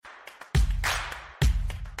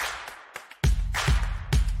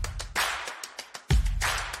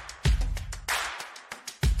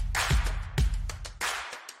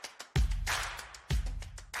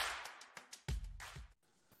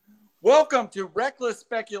Welcome to Reckless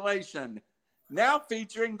Speculation, now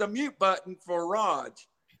featuring the mute button for Raj.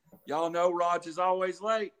 Y'all know Raj is always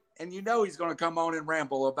late, and you know he's going to come on and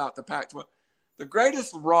ramble about the Pac-12. The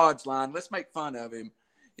greatest Raj line, let's make fun of him,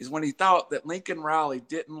 is when he thought that Lincoln Riley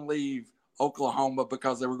didn't leave Oklahoma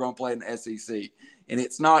because they were going to play in the SEC. And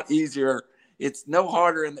it's not easier. It's no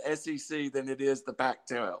harder in the SEC than it is the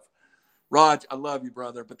Pac-12. Raj, I love you,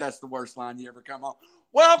 brother, but that's the worst line you ever come on.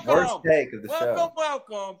 Welcome. Worst take of the show.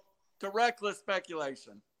 Welcome to Reckless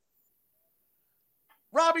Speculation.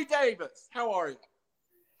 Robbie Davis, how are you?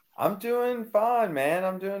 I'm doing fine, man.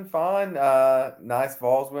 I'm doing fine. Nice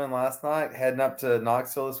Vols win last night. Heading up to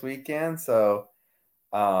Knoxville this weekend. So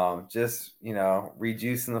just,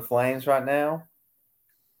 rejuicing the flames right now.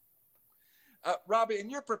 Robbie, and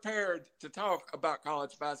you're prepared to talk about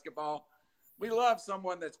college basketball. We love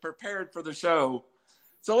someone that's prepared for the show.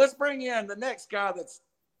 So let's bring in the next guy that's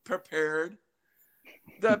prepared,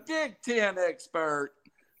 the Big Ten expert,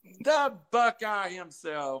 the Buckeye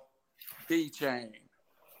himself, B-Chain.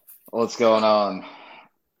 What's going on?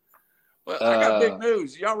 Well, I got big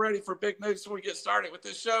news. Y'all ready for big news before we get started with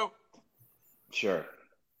this show? Sure.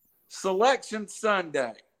 Selection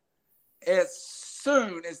Sunday. As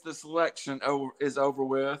soon as the selection is over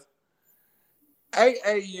with,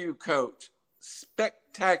 AAU coach,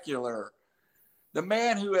 spectacular, the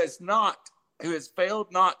man who has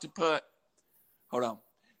failed not to put,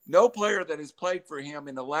 no player that has played for him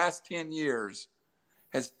in the last 10 years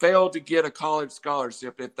has failed to get a college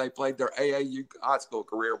scholarship if they played their AAU high school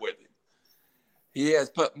career with him. He has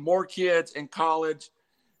put more kids in college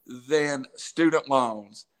than student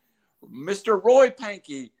loans. Mr. Roy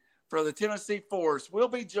Pankey for the Tennessee Force will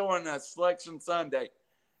be joining us Selection Sunday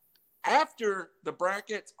after the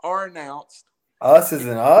brackets are announced. Us as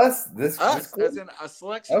in us? Us as in a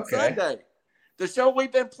Selection Sunday. The show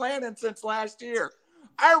we've been planning since last year.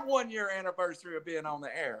 Our 1-year anniversary of being on the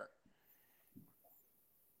air.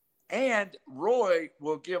 And Roy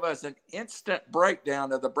will give us an instant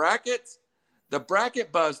breakdown of the brackets, the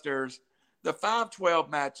bracket busters, the 5-12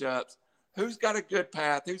 matchups, who's got a good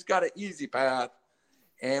path, who's got an easy path.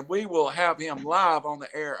 And we will have him live on the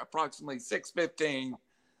air approximately 6:15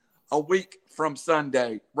 a week from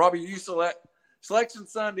Sunday. Robbie, you Selection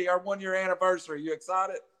Sunday, our 1-year anniversary. You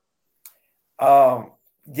excited?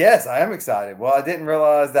 Yes, I am excited. Well, I didn't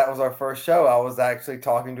realize that was our first show. I was actually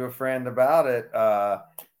talking to a friend about it.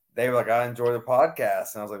 They were like, I enjoy the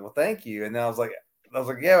podcast. And I was like, well, thank you. And then I was like,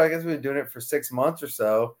 yeah, I guess we've been doing it for 6 months or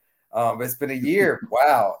so. But it's been a year.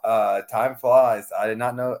 Wow. Time flies. I did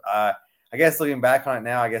not know. I guess looking back on it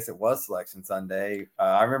now, I guess it was Selection Sunday.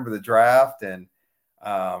 I remember the draft and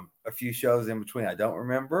a few shows in between. I don't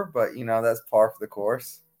remember, but that's par for the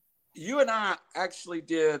course. You and I actually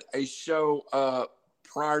did a show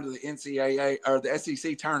prior to the Ncaa or the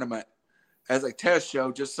SEC tournament as a test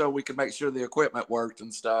show, just so we could make sure the equipment worked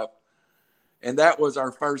and stuff. And that was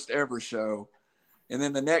our first ever show. And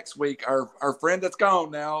then the next week, our friend that's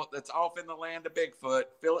gone now, that's off in the land of Bigfoot,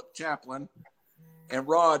 Philip Chaplin, and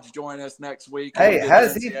Raj join us next week. Hey,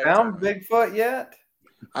 has he found Bigfoot yet?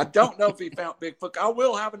 I don't know if he found Bigfoot. I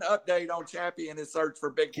will have an update on Chappie and his search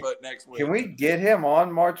for Bigfoot next week. Can we get him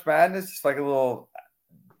on March Madness? Just like a little,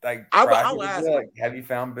 I'll ask him. Have you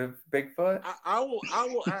found Bigfoot? I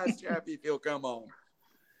will ask Chappie if he'll come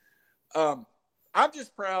on. I'm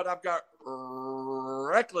just proud I've got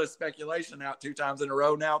Reckless Speculation out 2 times in a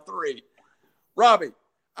row, now 3. Robbie,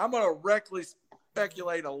 I'm going to recklessly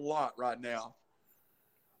speculate a lot right now.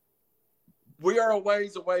 We are a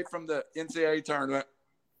ways away from the NCAA tournament.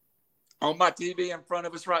 On my TV in front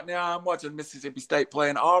of us right now, I'm watching Mississippi State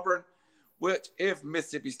playing Auburn, which, if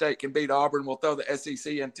Mississippi State can beat Auburn, will throw the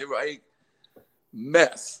SEC into a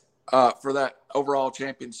mess for that overall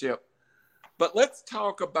championship. But let's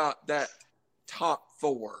talk about that top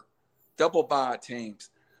 4 double bye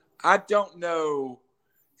teams. I don't know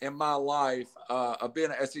in my life of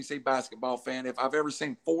being an SEC basketball fan if I've ever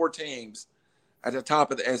seen 4 teams at the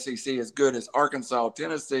top of the SEC as good as Arkansas,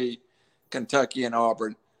 Tennessee, Kentucky, and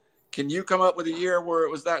Auburn. Can you come up with a year where it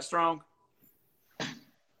was that strong?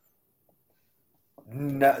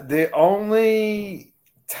 No, the only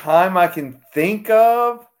time I can think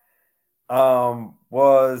of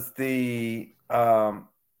was the 17,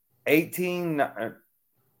 18,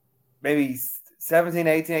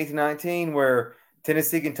 19, where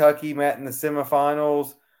Tennessee, Kentucky met in the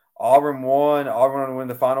semifinals. Auburn won. Auburn won to win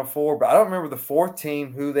the Final Four, but I don't remember the 4th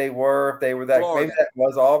team, who they were, if they were that. Florida. Maybe that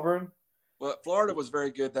was Auburn. Well, Florida was very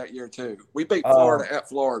good that year too. We beat Florida at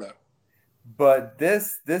Florida. But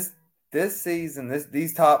this season,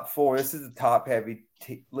 these top 4, this is the top heavy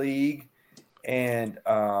league, and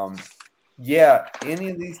Yeah, any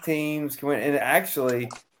of these teams can win. And actually,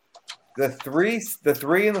 the three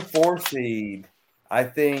and the 4 seed, I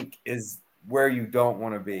think, is where you don't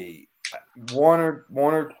want to be. One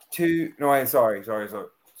or two. No, sorry.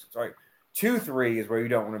 2, 3 is where you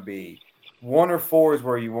don't want to be. 1 or 4 is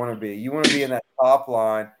where you want to be. You want to be in that top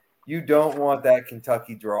line. You don't want that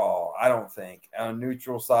Kentucky draw, I don't think. On a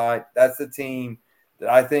neutral side, that's the team that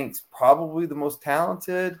I think is probably the most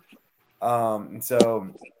talented. And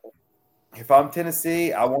so if I'm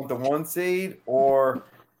Tennessee, I want the 1 seed, or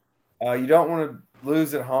you don't want to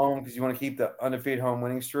lose at home because you want to keep the undefeated home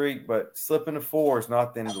winning streak, but slipping to 4 is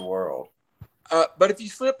not the end of the world. But if you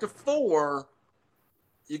slip to 4,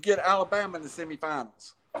 you get Alabama in the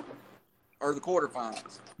semifinals or the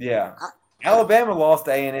quarterfinals. Yeah. Alabama lost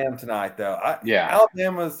to A&M tonight, though.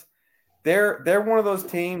 Alabama's they're one of those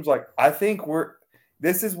teams. Like, I think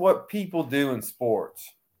this is what people do in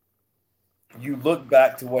sports. You look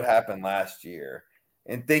back to what happened last year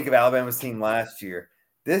and think of Alabama's team last year.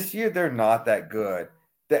 This year, they're not that good.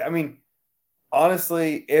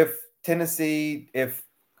 Honestly, if Tennessee, if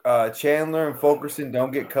Chandler and Fulkerson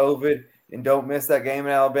don't get COVID and don't miss that game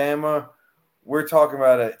in Alabama, we're talking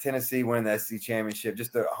about a Tennessee winning the SEC championship,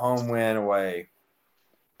 just a home win away.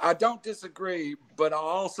 I don't disagree, but I'll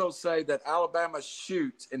also say that Alabama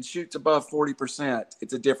shoots above 40%.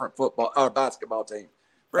 It's a different football or basketball team.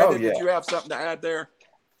 Brandon, did you have something to add there?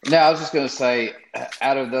 No, I was just going to say,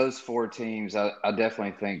 out of those 4 teams, I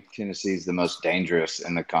definitely think Tennessee's the most dangerous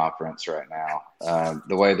in the conference right now.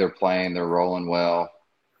 The way they're playing, they're rolling well.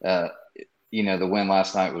 The win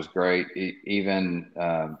last night was great. Even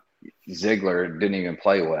Ziegler didn't even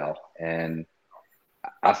play well. And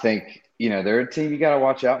I think, they're a team you got to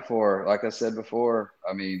watch out for. Like I said before,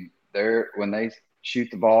 I mean, when they shoot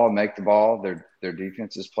the ball, make the ball, their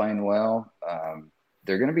defense is playing well.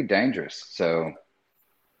 They're going to be dangerous. So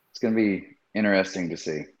it's going to be interesting to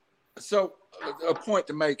see. So a point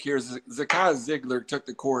to make here is Ncaa Ziegler took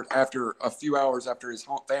the court after a few hours after his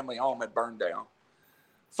family home had burned down.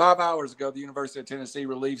 5 hours ago, the University of Tennessee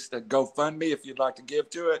released a GoFundMe, if you'd like to give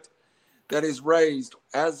to it, that is raised,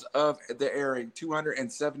 as of the airing,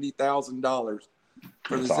 $270,000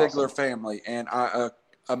 for the Ziegler family. And I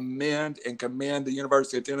commend the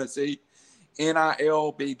University of Tennessee.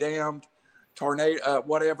 NIL be damned, tornado,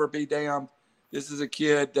 whatever be damned. This is a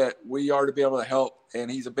kid that we are to be able to help, and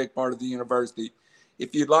he's a big part of the university.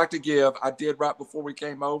 If you'd like to give, I did right before we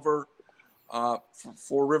came over for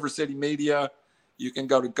RiverCity Media. You can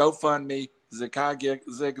go to GoFundMe, Ncaa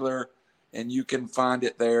Ziegler, and you can find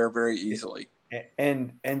it there very easily.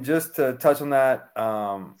 And just to touch on that,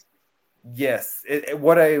 yes,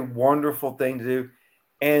 what a wonderful thing to do.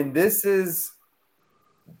 And this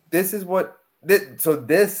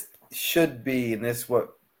should be, and this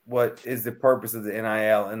what is the purpose of the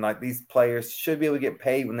NIL, and like these players should be able to get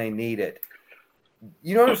paid when they need it.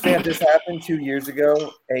 You don't understand, this happened 2 years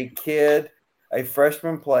ago. A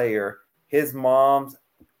freshman player, his mom's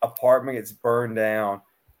apartment gets burned down,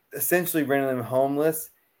 essentially rendering him homeless.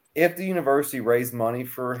 If the university raised money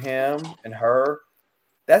for him and her,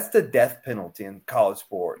 that's the death penalty in college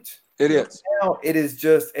sports. It is. Now it is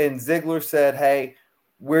just, and Ziegler said, hey,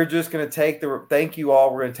 we're just going to take thank you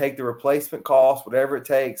all. We're going to take the replacement cost, whatever it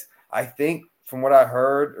takes. I think from what I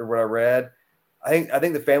heard or what I read, I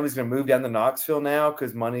think the family's going to move down to Knoxville now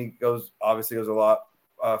because money goes a lot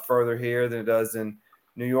further here than it does in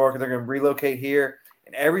New York. And they're going to relocate here,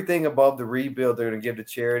 and everything above the rebuild they're going to give to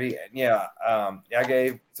charity. And I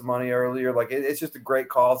gave some money earlier. Like it's just a great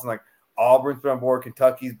cause. And like Auburn's been on board,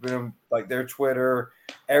 Kentucky's been on, like their Twitter,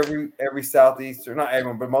 every Southeastern, not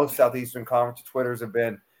everyone, but most Southeastern Conference Twitters have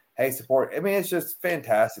been, hey, support. I mean, it's just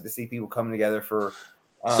fantastic to see people coming together for.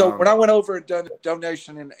 So when I went over and done a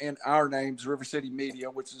donation in our names, RiverCity Media,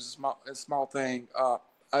 which is a small thing,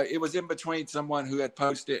 it was in between someone who had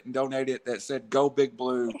posted it and donated that said "Go Big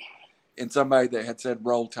Blue," and somebody that had said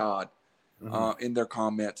 "Roll Tide" in their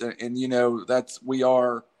comments. And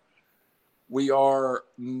we are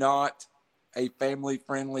not a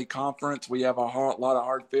family-friendly conference. We have a lot of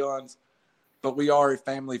hard feelings, but we are a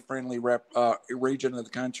family-friendly region of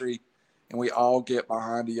the country, and we all get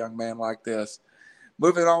behind a young man like this.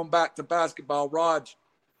 Moving on back to basketball, Raj,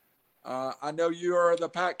 I know you are the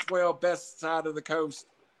Pac-12 best side of the coast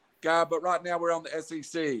guy, but right now we're on the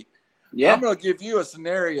SEC. Yeah. I'm going to give you a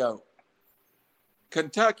scenario.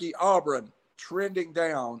 Kentucky, Auburn, trending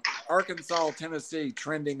down. Arkansas, Tennessee,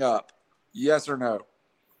 trending up. Yes or no?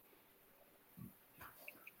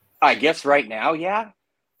 I guess right now, yeah.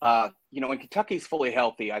 When Kentucky's fully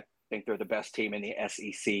healthy, I think they're the best team in the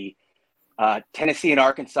SEC. Tennessee and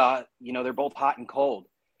Arkansas, they're both hot and cold.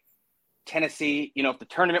 Tennessee, if the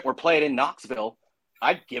tournament were played in Knoxville,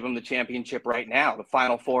 I'd give them the championship right now, the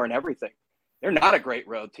Final Four and everything. They're not a great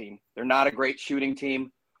road team. They're not a great shooting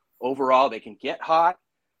team. Overall, they can get hot.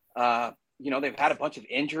 They've had a bunch of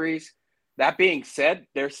injuries. That being said,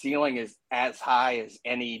 their ceiling is as high as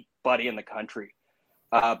anybody in the country.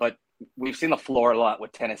 But we've seen the floor a lot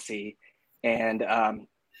with Tennessee. And,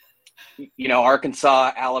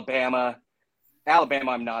 Arkansas, Alabama,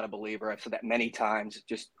 I'm not a believer. I've said that many times.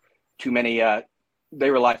 Just too many.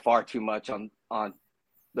 They rely far too much on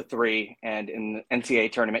the three. And in the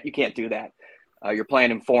NCAA tournament, you can't do that. You're playing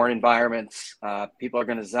in foreign environments. People are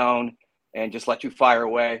going to zone and just let you fire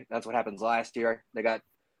away. That's what happens last year. They got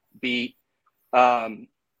beat. Auburn,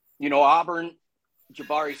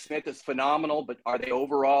 Jabari Smith is phenomenal, but are they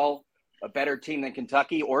overall a better team than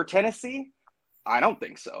Kentucky or Tennessee? I don't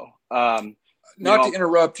think so. To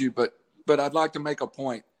interrupt you, but I'd like to make a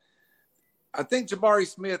point. I think Jabari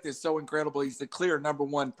Smith is so incredible. He's the clear number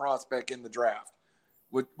one prospect in the draft.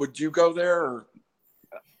 Would you go there? Or?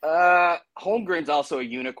 Holmgren's also a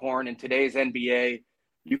unicorn. In today's NBA,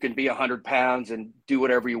 you can be 100 pounds and do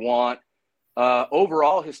whatever you want.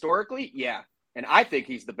 Overall, historically, yeah. And I think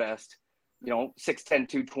he's the best, 6'10",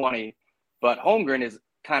 220. But Holmgren is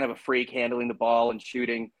kind of a freak handling the ball and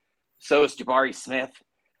shooting. So is Jabari Smith.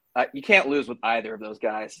 You can't lose with either of those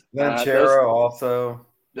guys. Banchero also.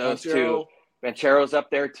 Those two. Banchero's up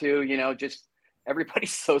there too. Just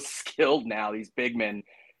everybody's so skilled now, these big men.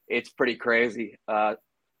 It's pretty crazy.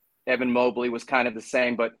 Evan Mobley was kind of the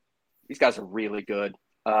same, but these guys are really good.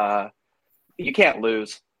 You can't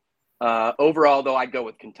lose. Overall, though, I'd go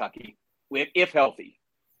with Kentucky, if healthy.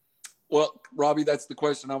 Well, Robbie, that's the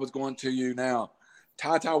question I was going to you now.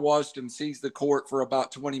 Ty Washington sees the court for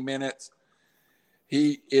about 20 minutes.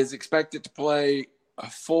 He is expected to play a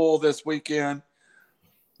full this weekend.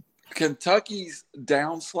 Kentucky's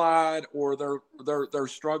downslide or their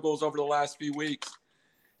struggles over the last few weeks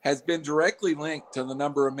has been directly linked to the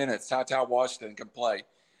number of minutes Ty Washington can play.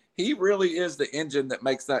 He really is the engine that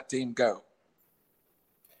makes that team go.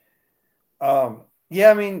 So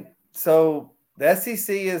the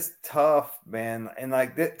SEC is tough, man. And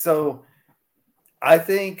so I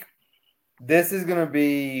think this is going to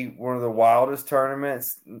be one of the wildest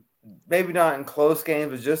tournaments, maybe not in close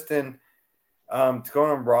games, but just in to go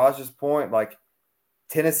on Raj's point,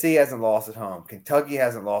 Tennessee hasn't lost at home. Kentucky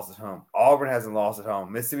hasn't lost at home. Auburn hasn't lost at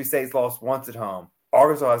home. Mississippi State's lost once at home.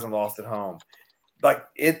 Arkansas hasn't lost at home.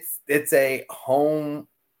 It's a home.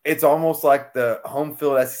 It's almost like the home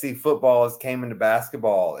field SEC football came into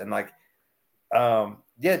basketball. And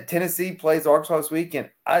Tennessee plays Arkansas this weekend.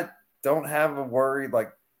 I don't have a worry.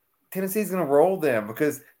 Tennessee's going to roll them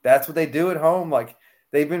because that's what they do at home.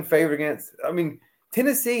 They've been favored against.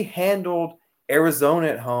 Tennessee handled Arizona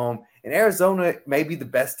at home, and Arizona may be the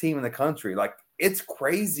best team in the country. It's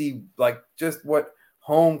crazy, just what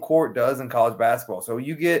home court does in college basketball. So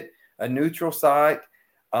you get a neutral site.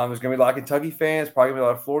 There's going to be a lot of Kentucky fans, probably going to be a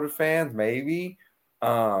lot of Florida fans, maybe.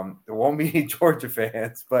 There won't be any Georgia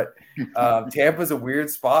fans, but Tampa's a weird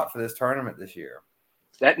spot for this tournament this year.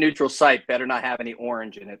 That neutral site better not have any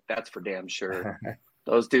orange in it. That's for damn sure.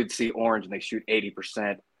 Those dudes see orange and they shoot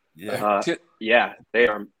 80%. Yeah. They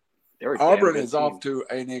are. Auburn is off to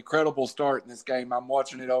an incredible start in this game. I'm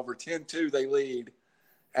watching it over 10-2. They lead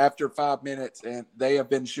after 5 minutes, and they have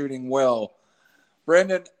been shooting well.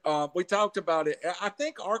 Brendan, we talked about it. I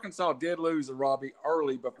think Arkansas did lose to Robbie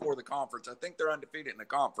early before the conference. I think they're undefeated in the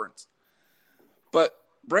conference. But,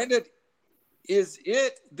 Brendan, is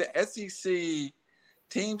it the SEC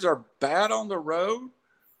teams are bad on the road,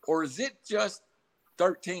 or is it just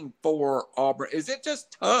 13 for Auburn? Is it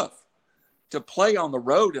just tough to play on the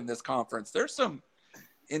road in this conference? There's some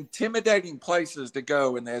intimidating places to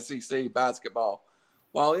go in the SEC basketball.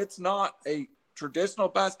 While it's not a traditional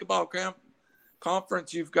basketball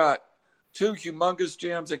conference, you've got two humongous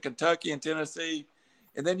gyms in Kentucky and Tennessee,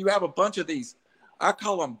 and then you have a bunch of these, I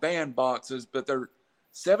call them bandboxes, but they're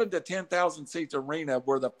 7,000 to 10,000 seats arena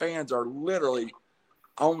where the fans are literally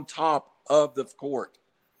on top of the court.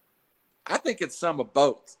 I think it's some of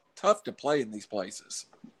both. Tough to play in these places.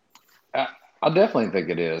 I definitely think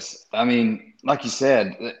it is. Like you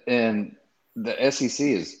said, and the SEC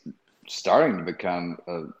is starting to become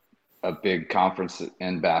a big conference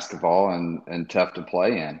in basketball and tough to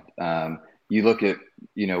play in. You look at,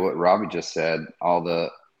 what Robbie just said, all the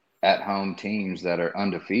at-home teams that are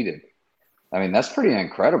undefeated. That's pretty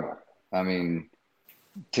incredible.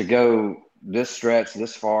 To go this stretch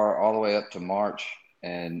this far all the way up to March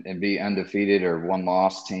and be undefeated or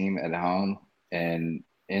one-loss team at home and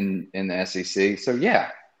in the SEC. So,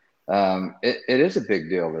 it is a big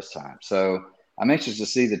deal this time. So, I'm anxious to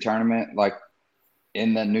see the tournament like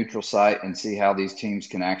in the neutral site and see how these teams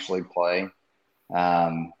can actually play.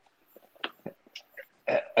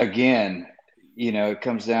 Again, it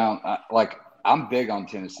comes down like I'm big on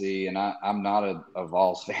Tennessee, and I'm not a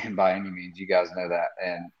Vols fan by any means. You guys know that,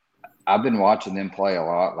 and I've been watching them play a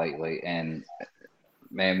lot lately. And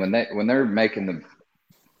man, when they're making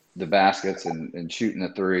the baskets and shooting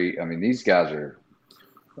the three, I mean, these guys are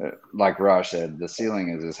like Raj said, the ceiling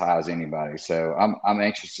is as high as anybody. So I'm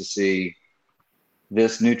anxious to see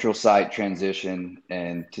this neutral site transition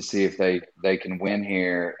and to see if they can win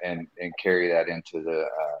here and carry that into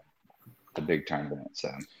the big tournament. So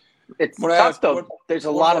it's tough though. There's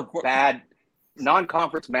a lot of bad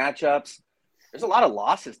non-conference matchups. There's a lot of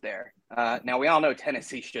losses there. Now we all know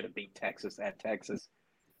Tennessee should have beat Texas at Texas,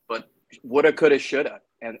 but woulda, coulda, shoulda.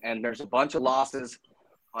 And there's a bunch of losses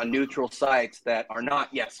on neutral sites that are not.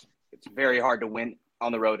 Yes, it's very hard to win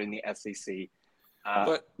on the road in the SEC.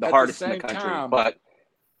 But the hardest in the country. But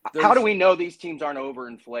how do we know these teams aren't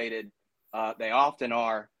overinflated? They often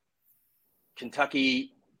are.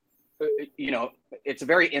 Kentucky, it's a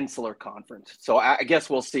very insular conference. So I guess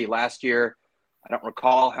we'll see. Last year, I don't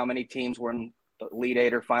recall how many teams were in the Elite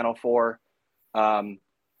Eight or Final Four. It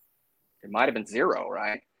might have been 0,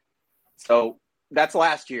 right? So that's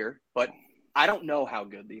last year. But I don't know how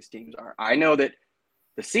good these teams are. I know that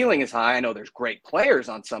the ceiling is high. I know there's great players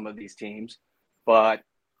on some of these teams. But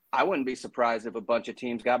I wouldn't be surprised if a bunch of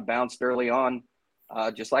teams got bounced early on,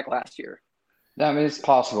 just like last year. I mean, it's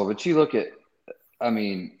possible. But you look at,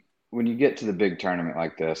 when you get to the big tournament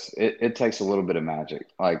like this, it takes a little bit of magic.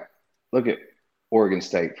 Like, look at Oregon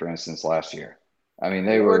State, for instance, last year. I mean,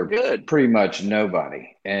 they were good. Pretty much nobody.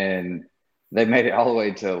 And they made it all the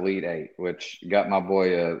way to Elite Eight, which got my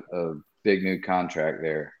boy a big new contract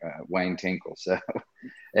there, Wayne Tinkle. So,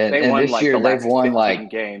 and won this year they've won 15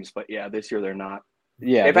 games, but yeah, this year they're not.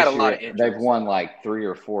 Yeah, they've had a lot of injuries. They've won like 3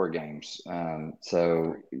 or 4 games.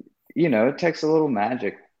 So, it takes a little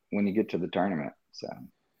magic when you get to the tournament. So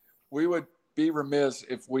we would be remiss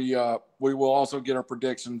if we will also get our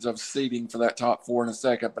predictions of seeding for that top 4 in a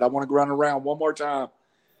second. But I want to run around one more time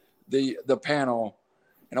the panel,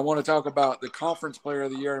 and I want to talk about the Conference Player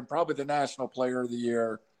of the Year and probably the National Player of the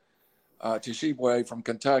Year, Tshiebwe from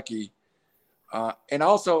Kentucky. And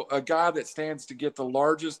also a guy that stands to get the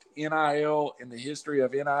largest NIL in the history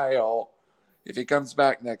of NIL if he comes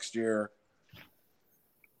back next year.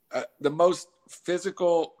 The most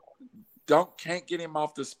physical, can't get him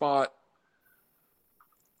off the spot.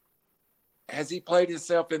 Has he played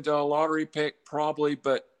himself into a lottery pick? Probably,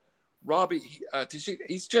 but Robbie,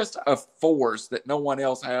 he's just a force that no one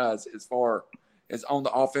else has as far as on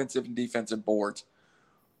the offensive and defensive boards.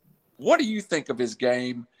 What do you think of his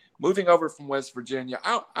game? Moving over from West Virginia,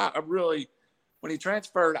 I really, when he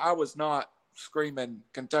transferred, I was not screaming,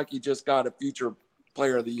 Kentucky just got a future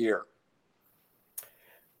player of the year.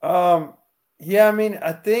 I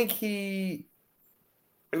think I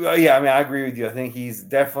agree with you. I think he's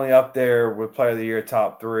definitely up there with player of the year,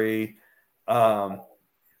 top 3.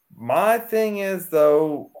 My thing is,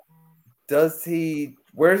 though,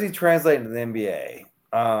 where does he translate into the NBA?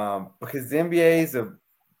 Because the NBA is a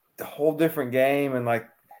whole different game, and like,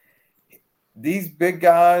 these big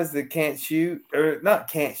guys that can't shoot, or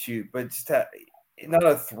not can't shoot, but just not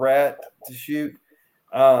a threat to shoot.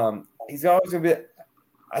 He's always going to be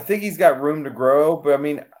 – I think he's got room to grow, but,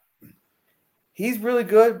 he's really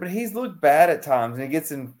good, but he's looked bad at times, and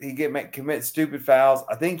he commits stupid fouls.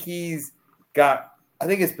 I think his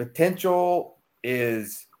potential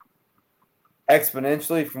is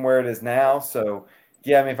exponentially from where it is now. So,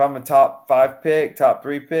 yeah, if I'm a top 5 pick, top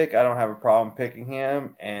 3 pick, I don't have a problem picking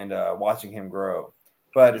him and watching him grow.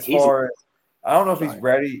 But as far as – I don't know if he's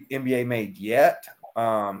ready NBA made yet.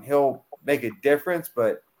 He'll make a difference,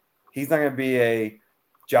 but he's not going to be a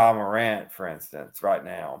Ja Morant, for instance, right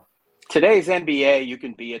now. Today's NBA, you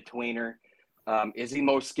can be a tweener. Is he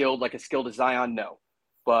most skilled, like as skilled as Zion? No.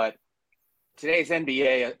 But today's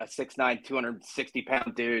NBA, a 6'9",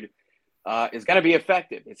 260-pound dude, is going to be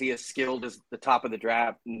effective. Is he as skilled as the top of the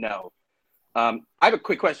draft? No. I have a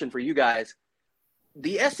quick question for you guys.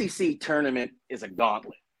 The SEC tournament is a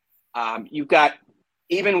gauntlet. You've got,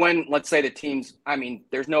 even when, let's say the teams,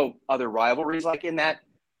 there's no other rivalries like in that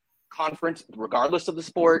conference, regardless of the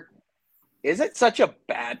sport. Is it such a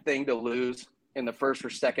bad thing to lose in the first or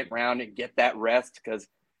second round and get that rest? Because,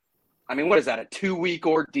 what is that, a 2-week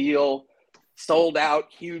ordeal, sold out,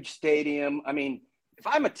 huge stadium? If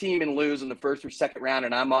I'm a team and lose in the first or second round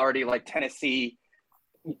and I'm already like Tennessee,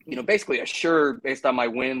 basically assured based on my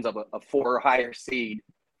wins of a 4 or higher seed,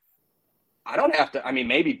 I don't have to,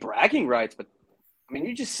 maybe bragging rights, but I mean,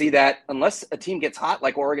 you just see that unless a team gets hot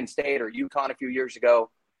like Oregon State or UConn a few years ago,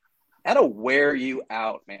 that'll wear you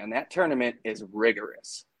out, man. That tournament is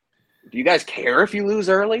rigorous. Do you guys care if you lose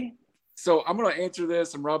early? So I'm going to answer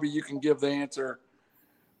this, and Robbie, you can give the answer.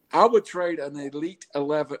 I would trade an Elite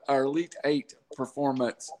 11 or Elite 8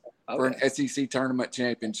 performance for an SEC tournament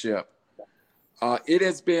championship. It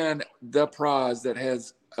has been the prize that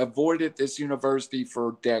has avoided this university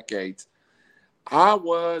for decades. I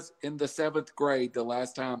was in the 7th grade the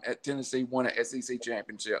last time at Tennessee won an SEC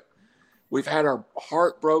championship. We've had our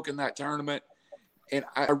heart broken that tournament, and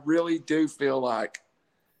I really do feel like.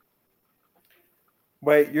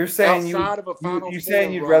 Wait, you're saying you're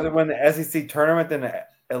saying you'd rather win the SEC tournament than the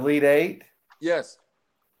Elite 8? Yes.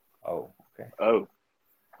 Oh, okay. Oh.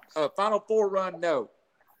 Final Four run, no.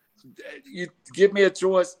 You give me a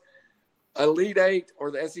choice, Elite 8 or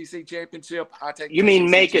the SEC championship, I take. You mean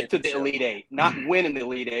make it to the Elite 8, not win in the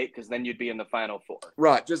Elite 8, because then you'd be in the Final Four.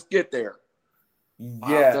 Right, just get there.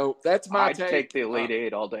 Yeah. So that's my I'd take. take the Elite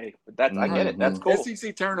 8 all day. But I get it. That's cool.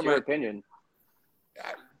 SEC tournament. It's your opinion.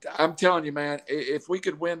 I'm telling you, man, if we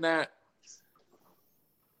could win that.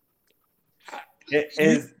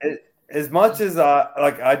 As much as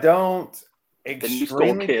I don't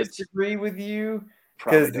extremely kids disagree with you,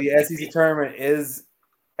 because the SEC tournament is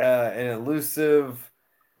an elusive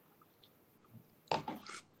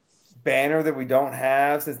banner that we don't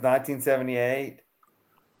have since 1978.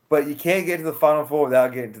 But you can't get to the Final Four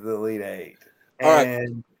without getting to the Elite 8. All right.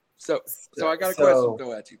 So I got a question to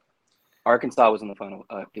go at you. Arkansas was in the final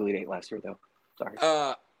Elite 8 last year, though. Sorry.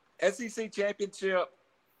 SEC championship,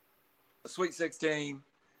 Sweet 16.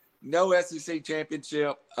 No SEC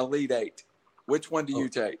championship, Elite 8. Which one do you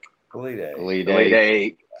take? Elite 8. Elite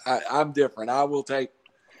 8. I'm different. I want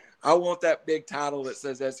that big title that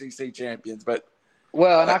says SEC champions. But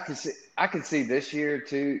and I can see this year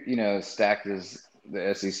too. You know, stacked as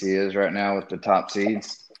the SEC is right now with the top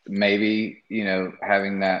seeds, maybe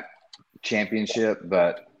having that championship.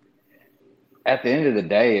 But at the end of the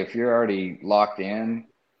day, if you're already locked in,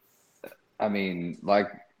 I mean, like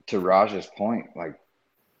to Raj's point,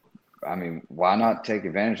 why not take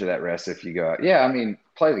advantage of that rest if you go out? Yeah, I mean,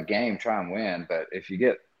 play the game, try and win. But if you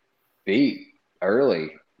get beat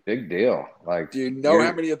early, big deal. Do you know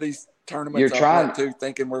how many of these tournaments I went to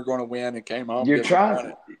thinking we're going to win and came home? You're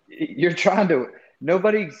trying to.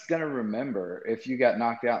 Nobody's going to remember if you got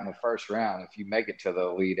knocked out in the first round if you make it to the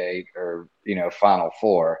Elite 8 or Final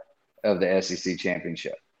Four of the SEC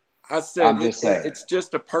championship. I'm just saying it's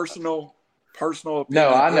just a personal opinion. No,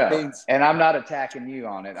 I know, and I'm not attacking you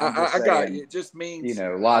on it. I got it. It just means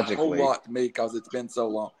logically a whole lot to me because it's been so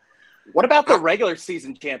long. What about the regular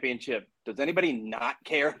season championship? Does anybody not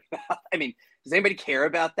care about? I mean, does anybody care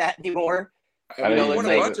about that anymore? We've won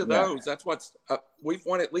a bunch of those. That's what's we've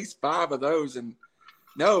won at least 5 of those, and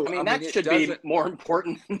that should be more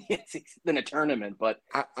important than a tournament. But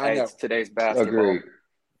I know it's today's basketball. Agreed.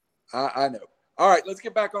 I know. All right, let's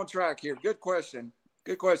get back on track here. Good question,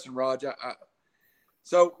 Raj.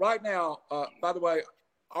 So right now, by the way,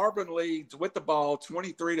 Auburn leads with the ball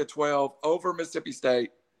 23-12 over Mississippi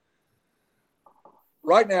State.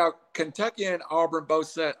 Right now, Kentucky and Auburn both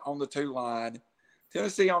set on the 2 line,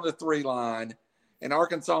 Tennessee on the 3 line, and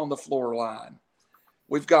Arkansas on the 4 line.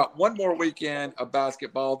 We've got one more weekend of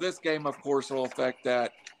basketball. This game, of course, will affect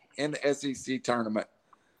that in the SEC tournament.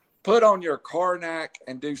 Put on your Karnak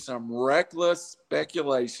and do some reckless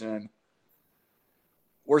speculation.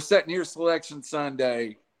 We're setting here Selection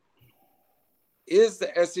Sunday. Is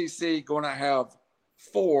the SEC going to have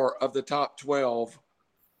 4 of the top 12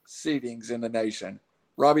 seedings in the nation?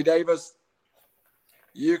 Robbie Davis,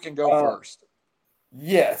 you can go first.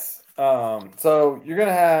 Yes. So you're going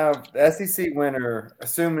to have the SEC winner,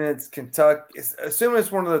 assuming it's Kentucky, assuming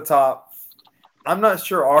it's one of the top. I'm not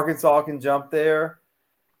sure Arkansas can jump there.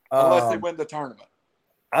 Unless they win the tournament.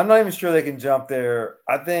 I'm not even sure they can jump there.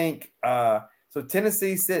 I think so.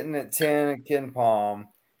 Tennessee's sitting at 10 at Ken Palm.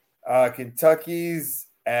 Kentucky's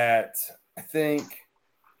at, I think,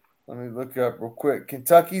 let me look up real quick.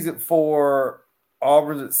 Kentucky's at 4,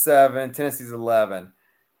 Auburn's at 7, Tennessee's 11.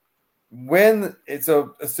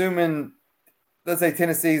 Assuming, let's say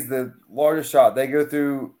Tennessee's the largest shot, they go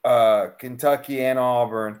through Kentucky and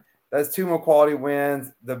Auburn. That's 2 more quality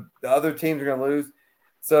wins. The other teams are going to lose.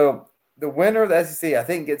 So the winner of the SEC, I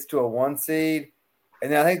think, gets to a 1 seed.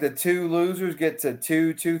 And then I think the 2 losers get to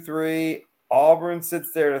 2, 2, 3. Auburn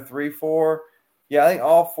sits there to 3, 4. Yeah, I think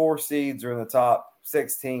all 4 seeds are in the top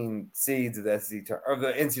 16 seeds of the SEC or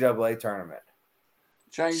the NCAA tournament.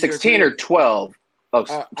 16 or 12? Oh,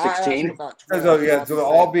 16? So they'll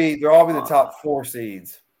all be the top 4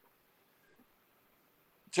 seeds.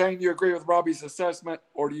 Shane, you agree with Robbie's assessment,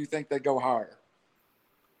 or do you think they go higher?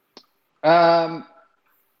 I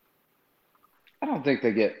don't think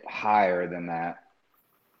they get higher than that.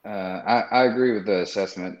 I agree with the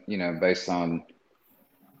assessment, based on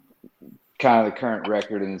kind of the current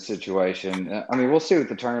record in the situation. I mean, we'll see what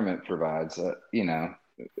the tournament provides.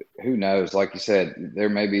 Who knows? Like you said, there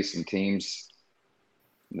may be some teams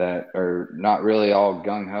that are not really all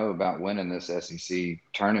gung-ho about winning this SEC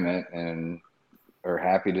tournament and are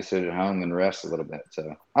happy to sit at home and rest a little bit.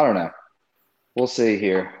 So I don't know. We'll see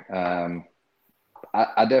here.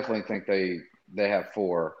 I definitely think they have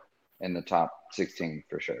 4 in the top 16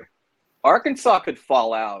 for sure. Arkansas could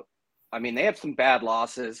fall out. I mean, they have some bad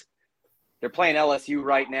losses. They're playing LSU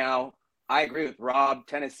right now. I agree with Rob.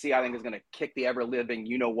 Tennessee, I think, is going to kick the ever-living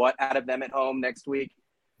you-know-what out of them at home next week.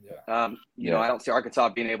 Yeah. I don't see Arkansas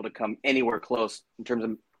being able to come anywhere close in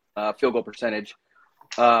terms of field goal percentage.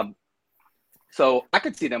 So I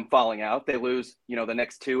could see them falling out. They lose, the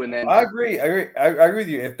next 2, and then I agree with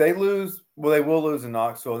you. If they lose, well, they will lose in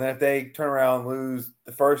Knoxville. And then if they turn around and lose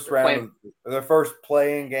the first round of the first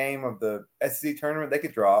play-in game of the SEC tournament, they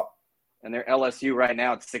could drop. And they're LSU right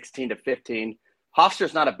now at 16-15.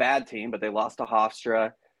 Hofstra's not a bad team, but they lost to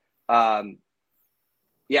Hofstra. I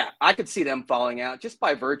could see them falling out just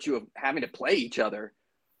by virtue of having to play each other.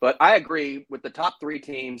 But I agree with the top 3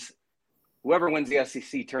 teams. Whoever wins the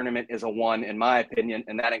SEC tournament is a 1, in my opinion,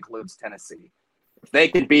 and that includes Tennessee. If they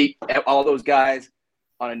can beat all those guys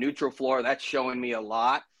on a neutral floor, that's showing me a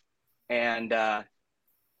lot. And I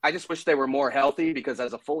just wish they were more healthy, because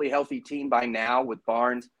as a fully healthy team by now with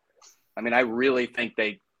Barnes, I mean, I really think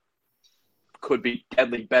they could be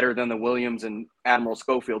deadly better than the Williams and Admiral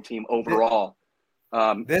Schofield team overall.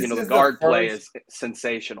 The guard play is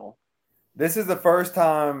sensational. This is the first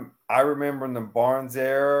time I remember in the Barnes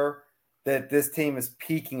era that this team is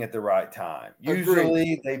peaking at the right time.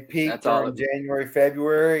 Usually they peak during January,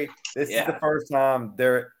 February. This is the first time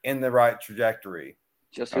they're in the right trajectory.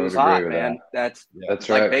 Just who's hot, man. That's like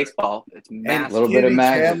right. Baseball. It's massive. A little bit of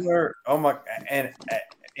magic. Chandler, oh my! And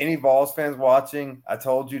any Vols fans watching, I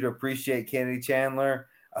told you to appreciate Kennedy Chandler.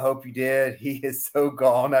 I hope you did. He is so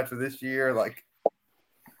gone after this year.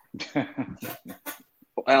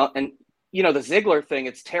 Well, and the Ziegler thing,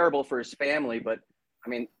 it's terrible for his family, but I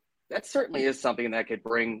mean, that certainly is something that could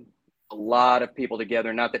bring a lot of people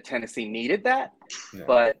together. Not that Tennessee needed that,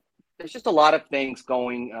 but there's just a lot of things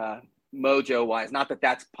going mojo-wise. Not that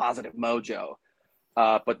that's positive mojo,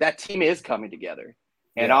 but that team is coming together.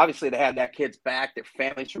 And obviously they had that kid's back. Their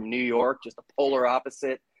family's from New York, just a polar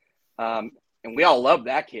opposite. And we all love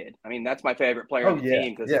that kid. I mean, that's my favorite player on the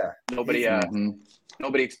team, because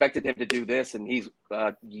nobody expected him to do this. And he's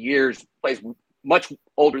plays much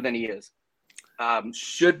older than he is.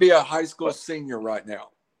 Should be a high school senior right now.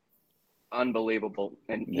 Unbelievable.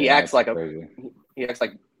 And he acts like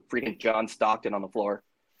freaking John Stockton on the floor.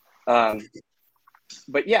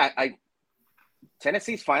 But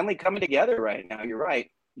Tennessee's finally coming together right now. You're right.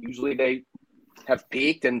 Usually they have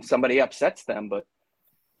peaked and somebody upsets them, but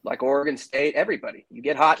like Oregon State, everybody, you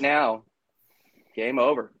get hot now, game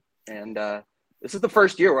over. And this is the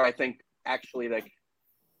first year where I think actually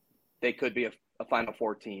they could be a Final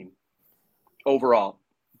Four team overall,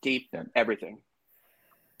 deep, everything.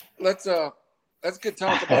 Let's get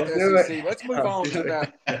talk about the SEC. Let's move on to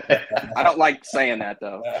that. I don't like saying that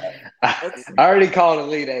though. I already called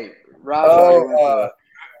Elite 8. Rob,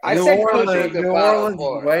 New Orleans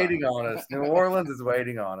is waiting on us. New Orleans is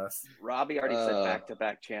waiting on us. Robbie already said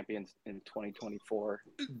back-to-back champions in 2024.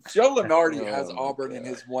 Joe Lunardi has Auburn in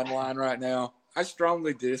his one line right now. I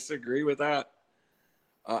strongly disagree with that.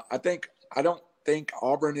 I don't think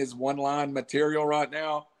Auburn is one line material right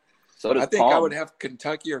now. So does I think Palm. I would have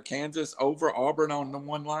Kentucky or Kansas over Auburn on the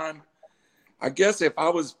one line. I guess if I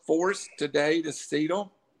was forced today to seed them,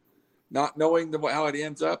 not knowing how it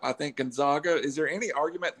ends up, I think Gonzaga. Is there any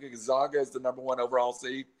argument that Gonzaga is the number 1 overall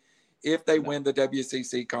seed if they win the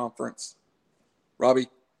WCC conference? Robbie?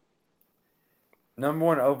 Number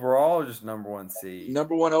 1 overall or just number 1 seed?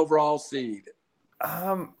 Number 1 overall seed.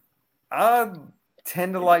 I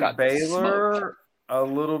tend to like Baylor a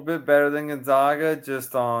little bit better than Gonzaga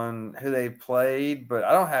just on who they played, but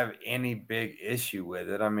I don't have any big issue with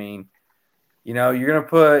it. I mean, you're going to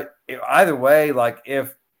put either way, like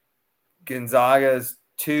if Gonzaga's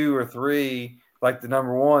 2 or 3, like the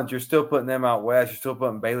number 1s, you're still putting them out west. You're still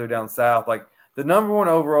putting Baylor down south. Like the number 1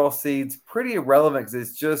 overall seed's pretty irrelevant because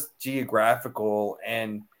it's just geographical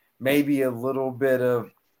and maybe a little bit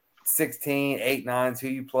of 16, 8, 9s who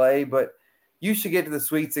you play, but you should get to the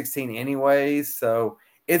Sweet 16 anyways. So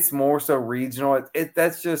it's more so regional.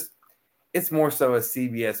 That's just it's more so a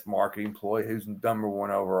CBS marketing ploy who's number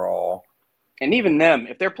one overall. And even them,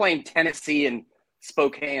 if they're playing Tennessee and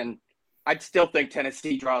Spokane, I'd still think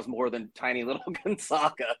Tennessee draws more than tiny little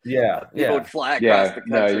Gonzaga. Yeah, People would fly across the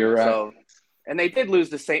country. No, you're right. So, and they did lose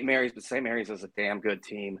to St. Mary's, but St. Mary's is a damn good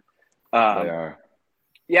team. They are.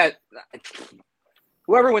 Yeah,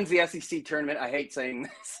 whoever wins the SEC tournament, I hate saying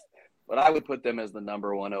this, but I would put them as the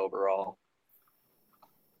number one overall.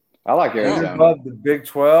 I like Arizona. Above the Big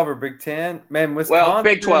 12 or Big 10? Man, Wisconsin. Well,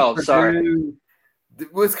 Big 12, Purdue, sorry.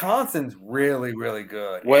 Wisconsin's really, really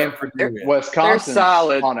good. Well, Wisconsin's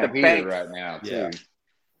solid. on a The heater bank- right now, too. Yeah.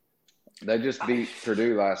 They just beat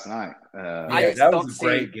Purdue last night. I that don't was a see-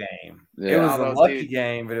 great game. Yeah. It was a Those lucky dudes-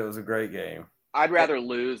 game, but it was a great game. I'd rather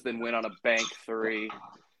lose than win on a bank 3.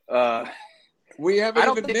 We haven't I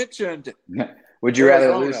don't even mentioned Would you rather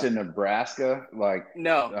Arizona. lose to Nebraska like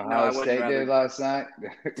no, I Ohio wouldn't State rather. did last night?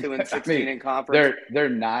 2-16 in conference. They're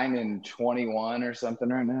 9-21 or something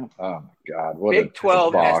right now. Oh my God! What Big a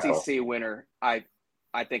 12 debacle. SEC winner, I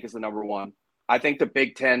think is the number one. I think the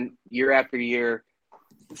Big 10 year after year,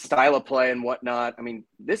 style of play and whatnot. I mean,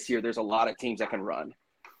 this year there's a lot of teams that can run,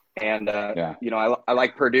 and I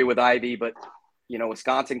like Purdue with Ivy, but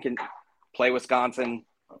Wisconsin can play Wisconsin.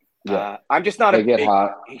 Yeah. I'm just not They a get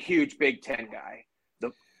hot. huge Big 10 guy.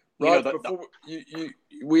 Rod, before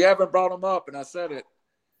we haven't brought them up, and I said it.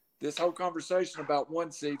 This whole conversation about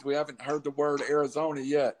 1 seeds, we haven't heard the word Arizona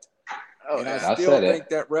yet. And I still think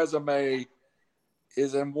that resume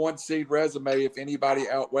is a 1 seed resume if anybody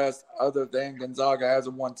out west other than Gonzaga has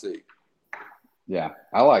a 1 seed. Yeah,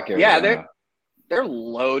 I like Arizona. Yeah, they're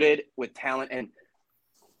loaded with talent, and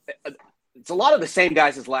it's a lot of the same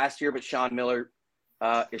guys as last year, but Sean Miller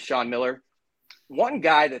is Sean Miller. One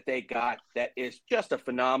guy that they got that is just a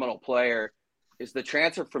phenomenal player is the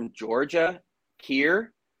transfer from Georgia, Kier.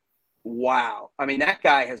 Wow. I mean, that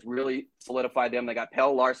guy has really solidified them. They got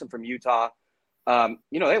Pell Larson from Utah.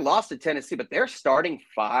 They lost to Tennessee, but they're starting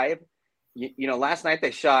 5. Last night they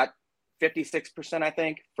shot 56%, I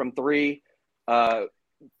think, from 3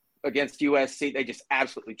 against USC. They just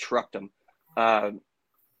absolutely trucked them.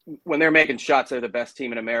 When they're making shots, they're the best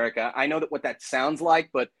team in America. I know what that sounds like,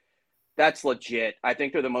 but that's legit. I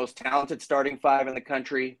think they're the most talented starting 5 in the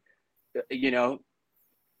country. How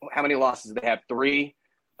many losses do they have? 3.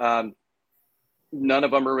 None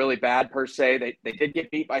of them are really bad per se. They did get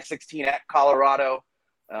beat by 16 at Colorado,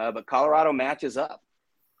 but Colorado matches up.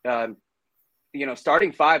 Starting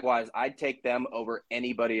 5-wise, I'd take them over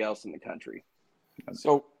anybody else in the country.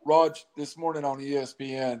 So, Raj, this morning on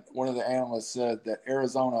ESPN, one of the analysts said that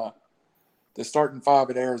the starting 5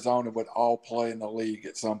 at Arizona would all play in the league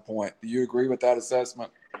at some point. Do you agree with that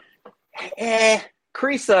assessment?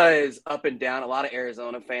 Kriisa is up and down. A lot of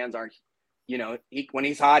Arizona fans aren't, when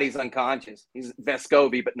he's hot, he's unconscious. He's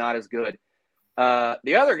Vescovi, but not as good.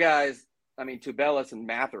 The other guys, Tubelis and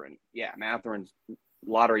Matherin. Yeah, Matherin's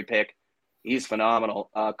lottery pick. He's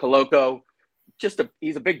phenomenal. Koloko,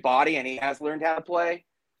 he's a big body, and he has learned how to play.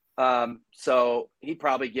 So he'd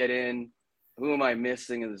probably get in. Who am I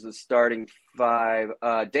missing as the starting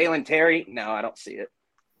 5? Dalen Terry? No, I don't see it.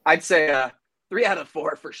 I'd say 3 out of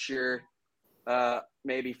 4 for sure.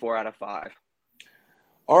 Maybe 4 out of 5.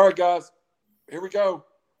 All right, guys. Here we go.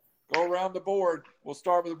 Go around the board. We'll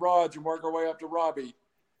start with Raj and work our way up to Robbie.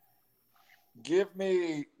 Give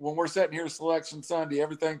me, when we're sitting here Selection Sunday,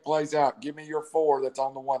 everything plays out. Give me your 4 that's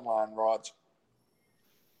on the 1 line, Raj.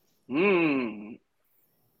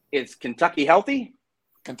 Is Kentucky healthy?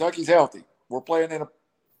 Kentucky's healthy. We're playing in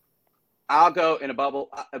I'll go in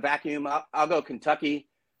a vacuum. I'll go Kentucky,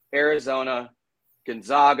 Arizona,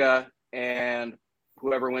 Gonzaga, and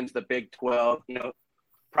whoever wins the Big 12.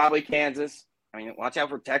 Probably Kansas. Watch out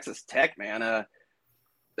for Texas Tech, man.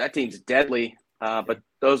 That team's deadly. But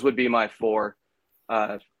those would be my 4.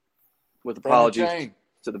 With apologies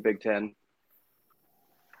to the Big 10.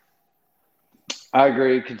 I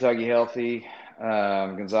agree. Kentucky healthy.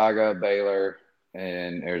 Gonzaga, Baylor,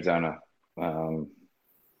 and Arizona.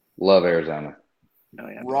 Love Arizona. Oh,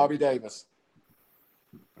 yeah. Robbie Davis.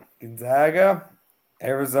 Gonzaga,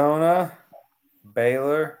 Arizona,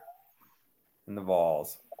 Baylor, and the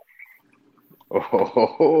Vols.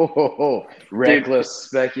 Oh, reckless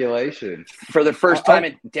speculation. For the first time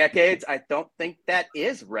in decades, I don't think that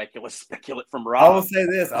is reckless speculate from Rob. I will say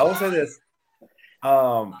this.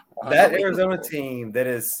 That Arizona team that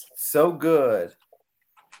is so good,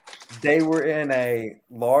 they were in a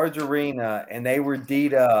large arena and they were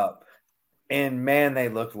D'd up, and man, they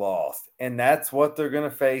looked lost. And that's what they're going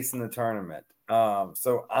to face in the tournament.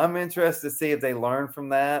 So I'm interested to see if they learn from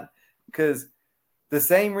that, because the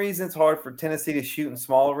same reason it's hard for Tennessee to shoot in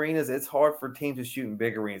small arenas, it's hard for teams to shoot in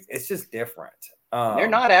big arenas. It's just different. They're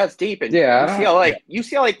not as deep. And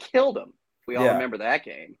UCLA killed them. We all remember that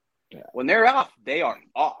game. Yeah. When they're off, they are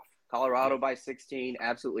off. Colorado by 16,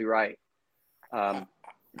 absolutely right. I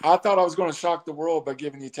thought I was going to shock the world by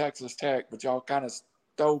giving you Texas Tech, but y'all kind of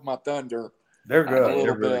stole my thunder. They're good. little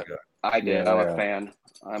They're really bit. good. I did. I'm a fan.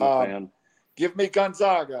 I'm a fan. Give me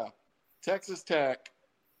Gonzaga, Texas Tech,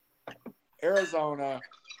 Arizona,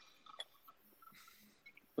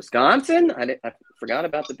 Wisconsin. I forgot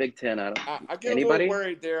about the Big Ten. I get a little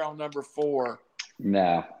worried there on number 4.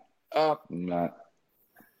 No, I not.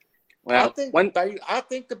 Well, I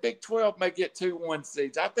think the Big 12 may get 2 1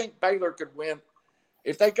 seeds. I think Baylor could win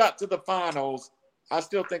if they got to the finals. I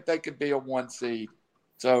still think they could be a 1 seed.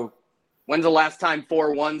 So, when's the last time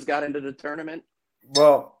 4 1s got into the tournament?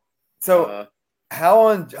 Well, so how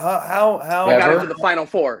got into the Final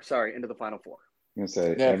Four? Sorry, into the Final Four. I'm gonna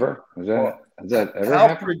say Never. ever. Is that ever how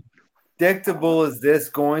happened? predictable is this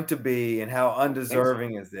going to be, and how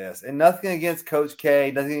undeserving is this? And nothing against Coach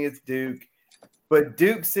K, nothing against Duke, but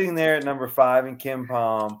Duke sitting there at number 5 in Kim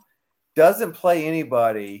Palm doesn't play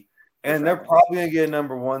anybody, and they're probably gonna get a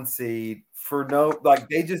number 1 seed for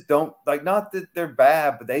they just don't not that they're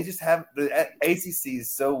bad, but they just have the ACC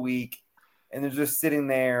is so weak. And they're just sitting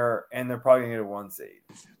there, and they're probably going to get a 1 seed.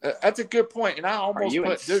 That's a good point, and I almost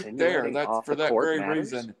put Duke there. That's for that very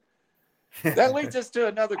reason. That leads us to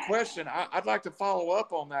another question. I'd like to follow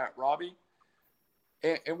up on that, Robbie.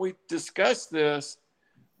 And we discussed this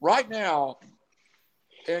right now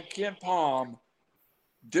in Ken Palm.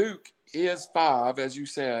 Duke is 5, as you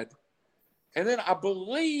said. And then I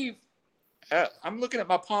believe, I'm looking at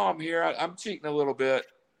my palm here. I'm cheating a little bit.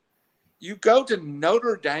 You go to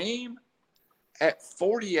Notre Dame at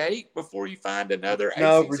 48 before you find another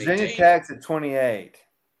ACC Virginia team? Tech's at 28.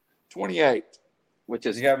 28. Which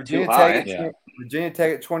is You got Virginia too high. Tech, Virginia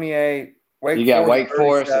Tech at 28. You got Wake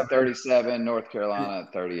Forest at 37, North Carolina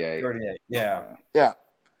at 38. 38, yeah.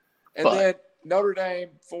 And then Notre Dame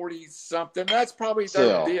 40-something. That's probably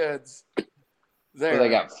their bids there. So they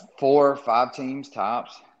got 4 or 5 teams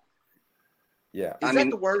tops. Yeah. Is that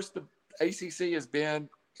the worst the ACC has been?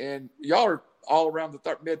 And y'all are all around the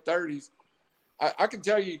mid-30s. I can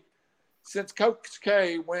tell you, since Coach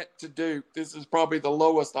K went to Duke, this is probably the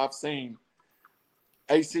lowest I've seen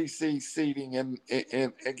ACC seeding and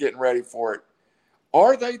getting ready for it.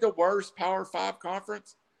 Are they the worst Power 5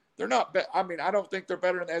 conference? They're not. I don't think they're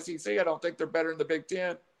better in the SEC. I don't think they're better in the Big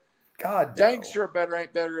Ten. God, dang sure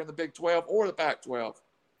ain't better in the Big 12 or the Pac-12.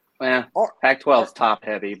 Yeah, Pac-12's top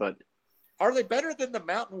heavy, but are they better than the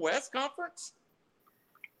Mountain West Conference?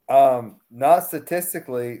 Not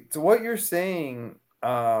statistically. So what you're seeing,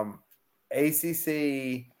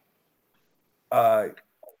 ACC,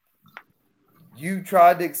 you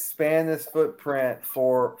tried to expand this footprint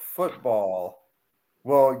for football.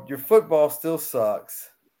 Well, your football still sucks,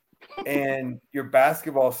 and your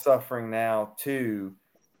basketball's suffering now too.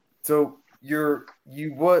 So you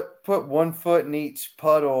put 1 foot in each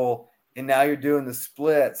puddle, and now you're doing the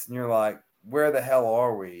splits, and you're like, where the hell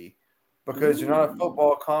are we? Because you're not a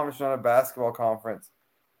football conference, you're not a basketball conference.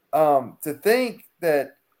 To think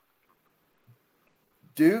that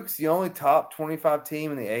Duke's the only top 25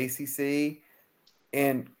 team in the ACC,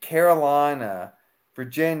 and Carolina,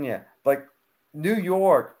 Virginia, like New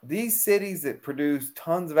York, these cities that produce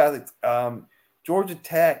tons of athletes, Georgia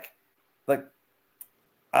Tech, like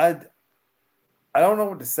I don't know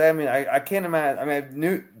what to say. I can't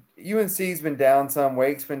imagine. UNC's been down some,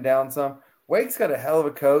 Wake's been down some. Wake's got a hell of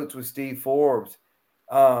a coach with Steve Forbes.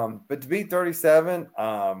 But to be 37,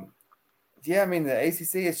 the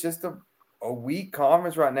ACC is just a weak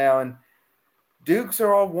conference right now. And Dukes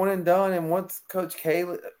are all one and done. And once Coach K,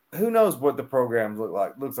 who knows what the programs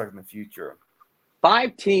looks like in the future.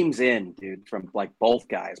 5 teams in, dude, from like both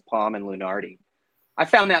guys, Palm and Lunardi. I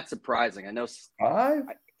found that surprising. I know 5?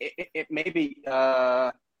 It may be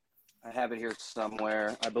I have it here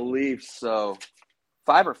somewhere. I believe so.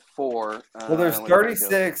 5 or 4. Well, there's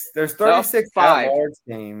 36. There's 36 at-large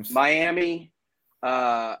teams. Miami,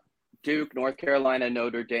 Duke, North Carolina,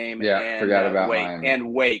 Notre Dame, and forgot about Wake. Miami.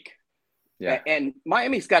 And Wake. Yeah. And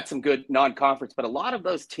Miami's got some good non-conference, but a lot of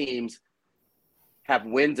those teams have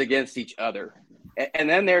wins against each other. And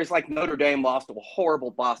then there's like Notre Dame lost to a horrible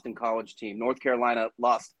Boston College team. North Carolina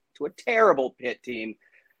lost to a terrible Pitt team.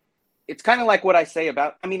 It's kind of like what I say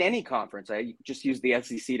about, any conference. I just use the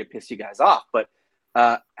SEC to piss you guys off. But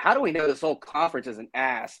how do we know this whole conference is an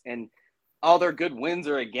ass and all their good wins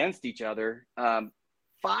are against each other? 5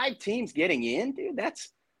 teams getting in, dude,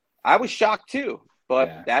 I was shocked too.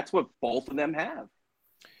 But that's what both of them have.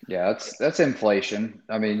 Yeah, that's inflation.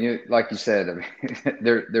 I mean, like you said, I mean,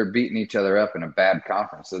 they're beating each other up in a bad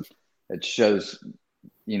conference. It shows,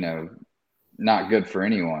 not good for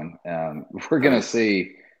anyone. We're going to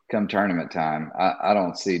see come tournament time. I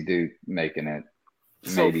don't see Duke making it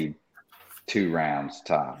maybe 2 rounds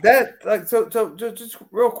top. So just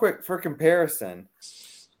real quick for comparison,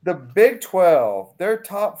 the Big 12, their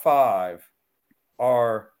top 5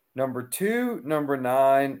 are number 2, number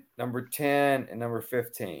 9, number 10, and number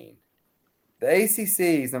 15. The ACC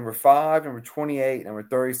is number 5, number 28, number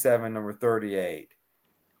 37, number 38.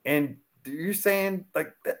 And you're saying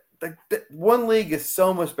like that one league is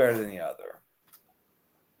so much better than the other.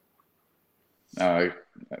 I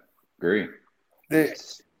agree. At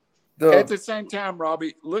the same time,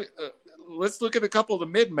 Robbie, let's look at a couple of the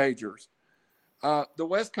mid-majors. The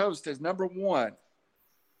West Coast is number 1,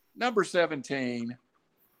 number 17,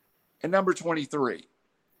 and number 23.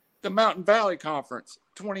 The Mountain Valley Conference,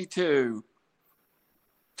 22,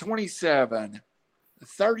 27,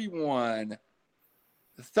 31,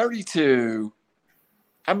 32.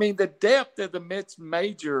 I mean, the depth of the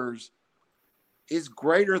mid-majors is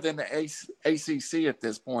greater than the ACC at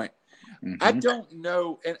this point. Mm-hmm. I don't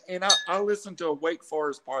know, and I listened to a Wake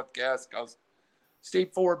Forest podcast because Steve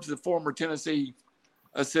Forbes, the former Tennessee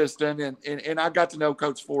assistant, and I got to know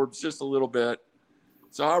Coach Forbes just a little bit,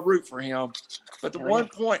 so I root for him. But the one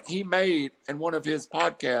point he made in one of his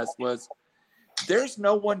podcasts was there's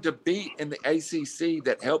no one to beat in the ACC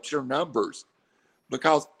that helps your numbers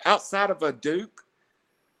because outside of a Duke,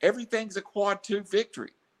 everything's a quad 2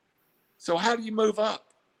 victory. So how do you move up?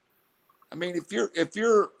 I mean, if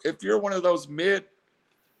you're one of those mid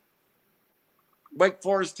Wake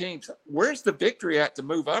Forest teams, where's the victory at to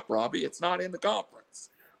move up, Robbie? It's not in the conference.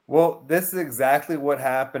 Well, this is exactly what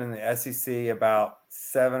happened in the SEC about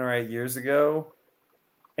 7 or 8 years ago.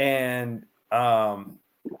 And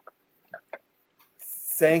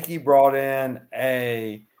Sankey brought in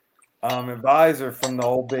a advisor from the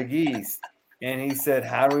old Big East, and he said,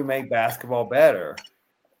 how do we make basketball better?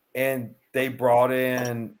 And they brought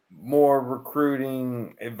in more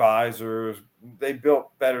recruiting advisors. They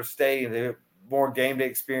built better stadiums. They more game day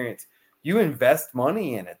experience. You invest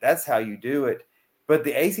money in it. That's how you do it. But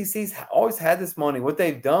the ACC's always had this money. What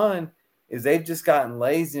they've done is they've just gotten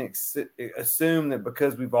lazy and assumed that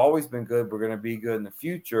because we've always been good, we're going to be good in the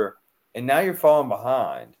future. And now you're falling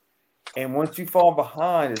behind. And once you fall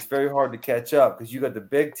behind, it's very hard to catch up because you got the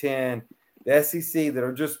Big Ten, the SEC that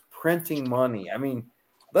are just printing money. I mean,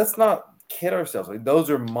 let's not kid ourselves. Like, those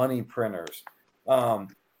are money printers.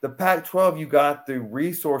 The Pac-12, you got the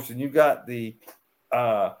resources. You got you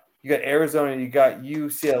got Arizona. You got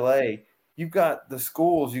UCLA. You've got the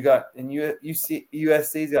schools. You got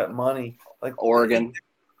USC's got money. Like Oregon's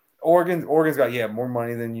got more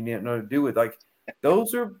money than you need to do with. Like,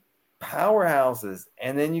 those are powerhouses.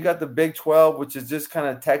 And then you got the Big 12, which is just kind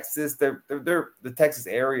of Texas. They're the Texas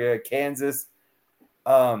area, Kansas.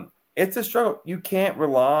 It's a struggle. You can't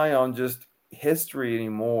rely on just history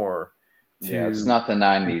anymore. Yeah, it's not the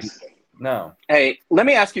 90s. No. Hey, let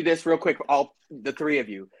me ask you this real quick, all the three of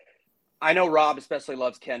you. I know Rob especially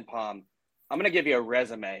loves Ken Pom. I'm going to give you a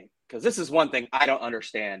resume because this is one thing I don't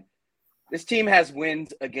understand. This team has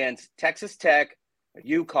wins against Texas Tech,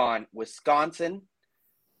 UConn, Wisconsin,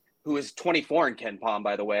 who is 24 in Ken Pom,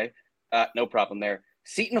 by the way. No problem there.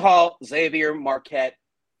 Seton Hall, Xavier, Marquette,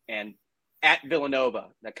 and at Villanova.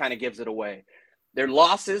 That kind of gives it away. Their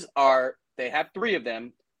losses are, they have 3 of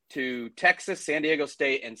them, to Texas, San Diego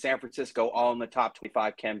State, and San Francisco, all in the top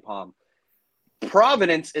 25 Ken Pom.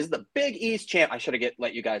 Providence is the Big East champ. I should have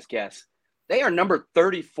let you guys guess. They are number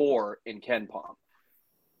 34 in Ken Pom.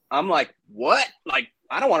 I'm like, what? Like,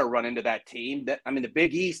 I don't want to run into that team. The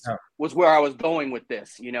Big East was where I was going with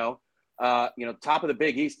this. Top of the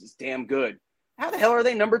Big East is damn good. How the hell are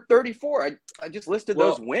they number 34? I just listed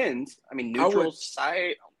those wins. I mean, neutral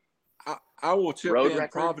site. I will chip in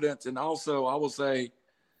record. Providence, and also I will say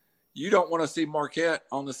you don't want to see Marquette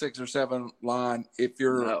on the 6 or 7 line if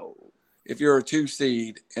you're a 2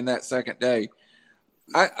 seed in that second day.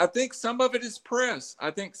 I think some of it is press.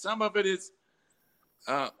 I think some of it is.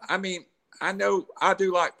 I know I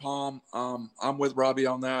do like Palm. I'm with Robbie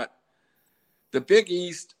on that. The Big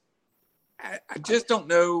East, I just don't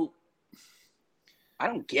know. I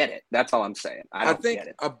don't get it. That's all I'm saying. I think get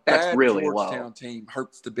it. A bad Georgetown team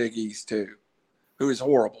hurts the Big East too, who is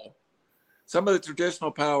horrible. Some of the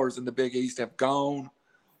traditional powers in the Big East have gone,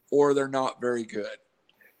 or they're not very good.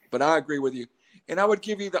 But I agree with you. And I would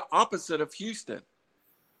give you the opposite of Houston.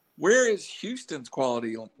 Where is Houston's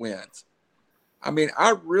quality wins?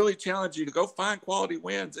 I really challenge you to go find quality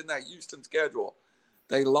wins in that Houston schedule.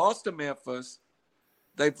 They lost to Memphis.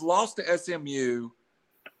 They've lost to SMU.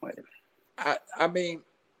 I mean,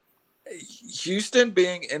 Houston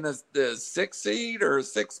being in the sixth seed or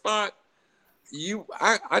sixth spot,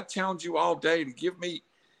 I challenge you all day to give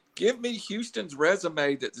me Houston's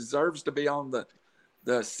resume that deserves to be on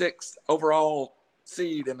the sixth overall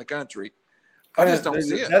seed in the country. I just don't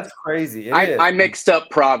see it. That's crazy. I mixed up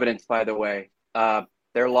Providence, by the way.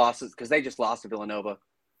 Their losses, because they just lost to Villanova.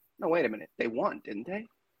 No, wait a minute. They won, didn't they?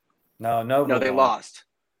 No, they lost.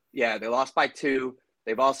 Yeah, they lost by 2.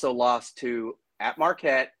 They've also lost to at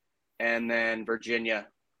Marquette and then Virginia.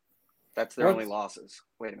 That's their only losses.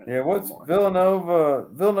 Wait a minute. Yeah, what's Villanova?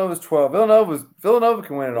 Villanova's 12. Villanova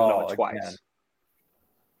can win it all twice. Again.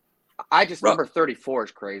 I just number 34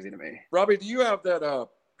 is crazy to me. Robbie, do you have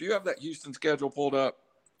that Houston schedule pulled up?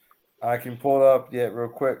 I can pull it up real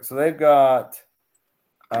quick. So they've got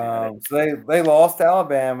so they lost to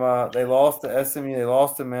Alabama, they lost to SMU, they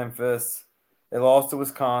lost to Memphis, they lost to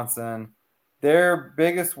Wisconsin. Their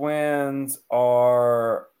biggest wins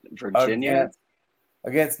are Virginia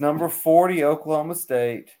against number 40 Oklahoma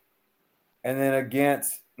State, and then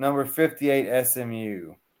against number 58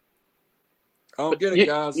 SMU. Oh, get it,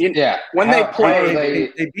 guys. When they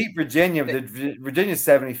play, they beat Virginia. Virginia's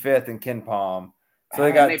 75th in Ken Palm. So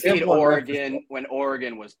they beat Oregon when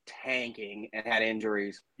Oregon was tanking and had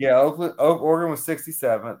injuries. Yeah, Oregon was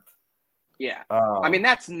 67th. Yeah. I mean,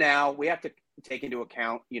 that's now. We have to take into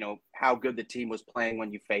account, how good the team was playing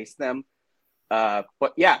when you faced them.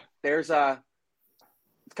 But, yeah, there's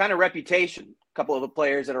it's kind of reputation. A couple of the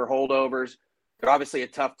players that are holdovers. They're obviously a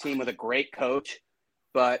tough team with a great coach.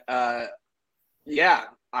 But, yeah,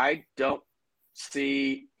 I don't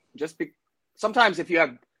see sometimes if you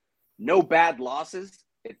have no bad losses,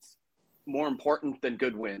 it's more important than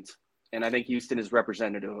good wins. And I think Houston is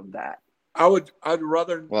representative of that. I'd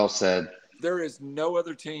rather. Well said. There is no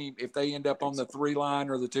other team, if they end up on the 3 line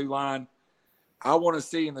or the 2 line, I want to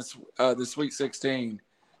see in the Sweet 16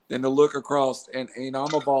 than to look across and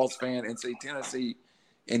I'm a Vols fan and see Tennessee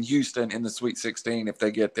and Houston in the Sweet 16 if they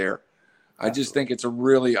get there. I just think it's a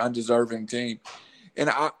really undeserving team. And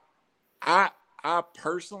I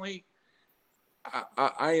personally,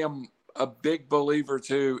 I am a big believer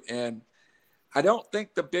too. And I don't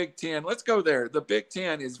think the Big Ten, let's go there. The Big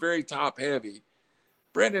Ten is very top heavy.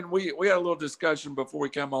 Brendan, we had a little discussion before we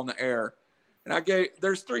come on the air. And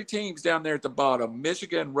there's 3 teams down there at the bottom,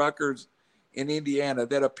 Michigan, Rutgers, and Indiana,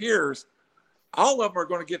 that appears all of them are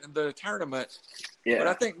going to get into the tournament. Yeah. But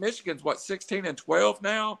I think Michigan's 16 and 12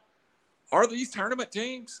 now. Are these tournament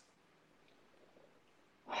teams?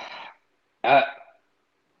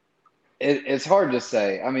 It's hard to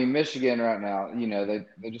say. I mean, Michigan right now,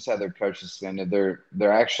 they just had their coach suspended.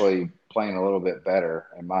 They're actually playing a little bit better,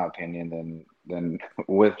 in my opinion, than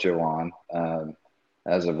with Jawan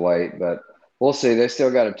as of late. But we'll see. They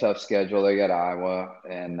still got a tough schedule. They got Iowa,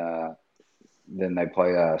 and then they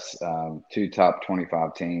play us, 2 top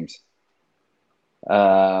 25 teams. They're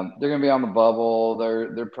going to be on the bubble.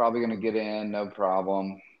 They're probably going to get in, no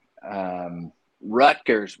problem.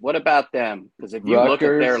 Rutgers, what about them? Because if you look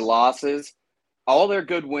at their losses, all their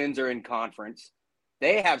good wins are in conference.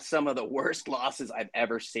 They have some of the worst losses I've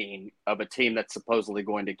ever seen of a team that's supposedly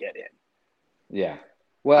going to get in. Yeah.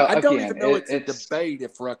 Well, I don't even know it's a debate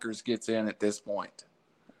if Rutgers gets in at this point.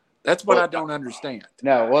 That's what I don't understand.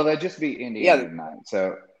 No, well, they just beat Indiana tonight,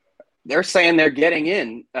 so they're saying they're getting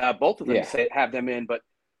in. Both of them have them in, but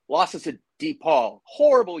losses to DePaul,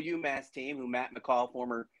 horrible UMass team who Matt McCall,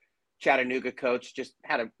 former Chattanooga coach, just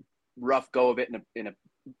had a rough go of it in a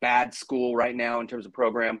bad school right now in terms of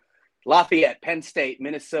program. Lafayette, Penn State,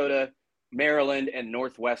 Minnesota, Maryland, and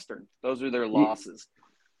Northwestern. Those are their losses.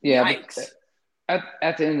 Yeah. Yikes.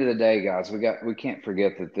 At the end of the day, guys, we can't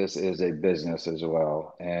forget that this is a business as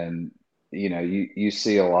well. And, you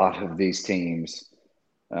see a lot of these teams,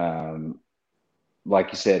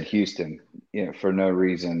 like you said, Houston, for no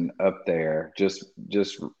reason up there, just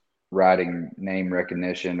riding name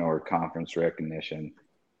recognition or conference recognition,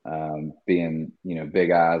 being,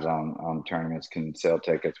 big eyes on tournaments, can sell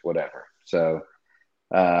tickets, whatever. So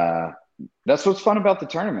that's what's fun about the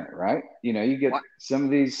tournament, right? You get some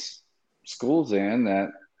of these schools in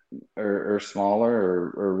that are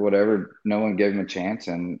smaller or whatever. No one gave them a chance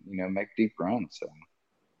and, make deep runs. So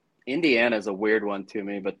Indiana's a weird one to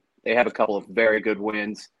me, but they have a couple of very good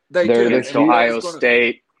wins. They're against Ohio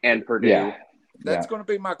State and Purdue. Yeah. That's going to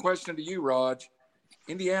be my question to you, Raj.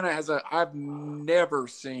 Indiana I've never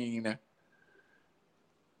seen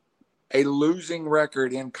a losing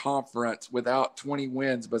record in conference without 20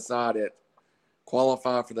 wins beside it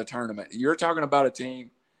qualify for the tournament. You're talking about a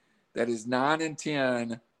team that is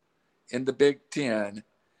 9-10 in the Big Ten.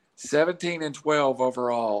 17-12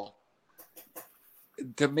 overall.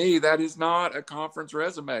 To me, that is not a conference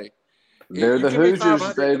resume. They're the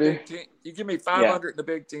Hoosiers, baby. You give me 500 in the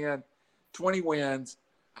Big Ten, 20 wins.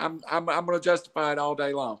 I'm going to justify it all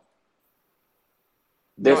day long.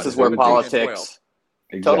 This is where politics,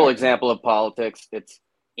 total example of politics. It's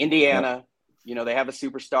Indiana. Yeah. They have a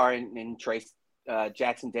superstar in Trace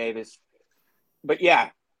Jackson Davis. But, yeah,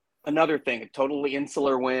 another thing, totally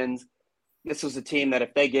insular wins. This was a team that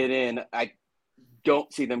if they get in, I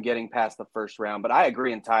don't see them getting past the first round. But I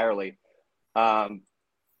agree entirely.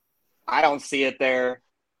 I don't see it there.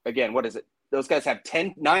 Again, what is it? Those guys have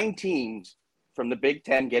 9 teams from the Big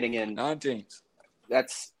Ten getting in. 9 teams.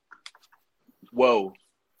 That's whoa.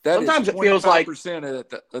 That sometimes is it feels like 25%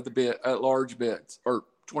 at the bid at large bids, or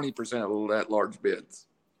 20% at large bids.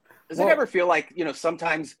 Does it ever feel like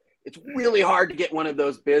sometimes it's really hard to get one of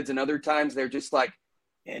those bids, and other times they're just like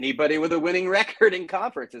anybody with a winning record in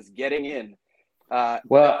conference is getting in? It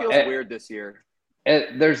feels weird this year.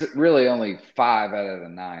 There's really only 5 out of the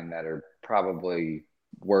 9 that are probably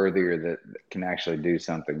worthier that can actually do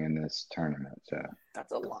something in this tournament. So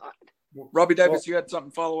that's a lot. Robbie Davis, you had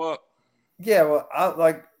something to follow up? Yeah, well, I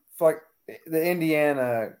like the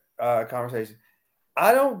Indiana conversation.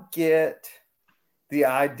 I don't get the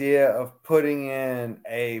idea of putting in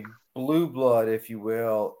a blue blood, if you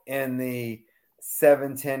will, in the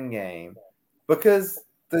 7-10 game, because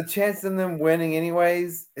the chance of them winning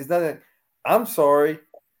anyways is nothing. I'm sorry.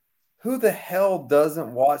 Who the hell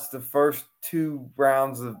doesn't watch the first 2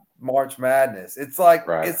 rounds of March Madness? It's like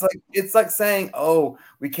it's like saying, "Oh,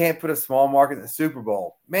 we can't put a small market in the Super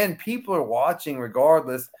Bowl." Man, people are watching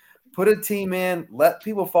regardless. Put a team in, let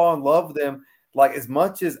people fall in love with them. Like, as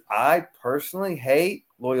much as I personally hate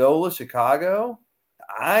Loyola Chicago,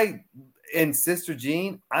 and Sister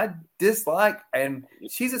Jean, I dislike, and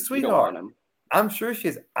she's a sweetheart. I'm sure she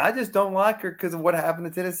is. I just don't like her because of what happened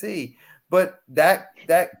to Tennessee. But if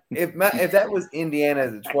that was Indiana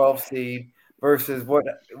as a 12 seed versus what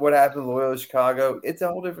happened to Loyola Chicago, it's a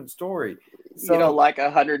whole different story. So, you don't like a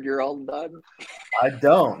 100-year-old nun? I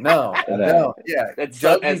don't. No, I don't. Yeah, that's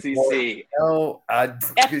so SEC. No,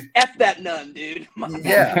 F that nun, dude.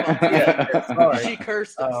 Yeah. Sorry. She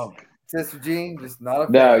cursed us. Sister Jean, just not a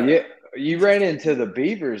fan. No, you ran into the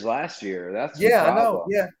Beavers last year. That's the problem. I know.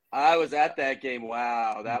 Yeah, I was at that game.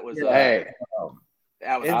 Wow, that was that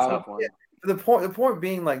was a tough one. Yeah. The point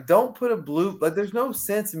being, like, don't put a blue, like, there's no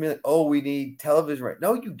sense in me, like, oh, we need television rate.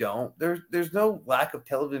 No, you don't. There's no lack of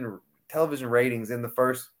television ratings in the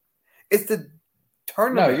first. It's the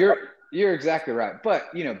tournament. No, you're exactly right.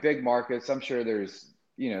 But big markets, I'm sure there's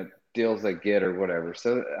deals they get or whatever.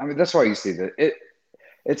 So I mean, that's why you see that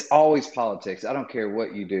it's always politics. I don't care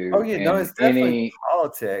what you do. Oh yeah, no, it's definitely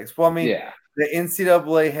politics. Well, I mean, the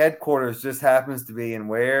NCAA headquarters just happens to be in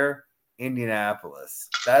where? Indianapolis.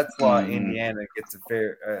 That's why Indiana gets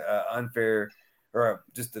a unfair, or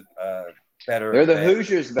just a better. They're the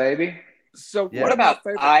Hoosiers, baby. So what about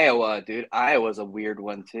Iowa, dude? Iowa's a weird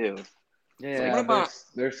one too. Yeah, they're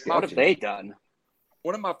what have they done?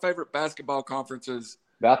 One of my favorite basketball conferences,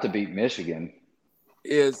 about to beat Michigan,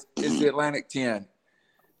 is the Atlantic 10.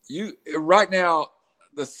 Right now,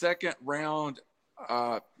 the second round,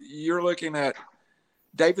 you're looking at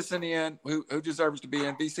Davidson in, who deserves to be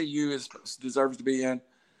in. VCU deserves to be in.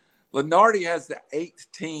 Lenardi has the 8th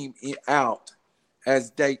team out as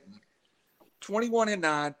Dayton.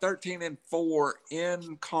 21-9, 13-4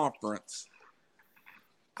 in conference.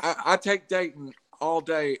 I take Dayton all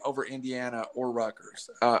day over Indiana or Rutgers.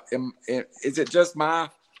 Is it just my?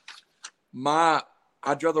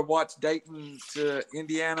 I'd rather watch Dayton to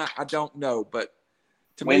Indiana. I don't know, but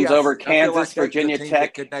to wins me, over Kansas, Virginia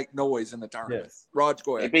Tech could make noise in the tournament. Yes. Raj,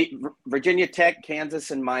 go ahead. They beat Virginia Tech,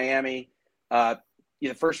 Kansas, and Miami. The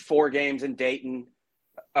first 4 games in Dayton.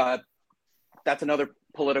 That's another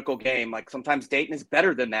political game. Like, sometimes Dayton is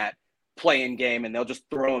better than that playing game, and they'll just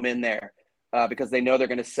throw them in there because they know they're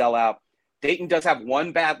going to sell out. Dayton does have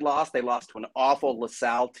one bad loss. They lost to an awful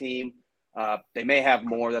LaSalle team. They may have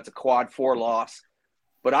more. That's a quad 4 loss.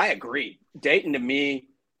 But I agree. Dayton, to me,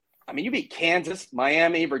 I mean, you beat Kansas,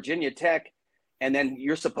 Miami, Virginia Tech, and then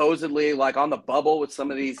you're supposedly like on the bubble with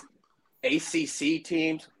some of these ACC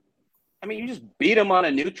teams. I mean, you just beat them on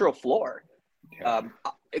a neutral floor.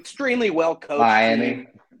 Extremely well coached. Miami. Team.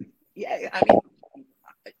 Yeah, I mean,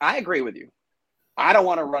 I agree with you. I don't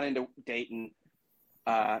want to run into Dayton,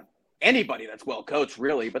 anybody that's well coached,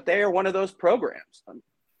 really, but they are one of those programs,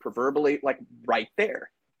 proverbially like right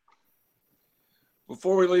there.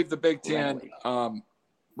 Before we leave the Big Ten,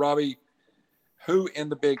 Robbie, who in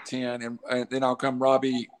the Big Ten, and then I'll come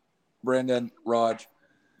Robbie, Brendan, Raj,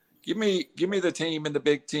 Give me the team in the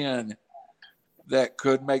Big Ten that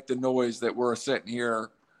could make the noise that we're sitting here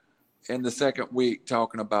in the second week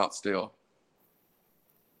talking about still.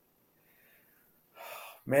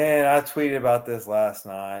 Man, I tweeted about this last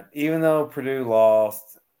night. Even though Purdue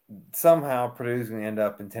lost, somehow Purdue's going to end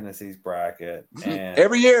up in Tennessee's bracket. And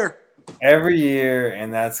Every year,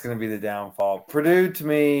 and that's going to be the downfall. Purdue, to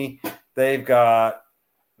me, they've got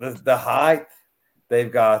the height.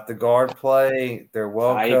 They've got the guard play. They're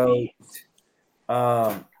well coached.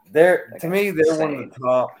 They're one of the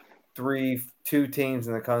top 2 teams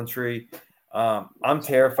in the country. I'm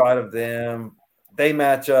terrified of them. They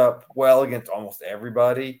match up well against almost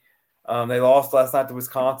everybody. They lost last night to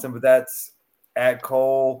Wisconsin, but that's at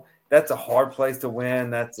Cole. That's a hard place to win.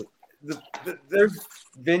 There's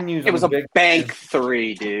venues. It was a bank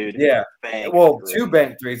 3, dude. Yeah. Bank 2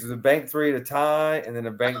 bank 3s. It was a bank 3 to tie, and then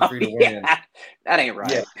a bank 3 to win. That ain't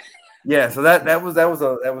right. Yeah. So that was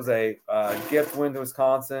a gift win to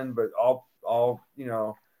Wisconsin, but all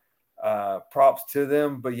props to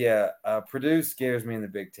them. But yeah, Purdue scares me in the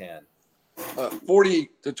Big Ten.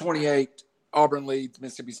 40-28, Auburn leads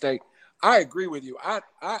Mississippi State. I agree with you. I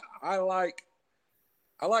like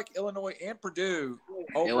Illinois and Purdue.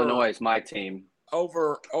 Illinois is my team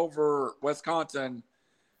over Wisconsin.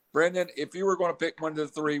 Brendan, if you were going to pick one of the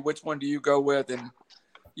 3, which one do you go with? And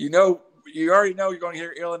you already know you're going to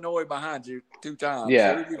hear Illinois behind you 2 times.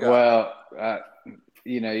 Yeah. Well,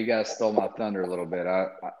 you guys stole my thunder a little bit.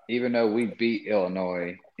 Even though we beat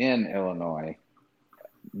Illinois in Illinois,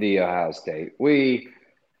 the Ohio State,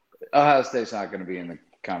 Ohio State's not going to be in the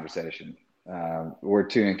conversation. We're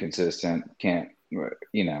too inconsistent.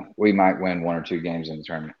 We might win 1 or 2 games in the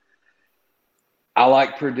tournament. I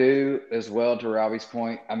like Purdue as well, to Robbie's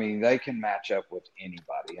point. I mean, they can match up with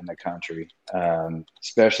anybody in the country,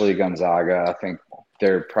 especially Gonzaga. I think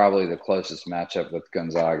they're probably the closest matchup with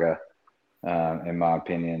Gonzaga, in my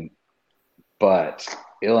opinion. But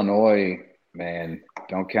Illinois, man,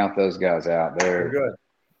 don't count those guys out. They're good.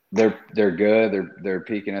 They're good. They're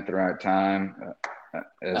peaking at the right time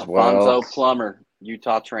as well. Alfonso Plummer,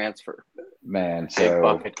 Utah transfer. Man, big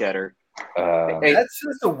bucket getter. That's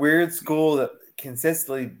just a weird school that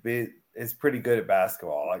consistently is pretty good at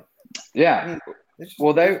basketball. They who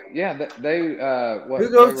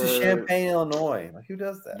goes to Champaign, Illinois? Who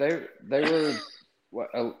does that?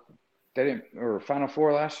 They were Final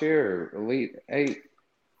Four last year or Elite 8.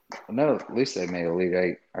 No, at least they made Elite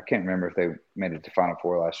 8. I can't remember if they made it to Final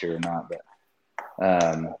Four last year or not, but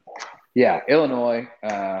Illinois.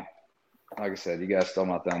 Like I said, you guys stole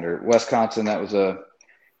my thunder. Wisconsin, they're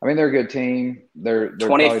a good team. They're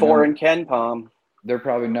 24 in Ken Palm. They're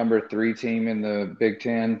probably number 3 team in the Big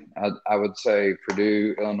Ten. I would say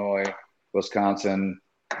Purdue, Illinois, Wisconsin.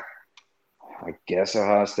 I guess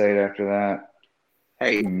Ohio State after that.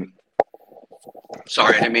 Hey,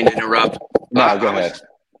 sorry, I didn't mean to interrupt. No, go ahead.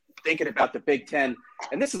 Thinking about the Big Ten,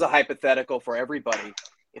 and this is a hypothetical for everybody.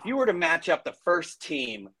 If you were to match up the first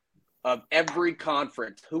team of every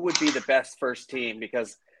conference, who would be the best first team?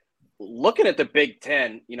 Because looking at the Big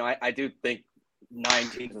Ten, I do think 9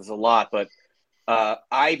 teams is a lot, but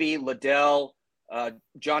Ivy, Liddell,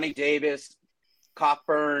 Johnny Davis,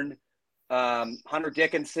 Cockburn, Hunter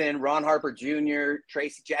Dickinson, Ron Harper Jr.,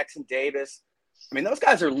 Tracy Jackson Davis. I mean, those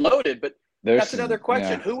guys are loaded, but that's another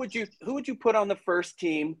question. Yeah. Who would you put on the first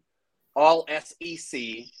team, all SEC?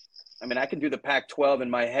 I mean, I can do the Pac-12 in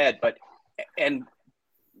my head, and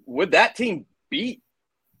would that team beat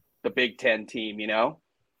the Big Ten team,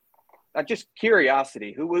 Just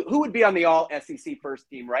curiosity. Who would be on the all SEC first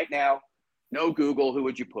team right now? No Google. Who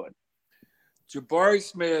would you put? Jabari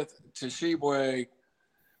Smith, Tshiebwe,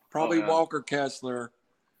 probably Walker Kessler.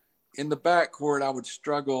 In the backcourt, I would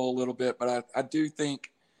struggle a little bit, but I do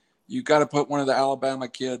think you got to put one of the Alabama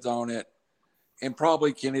kids on it, and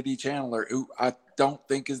probably Kennedy Chandler, who I don't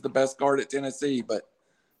think is the best guard at Tennessee, but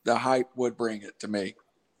the hype would bring it to me.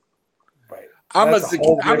 Right. I'm a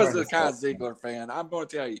Zakai Ziegler fan. I'm going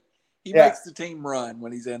to tell you, he makes the team run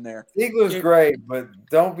when he's in there. Ziegler's great, but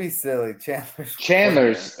don't be silly.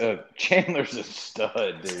 Chandler's a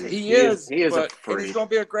stud, dude. He is a freak. And he's going to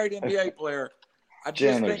be a great NBA player. I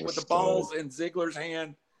just think with the balls in Ziegler's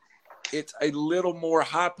hand, it's a little more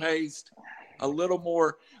high-paced, a little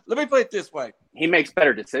more – let me put it this way. He makes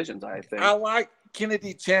better decisions, I think. I like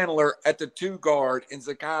Kennedy Chandler at the 2 guard and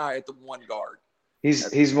Zakai at the 1 guard.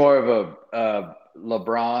 He's more of a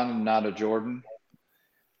LeBron, not a Jordan.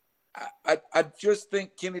 I just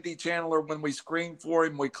think Kennedy Chandler, when we screen for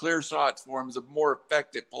him, we clear shots for him, is a more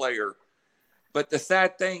effective player. But the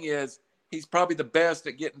sad thing is he's probably the best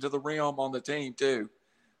at getting to the rim on the team too.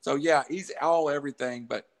 So, yeah, he's all everything.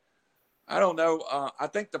 But I don't know. I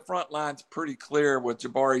think the front line's pretty clear with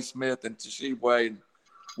Jabari Smith and Tshiebwe and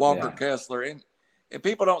Walker Kessler. And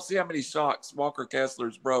people don't see how many shots Walker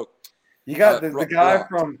Kessler's broke. You got the guy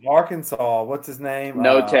from Arkansas. What's his name?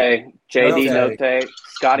 Ncaa, JD Ncaa,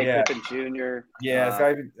 Scottie Pippen Jr.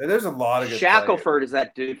 Yeah, there's a lot of good Shackelford players. Is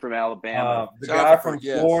that dude from Alabama. The guy from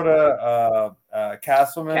Florida,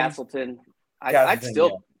 Castleton. I'd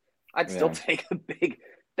still take a big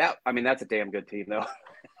that. I mean, that's a damn good team though.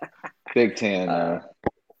 Big Ten.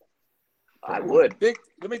 I would.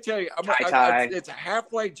 Let me tell you, it's a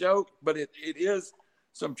halfway joke, but it is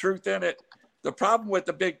some truth in it. The problem with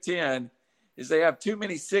the Big Ten is they have too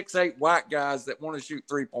many 6'8" white guys that want to shoot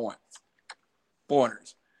 3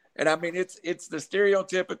 pointers. And I mean, it's the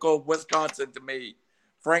stereotypical Wisconsin to me,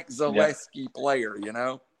 Frank Zaleski player, you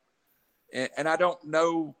know? And I don't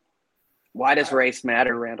know. Why does race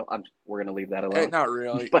matter, Randall? We're going to leave that alone. Not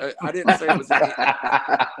really. I didn't say it was.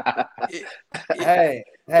 Hey,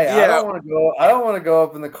 I don't want to go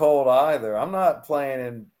up in the cold either. I'm not playing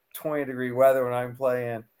in 20-degree weather when I'm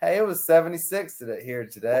playing. Hey, it was 76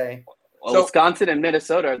 today. Well, Wisconsin and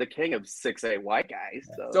Minnesota are the king of 6'8" white guys.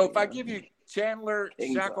 So if I give you Chandler,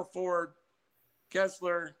 Shackelford,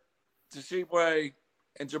 Kessler, Tshiebwe,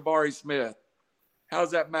 and Jabari Smith, how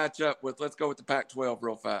does that match up with? Let's go with the Pac-12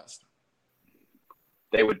 real fast.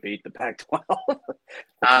 They would beat the Pac-12.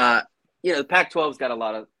 The Pac-12's got a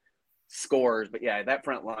lot of scores, but yeah, that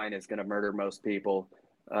front line is going to murder most people.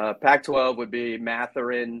 Pac-12 would be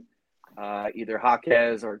Matherin, either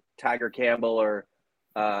Jaquez or Tiger Campbell or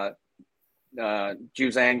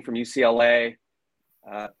Juzang from UCLA.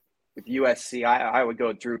 With USC, I would go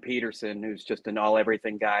with Drew Peterson, who's just an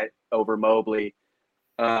all-everything guy over Mobley.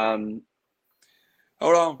 Hold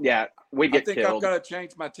on. Yeah, we get killed. I think I've got to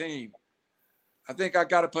change my team. I think I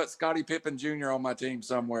got to put Scottie Pippen Jr. on my team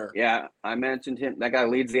somewhere. Yeah, I mentioned him. That guy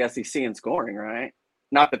leads the SEC in scoring, right?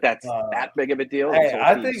 Not that that's that big of a deal. Hey,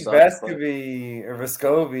 I think Vescovi or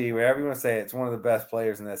Vescovi, whatever you want to say, it's one of the best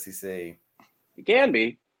players in the SEC. He can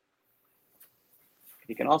be.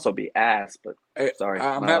 He can also be ass, but sorry.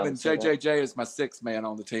 I'm having JJJ as my sixth man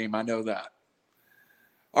on the team. I know that.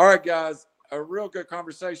 All right, guys, a real good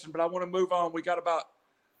conversation, but I want to move on. We got about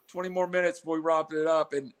 20 more minutes before we wrap it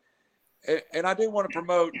up. And I do want to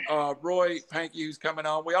promote Roy Pankey, who's coming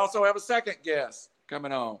on. We also have a second guest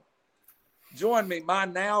coming on. Join me. My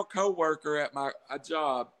now co-worker at my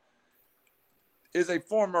job is a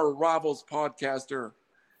former Rivals podcaster,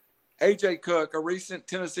 AJ Cook, a recent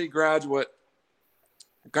Tennessee graduate,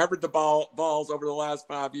 covered the balls over the last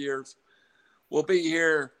 5 years. Will be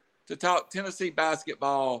here to talk Tennessee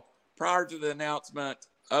basketball prior to the announcement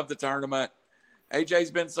of the tournament.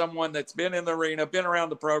 AJ's been someone that's been in the arena, been around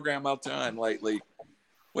the program a ton lately.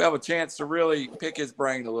 We have a chance to really pick his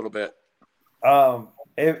brain a little bit.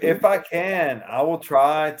 If I can, I will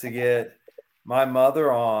try to get my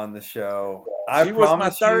mother on the show. She was my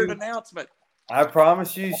third announcement. I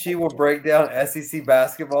promise you she will break down SEC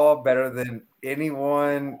basketball better than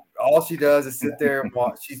anyone. All she does is sit there and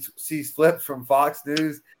watch. She flips from Fox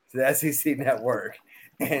News to the SEC Network,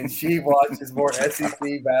 and she watches more SEC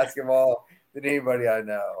baskall than anybody I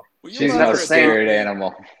know. Well, she's not a spirit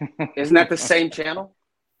animal. Isn't that the same channel?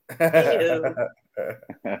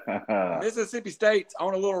 Mississippi State's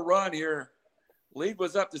on a little run here. Lead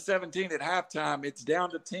was up to 17 at halftime. It's down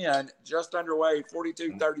to 10, just underway,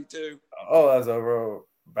 42-32. Oh, that was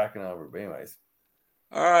backing over. But anyways.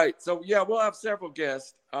 All right. So, yeah, we'll have several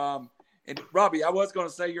guests. And, Robbie, I was going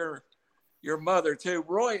to say your mother, too.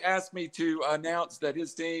 Roy asked me to announce that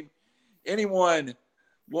his team, anyone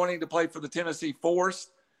wanting to play for the Tennessee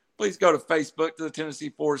Force, please go to Facebook to the Tennessee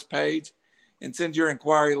Force page and send your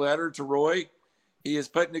inquiry letter to Roy. He is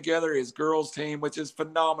putting together his girls team, which is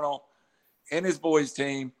phenomenal, and his boys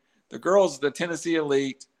team. The girls, the Tennessee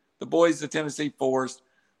Elite, the boys, the Tennessee Force.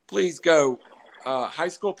 Please go. High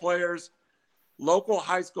school players, local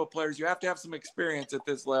high school players, you have to have some experience at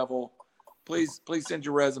this level. Please send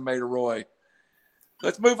your resume to Roy.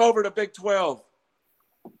 Let's move over to Big 12.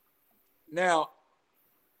 Now,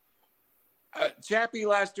 Chappie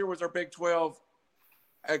last year was our Big 12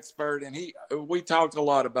 expert, and we talked a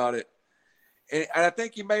lot about it. And I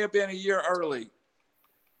think he may have been a year early.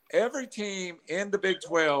 Every team in the Big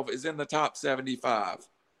 12 is in the top 75.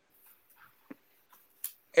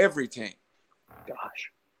 Every team.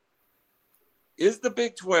 Gosh. Is the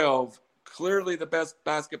Big 12 clearly the best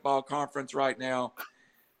basketball conference right now?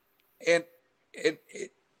 And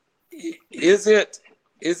is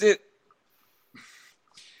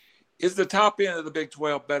the top end of the Big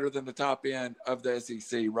 12 better than the top end of the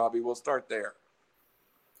SEC? Robbie, we'll start there.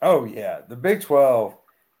 Oh, yeah. The Big 12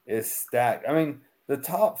 is stacked. I mean, the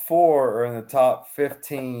top 4 are in the top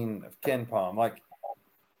 15 of KenPom. Like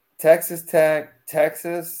Texas Tech,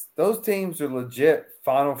 Texas, those teams are legit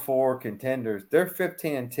Final Four contenders. They're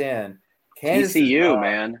 15-10. Kansas TCU,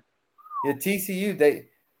 man. Yeah, TCU,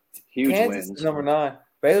 Huge Kansas wins. is number 9.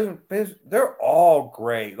 Baylor, they're all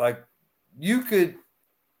great. Like you could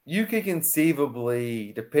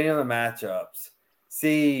conceivably, depending on the matchups,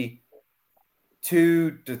 see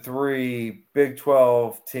 2 to 3 Big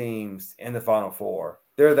 12 teams in the Final Four.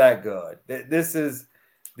 They're that good. This is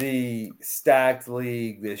the stacked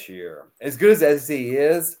league this year. As good as SEC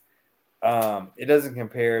is, it doesn't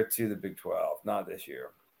compare to the Big 12. Not this year.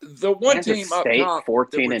 The one Kansas team up State, top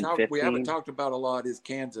 14 and 15. we haven't talked about a lot is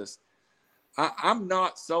Kansas. I'm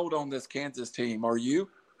not sold on this Kansas team. Are you?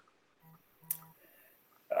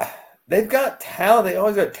 They've got talent. They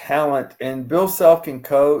always got talent, and Bill Self can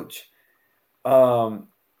coach.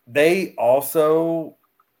 They also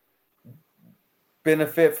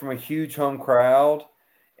benefit from a huge home crowd,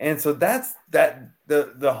 and so that's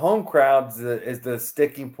the home crowd is the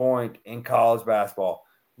sticking point in college basketball.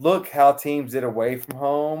 Look how teams did away from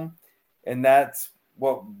home, and that's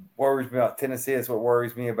what worries me about Tennessee. That's what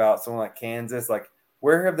worries me about someone like Kansas. Like,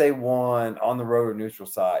 where have they won on the road or neutral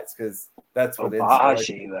sites? Because that's what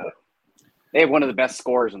Obaji, though. They have one of the best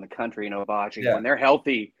scorers in the country in Obaji. Yeah. When they're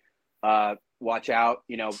healthy, watch out.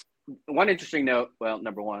 One interesting note. Well,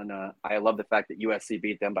 number one, I love the fact that USC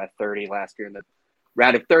beat them by 30 last year in the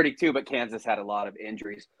round of 32, but Kansas had a lot of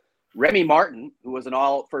injuries. Remy Martin, who was an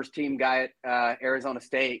all first-team guy at Arizona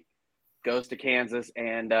State, goes to Kansas,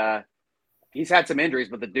 and he's had some injuries,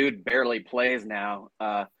 but the dude barely plays now.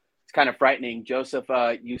 It's kind of frightening. Joseph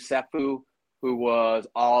Yusefu, who was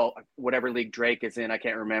all whatever league Drake is in, I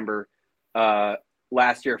can't remember,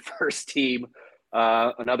 last year first team.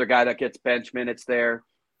 Another guy that gets bench minutes there.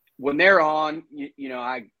 When they're on,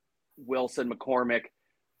 Wilson, McCormick,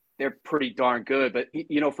 they're pretty darn good. But,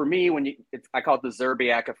 for me, I call it the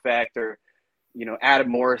Zerbiak effect or,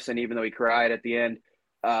 Adam Morrison, even though he cried at the end,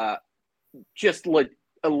 just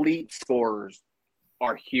elite scorers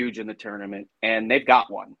are huge in the tournament, and they've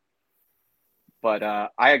got one. But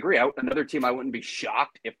I agree. Another team I wouldn't be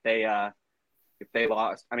shocked if they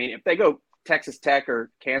lost. I mean, if they go Texas Tech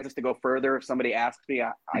or Kansas to go further, if somebody asks me,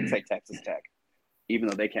 I'd say Texas Tech, even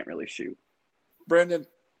though they can't really shoot. Brendan,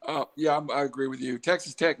 I agree with you.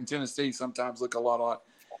 Texas Tech and Tennessee sometimes look a lot alike.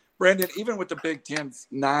 Brendan, even with the Big Ten's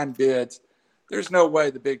 9 bids, there's no way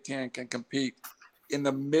the Big Ten can compete in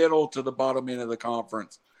the middle to the bottom end of the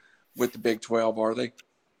conference with the Big 12, are they?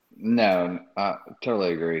 No, I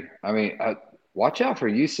totally agree. I mean, watch out for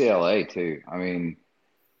UCLA too. I mean,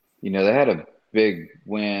 they had a big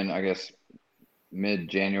win, I guess,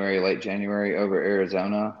 mid-January, late January over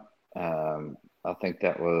Arizona. I think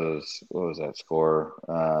that was, what was that score?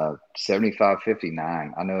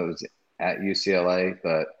 75-59. I know it was at UCLA,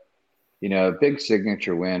 but, a big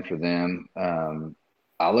signature win for them.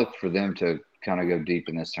 I look for them to kind of go deep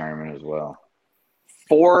in this tournament as well.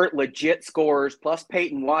 4 legit scorers plus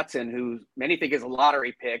Peyton Watson, who many think is a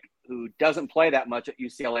lottery pick, who doesn't play that much at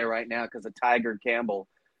UCLA right now because of Tiger Campbell,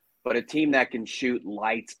 but a team that can shoot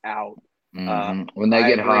lights out. When they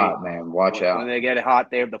get hot, man, watch out. When they get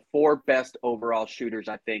hot, they have the 4 best overall shooters,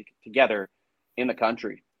 I think, together in the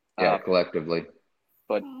country. Yeah, collectively.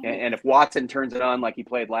 But and if Watson turns it on like he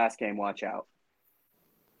played last game, watch out.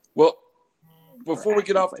 Well, before we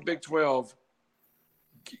get off the Big 12,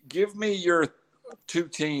 give me your 2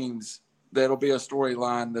 teams that'll be a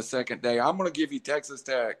storyline the second day. I'm going to give you Texas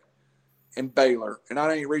Tech and Baylor, and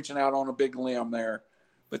I ain't reaching out on a big limb there.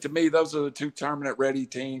 But to me, those are the 2 tournament-ready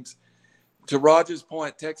teams. To Roger's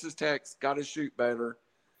point, Texas Tech's got to shoot better,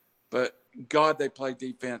 but, God, they play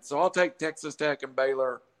defense. So I'll take Texas Tech and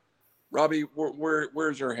Baylor. Robbie,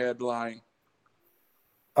 where's your headline?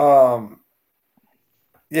 So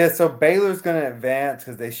Baylor's going to advance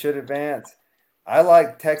because they should advance. I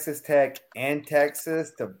like Texas Tech and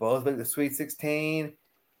Texas to both make the Sweet 16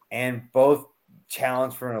 and both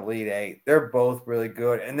challenge for an Elite 8. They're both really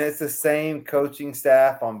good. And it's the same coaching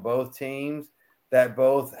staff on both teams that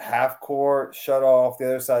both half court shut off the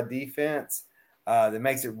other side defense. That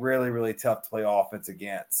makes it really, really tough to play offense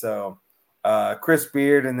against. So Chris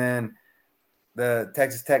Beard and then the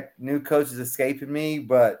Texas Tech new coach is escaping me,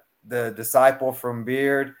 but the disciple from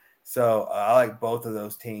Beard. So I like both of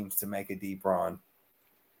those teams to make a deep run.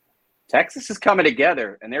 Texas is coming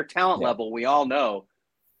together, and their talent level, we all know,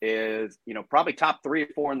 is probably top 3 or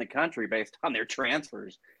 4 in the country based on their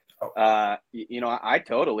transfers. I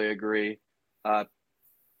totally agree.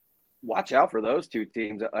 Watch out for those 2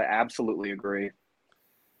 teams. I absolutely agree.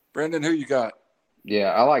 Brendan, who you got?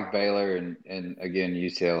 Yeah, I like Baylor and again,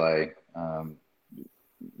 UCLA.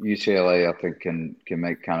 UCLA, I think, can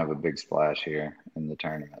make kind of a big splash here in the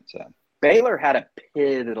tournament. So Baylor had a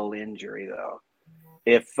pivotal injury, though.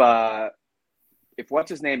 If what's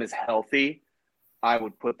his name is healthy, I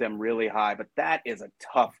would put them really high. But that is a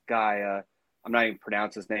tough guy. I'm not even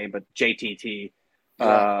pronounce his name, but JTT.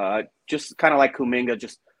 Yeah. Just kind of like Kuminga,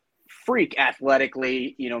 just freak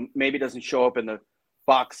athletically. Maybe doesn't show up in the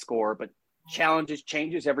box score, but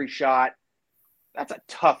changes every shot. That's a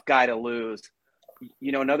tough guy to lose.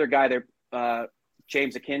 Another guy there,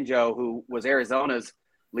 James Akinjo, who was Arizona's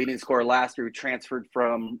leading scorer last year, who transferred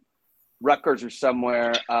from Rutgers or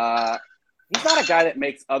somewhere. He's not a guy that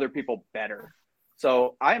makes other people better.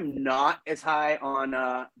 So I'm not as high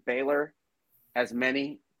on Baylor as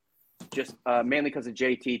many, just mainly because of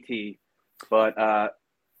JTT. But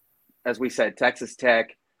as we said, Texas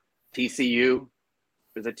Tech, TCU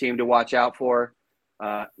is a team to watch out for.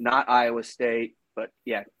 Not Iowa State, but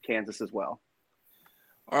yeah, Kansas as well.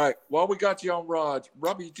 All right. While we got you on,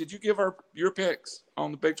 Robbie, did you give your picks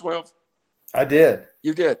on the Big 12? I did.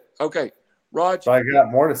 You did. Okay. Raj. But I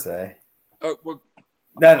got more to say. Well,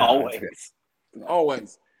 no,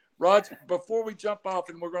 always. Raj, before we jump off,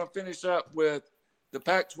 and we're going to finish up with the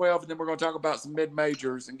Pac-12, and then we're going to talk about some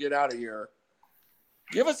mid-majors and get out of here.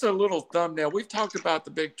 Give us a little thumbnail. We've talked about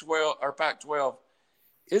the Big 12 or Pac-12.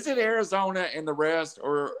 Is it Arizona and the rest,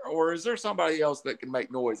 or is there somebody else that can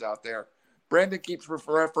make noise out there? Brandon keeps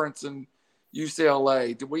referencing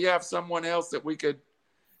UCLA. Do we have someone else that we could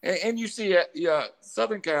 – and you see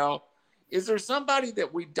Southern Cal. Is there somebody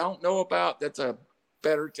that we don't know about that's a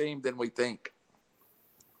better team than we think?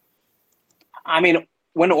 I mean,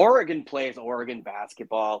 when Oregon plays Oregon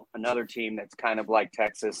basketball, another team that's kind of like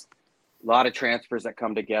Texas, a lot of transfers that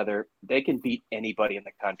come together, they can beat anybody in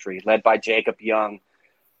the country, led by Jacob Young.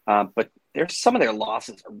 But some of their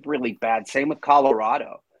losses are really bad. Same with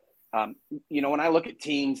Colorado. When I look at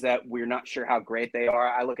teams that we're not sure how great they are,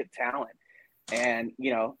 I look at talent. And,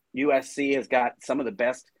 USC has got some of the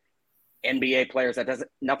best NBA players. That doesn't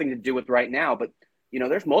nothing to do with right now. But,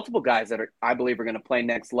 there's multiple guys that I believe are going to play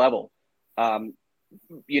next level.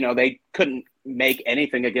 They couldn't make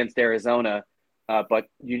anything against Arizona. But,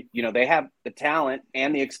 they have the talent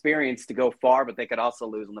and the experience to go far, but they could also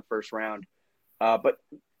lose in the first round. But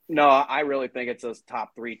no, I really think it's those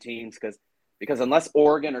top three teams because unless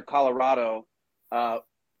Oregon or Colorado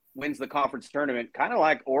wins the conference tournament, kind of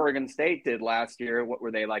like Oregon State did last year, what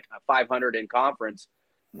were they, like 500 in conference?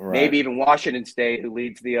 Right. Maybe even Washington State, who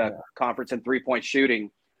leads the conference in three-point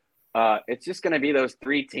shooting. It's just going to be those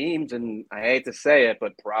three teams, and I hate to say it,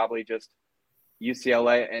 but probably just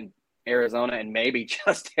UCLA and Arizona, and maybe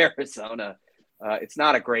just Arizona. It's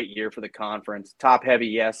not a great year for the conference. Top-heavy,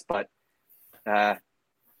 yes, but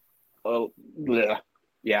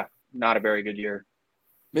not a very good year.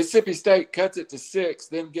 Mississippi State cuts it to 6,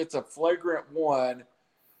 then gets a flagrant 1.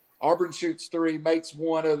 Auburn shoots 3, makes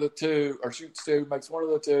one of the two, or shoots 2, makes one of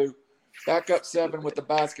the two. Back up 7 with the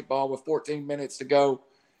basketball with 14 minutes to go.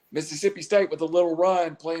 Mississippi State with a little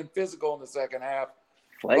run, playing physical in the second half.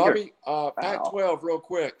 Flagrant. Robbie, Pac-12 real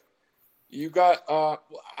quick. You got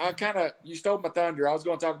you stole my thunder. I was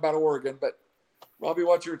going to talk about Oregon, but Robbie,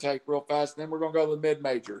 what's your take real fast? And then we're going to go to the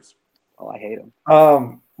mid-majors. Oh, I hate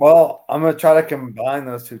them. Well, I'm going to try to combine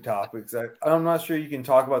those two topics. I'm not sure you can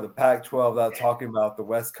talk about the Pac-12 without talking about the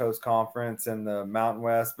West Coast Conference and the Mountain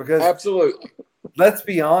West, because absolutely, let's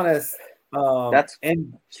be honest, that's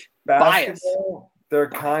in basketball, they're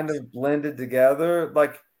kind of blended together.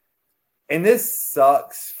 And this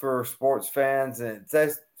sucks for sports fans, and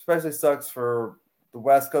it especially sucks for the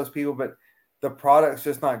West Coast people, but the product's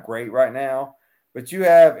just not great right now. But you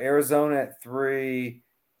have Arizona at 3,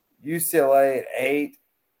 UCLA at 8,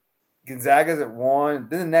 Gonzaga's at 1.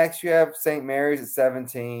 Then the next you have St. Mary's at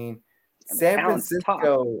 17, San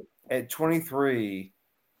Francisco at 23.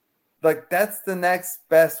 That's the next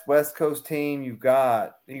best West Coast team you've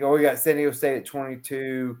got. We got San Diego State at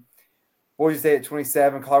 22, Boise State at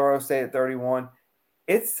 27, Colorado State at 31.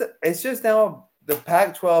 It's just now the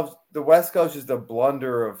Pac-12, the West Coast is the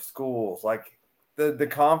blunder of schools. The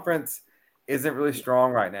conference isn't really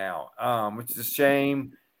strong right now, which is a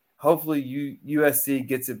shame. Hopefully USC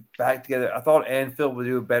gets it back together. I thought Anfield would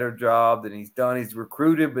do a better job than he's done. He's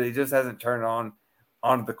recruited, but he just hasn't turned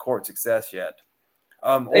onto the court success yet.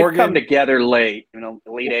 They've Oregon come together late,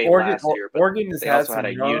 Elite Eight last year. But Oregon has also had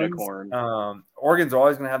a runs. unicorn. Oregon's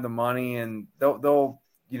always going to have the money, and they'll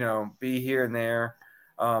be here and there.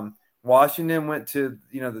 Washington went to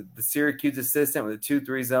the Syracuse assistant with a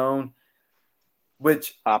 2-3 zone,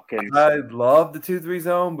 which Hopkins. I love the 2-3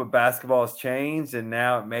 zone, but basketball has changed, and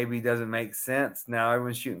now it maybe doesn't make sense. Now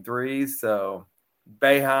everyone's shooting threes, so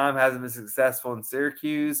Boeheim hasn't been successful in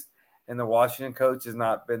Syracuse, and the Washington coach has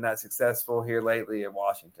not been that successful here lately at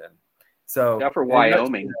Washington. So except for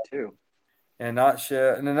Wyoming too. In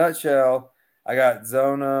a nutshell, I got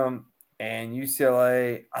Zonum and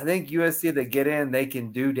UCLA. I think USC, if they get in, they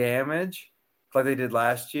can do damage like they did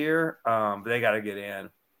last year, but they got to get in.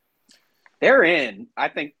 They're in.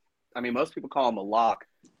 I mean, most people call them a lock.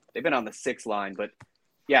 They've been on the 6 line, but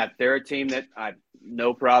yeah, they're a team that I've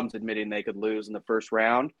no problems admitting they could lose in the first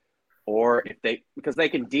round, or because they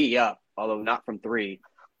can D up, although not from 3.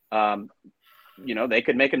 They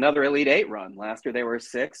could make another Elite 8 run. Last year they were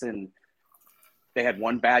 6, and they had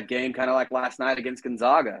one bad game, kind of like last night against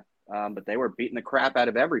Gonzaga, but they were beating the crap out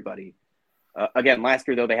of everybody. Again, last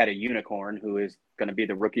year, though, they had a unicorn who is going to be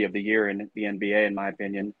the rookie of the year in the NBA, in my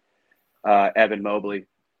opinion, Evan Mobley.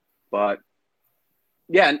 But,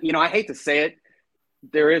 yeah, I hate to say it.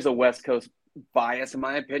 There is a West Coast bias, in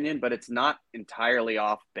my opinion, but it's not entirely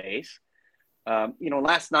off base.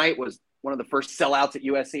 Last night was one of the first sellouts at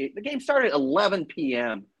USC. The game started at 11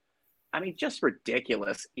 p.m. I mean, just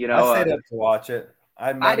ridiculous. I stayed up to watch it. I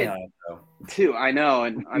had money on it, though. Too, I know,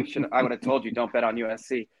 and I would have told you don't bet on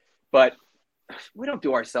USC. But we don't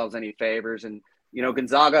do ourselves any favors. And,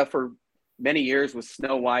 Gonzaga for many years was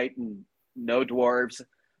Snow White and no dwarves.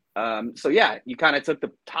 So, yeah, you kind of took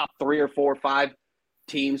the top 3 or 4 or 5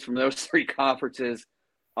 teams from those 3 conferences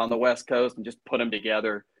on the West Coast and just put them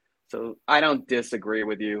together. So I don't disagree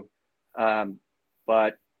with you.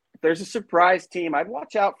 But if there's a surprise team, I'd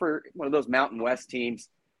watch out for one of those Mountain West teams.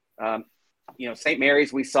 St.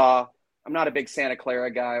 Mary's we saw. I'm not a big Santa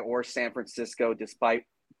Clara guy or San Francisco, despite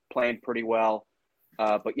playing pretty well.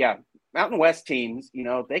 But, yeah, Mountain West teams,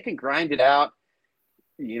 they can grind it out.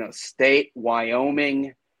 State,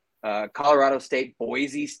 Wyoming, Colorado State,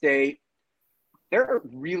 Boise State. They're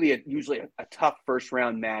really usually a tough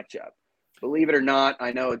first-round matchup. Believe it or not,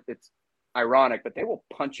 I know it's ironic, but they will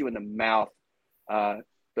punch you in the mouth,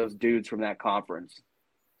 those dudes from that conference.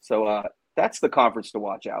 So that's the conference to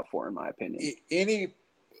watch out for, in my opinion.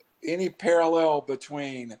 Any parallel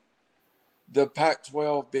between the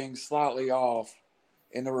Pac-12 being slightly off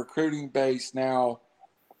in the recruiting base now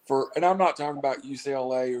and I'm not talking about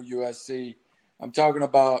UCLA or USC. I'm talking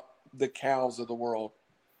about the Cows of the world.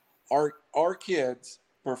 Are kids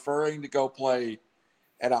preferring to go play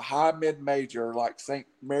at a high mid-major like St.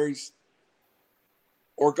 Mary's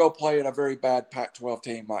or go play at a very bad Pac-12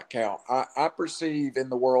 team like Cal? I perceive in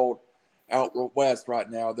the world out west right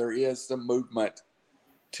now there is some movement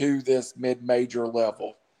to this mid-major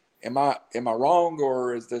level. Am I wrong,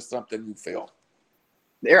 or is this something you feel?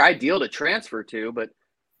 They're ideal to transfer to, but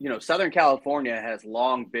Southern California has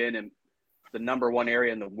long been in the number 1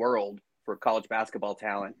 area in the world for college basketball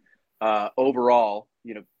talent. Overall,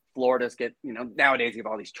 Florida's nowadays you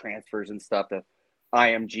have all these transfers and stuff to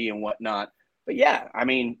IMG and whatnot. But yeah, I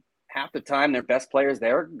mean, half the time their best players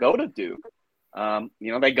there go to Duke.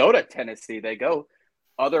 They go to Tennessee, they go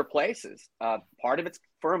other places. Part of it's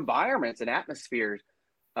for environments and atmospheres.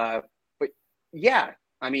 But yeah,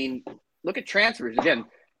 I mean, look at transfers. Again,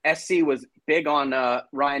 SC was big on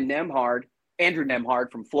Andrew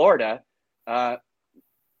Nemhard from Florida.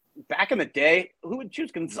 Back in the day, who would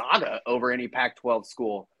choose Gonzaga over any Pac-12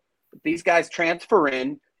 school? But these guys transfer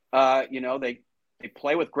in, they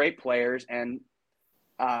play with great players, and,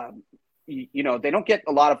 they don't get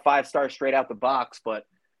a lot of 5-stars straight out the box, but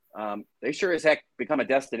they sure as heck become a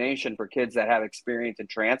destination for kids that have experience in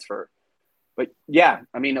transfer. But, yeah,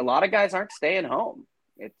 I mean, a lot of guys aren't staying home.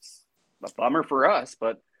 It's a bummer for us,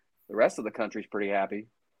 but the rest of the country's pretty happy.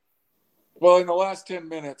 Well, in the last 10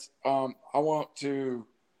 minutes, I want to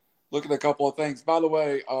look at a couple of things. By the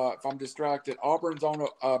way, if I'm distracted,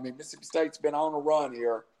 Mississippi State's been on a run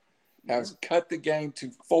here, has cut the game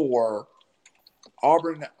to 4.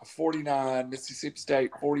 Auburn 49, Mississippi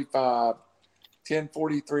State 45,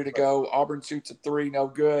 10:43 to go. Auburn shoots a 3, no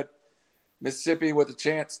good. Mississippi with a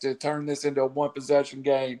chance to turn this into a 1-possession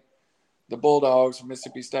game. The Bulldogs from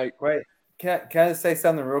Mississippi State. Wait, can I say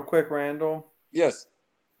something real quick, Randall? Yes.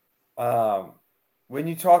 When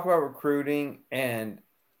you talk about recruiting, and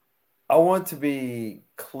I want to be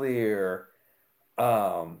clear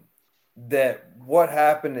that what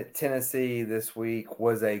happened at Tennessee this week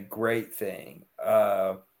was a great thing.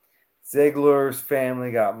 Ziegler's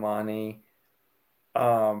family got money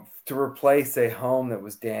to replace a home that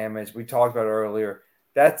was damaged. We talked about earlier.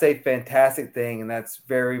 That's a fantastic thing, and that's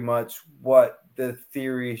very much what the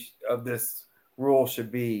theory of this rule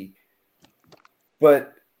should be.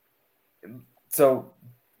 But so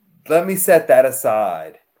let me set that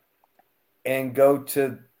aside and go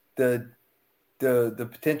to the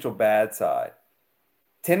potential bad side.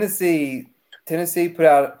 Tennessee Tennessee put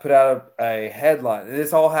out a headline.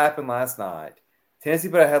 This all happened last night. Tennessee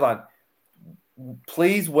put out a headline.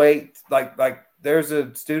 Please wait. Like there's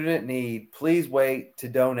a student in need. Please wait to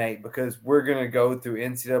donate because we're going to go through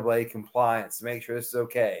NCAA compliance to make sure this is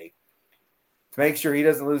okay. To make sure he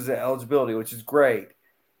doesn't lose the eligibility, which is great.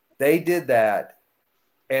 They did that,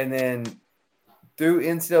 and then through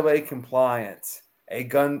NCAA compliance, a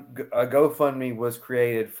GoFundMe was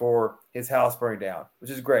created for his house burning down,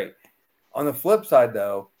 which is great. On the flip side,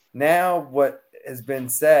 though, now what has been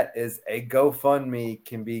set is a GoFundMe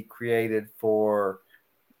can be created for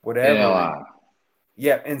whatever. NLI.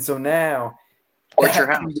 Yeah, and so now What's your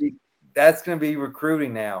house? That's going to be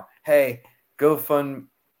recruiting now. Hey, GoFundMe.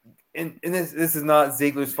 And this is not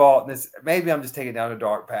Ziegler's fault. And this maybe I'm just taking it down a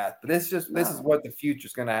dark path, but this is what the future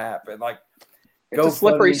is going to happen. Like, it's a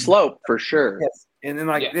slippery slope for sure. Yes. And then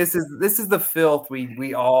this is the filth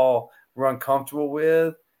we all were uncomfortable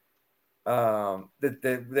with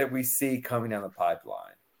that we see coming down the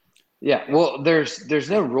pipeline. Yeah, well, there's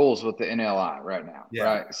no rules with the NLI right now,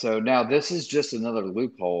 right? So now this is just another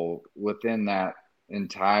loophole within that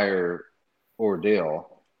entire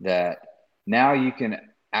ordeal that now you can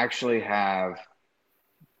actually have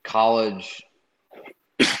college,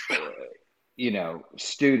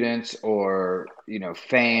 students or,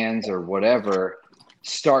 fans or whatever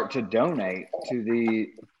start to donate to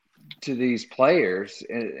these players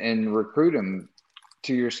and recruit them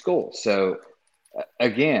to your school. So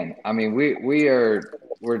again, I mean, we're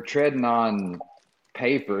treading on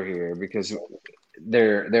paper here because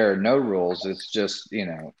there are no rules. It's just,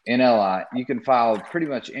 NLI, you can file pretty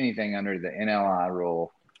much anything under the NLI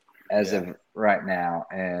rule as of right now.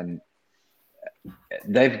 And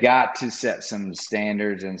they've got to set some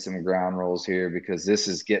standards and some ground rules here because this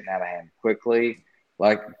is getting out of hand quickly.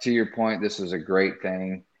 Like, to your point, this was a great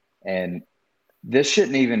thing. And this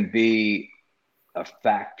shouldn't even be a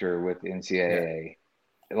factor with NCAA.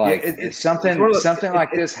 Like, if something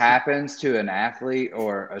like this happens to an athlete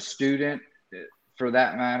or a student, for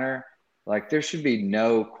that matter, like, there should be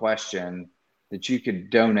no question that you could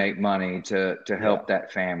donate money to help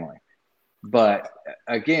that family. But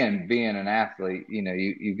again, being an athlete,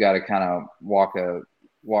 you've got to kind of walk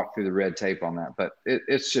through the red tape on that. But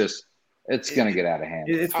it's going to get out of hand.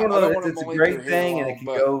 It's one of those. It's a great thing, and it can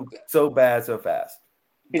go so bad so fast.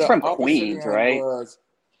 He's from Queens, right?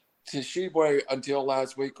 Tshiebwe until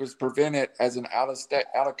last week was prevented as an out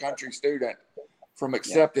of country student from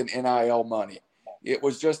accepting NIL money. It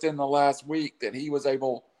was just in the last week that he was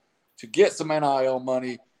able to get some NIL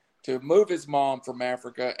money to move his mom from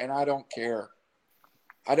Africa, and I don't care.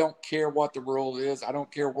 I don't care what the rule is. I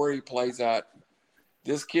don't care where he plays at.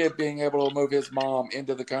 This kid being able to move his mom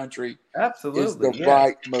into the country is the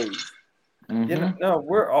right move. Mm-hmm.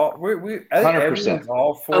 I think everyone's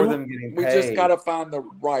all for them getting paid. We just got to find the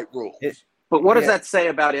right rules. But what does that say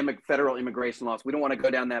about federal immigration laws? We don't want to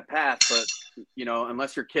go down that path, but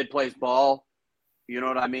unless your kid plays ball, you know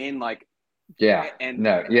what I mean? Like,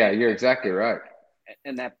 you're exactly right.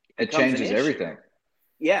 And that it changes everything.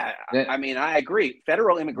 Yeah, I mean, I agree.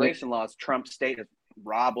 Federal immigration laws trump state, as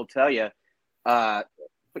Rob will tell you. But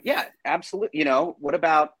yeah, absolutely. What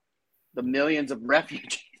about the millions of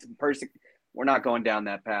refugees and We're not going down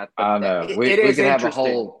that path. I know. We can have a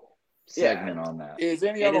whole segment on that. Is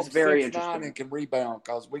any of them 6'9" and can rebound?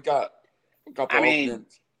 Because we got a couple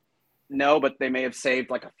options. No, but they may have saved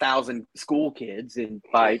like 1,000 school kids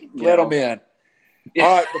by let them in.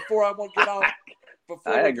 All right, before I won't get off.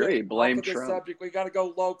 I agree. Blame Trump. Subject, we got to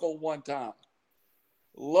go local one time.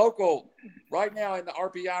 Local, right now in the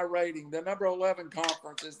RPI rating, the number 11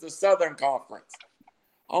 conference is the Southern Conference.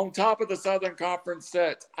 On top of the Southern Conference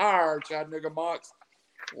sets our Chattanooga Mocs,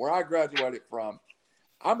 where I graduated from.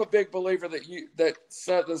 I'm a big believer that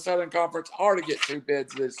the Southern Conference are to get 2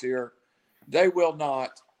 bids this year. They will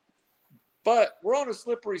not. But we're on a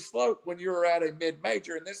slippery slope when you're at a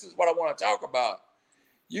mid-major, and this is what I want to talk about.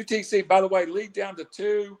 UTC, by the way, lead down to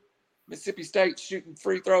 2. Mississippi State shooting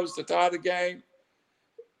free throws to tie the game.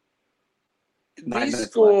 These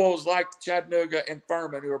schools like Chattanooga and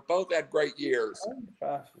Furman, who are both had great years,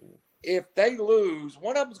 if they lose,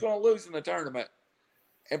 one of them's going to lose in the tournament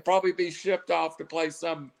and probably be shipped off to play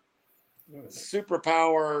some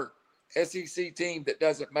superpower SEC team that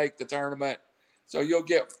doesn't make the tournament. So you'll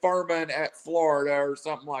get Furman at Florida or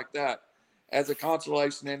something like that as a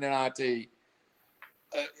consolation in NIT.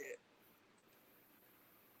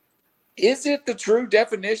 Is it the true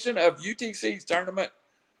definition of UTC's tournament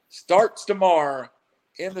starts tomorrow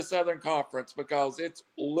in the Southern Conference because it's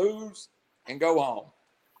lose and go home?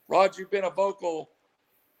 Rod, you've been vocal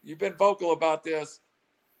about this.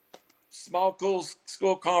 small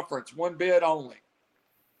school conference, one bid only.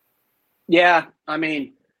 Yeah, I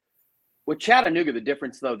mean, with Chattanooga, the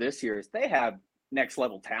difference though this year is they have next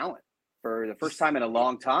level talent for the first time in a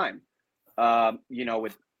long time.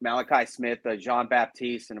 With Malachi Smith, Jean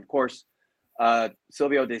Baptiste, and of course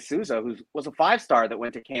Silvio De Souza, who was a 5-star that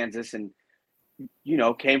went to Kansas and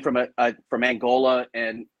came from from Angola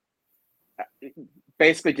and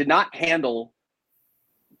basically did not handle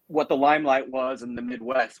what the limelight was in the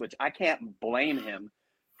Midwest, which I can't blame him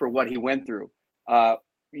for what he went through.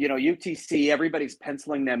 UTC, everybody's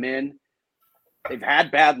penciling them in. They've had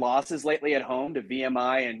bad losses lately at home to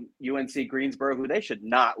VMI and UNC Greensboro, who they should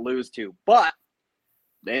not lose to. But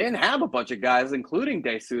they didn't have a bunch of guys, including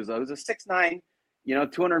De Souza, who's a 6'9",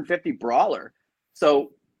 250 brawler.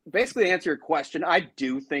 So basically, to answer your question, I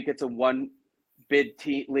do think it's a one-bid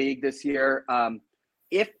league this year.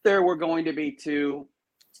 If there were going to be two,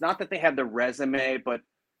 it's not that they have the resume, but,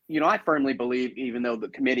 I firmly believe, even though the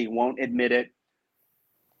committee won't admit it,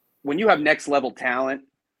 when you have next-level talent,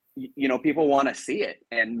 people want to see it.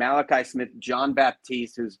 And Malachi Smith, John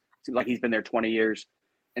Baptiste, who's seems like he's been there 20 years.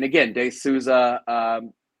 And again, De Souza,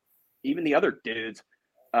 even the other dudes,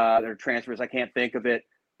 their transfers, I can't think of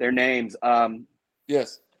their names.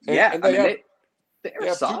 Yes. And they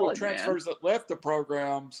have solid, two transfers man. that left the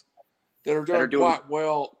programs that are doing quite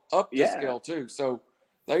well up the scale too. So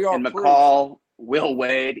they are. And McCall, Will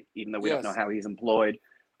Wade, even though we don't know how he's employed.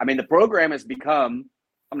 I mean, the program has become,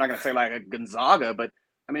 I'm not going to say like a Gonzaga, but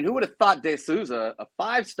I mean, who would have thought De Souza, a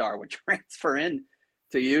 5-star, would transfer in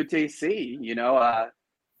to UTC?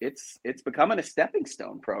 It's becoming a stepping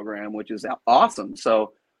stone program, which is awesome.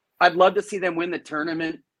 So I'd love to see them win the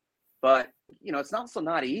tournament, but it's also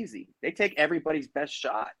not easy. They take everybody's best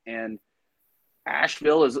shot, and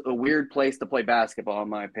Asheville is a weird place to play basketball, in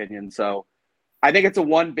my opinion. So I think it's a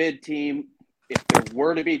one-bid team. If there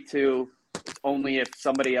were to be two, it's only if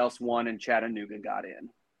somebody else won and Chattanooga got in.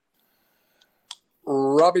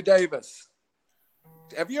 Robbie Davis,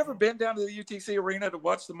 have you ever been down to the UTC arena to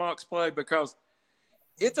watch the Mocs play? Because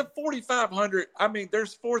it's a 4,500. I mean,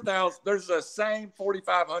 there's 4,000. There's the same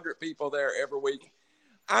 4,500 people there every week.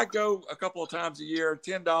 I go a couple of times a year,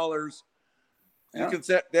 $10. You can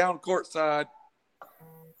sit down courtside.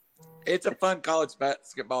 It's a fun college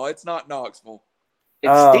basketball. It's not Knoxville.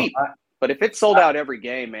 It's steep, but if it's sold out every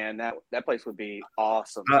game, man, that place would be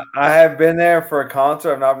awesome. I have been there for a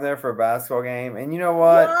concert. I've not been there for a basketball game. And you know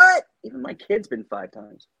what? Even my kid's been 5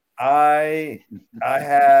 times. I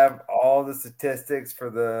have all the statistics for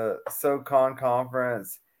the Socon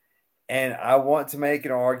conference, and I want to make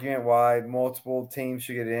an argument why multiple teams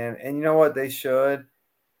should get in. And you know what? They should.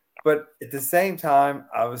 But at the same time,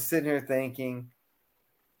 I was sitting here thinking,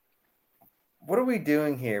 what are we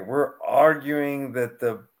doing here? We're arguing that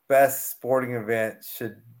the best sporting event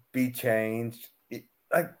should be changed.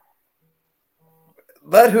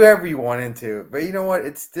 Let whoever you want into it. But you know what?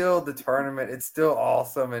 It's still the tournament. It's still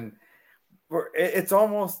awesome. And it's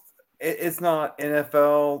not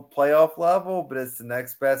NFL playoff level, but it's the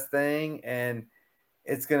next best thing. And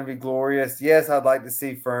it's going to be glorious. Yes, I'd like to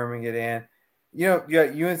see Furman get in. You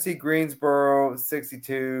got UNC Greensboro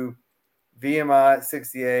 62, VMI at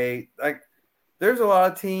 68. There's a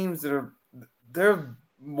lot of teams that they're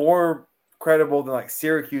more credible than like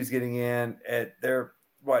Syracuse getting in at their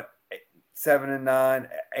 7-9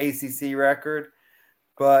 ACC record.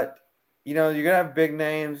 But you're gonna have big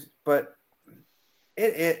names. But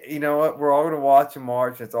you know what? We're all gonna watch in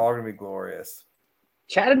March. And it's all gonna be glorious.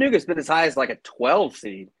 Chattanooga's been as high as like a 12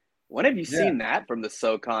 seed. When have you seen that from the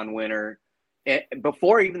SoCon winner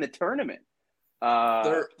before even the tournament?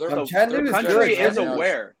 The country is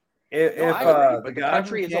aware. If the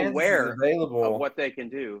country is aware of what they can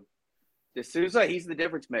do. De Souza, he's the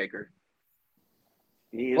difference maker.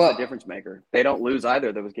 He is the difference maker. They don't lose either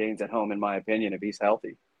of those games at home, in my opinion, if he's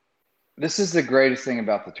healthy. This is the greatest thing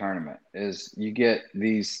about the tournament is you get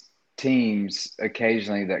these teams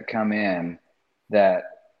occasionally that come in that,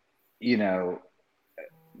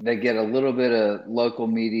 they get a little bit of local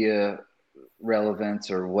media relevance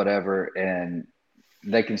or whatever, and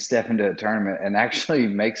they can step into a tournament and actually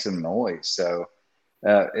make some noise. So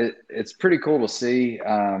it's pretty cool to see.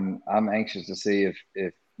 I'm anxious to see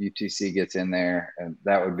if UTC gets in there, and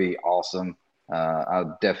that would be awesome.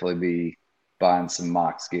 I'll definitely be buying some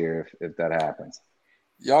Mocs gear if that happens.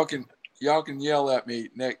 Y'all can yell at me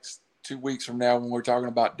next 2 weeks from now when we're talking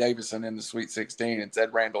about Davison in the Sweet 16 and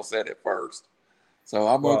said Randall said it first. So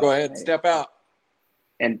I'm going to go ahead and step out.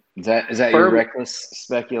 And is that your reckless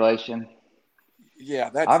speculation?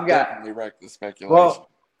 Yeah, that's definitely reckless speculation. Well,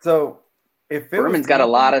 so if Furman's got a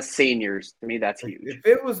lot of seniors, to me that's huge. If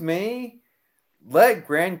it was me, let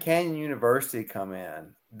Grand Canyon University come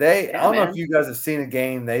in. I don't know if you guys have seen a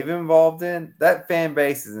game they've been involved in. That fan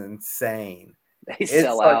base is insane. They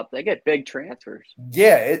sell out. They get big transfers.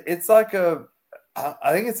 Yeah, it's like I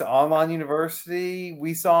think it's an online university.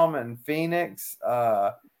 We saw them in Phoenix.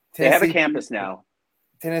 They have a campus now.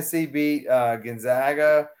 Tennessee beat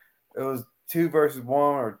Gonzaga. It was 2 versus 1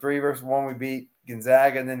 or 3 versus 1. We beat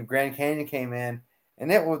Gonzaga, and then Grand Canyon came in,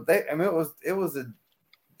 and it was a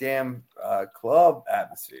damn club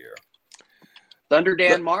atmosphere. Thunder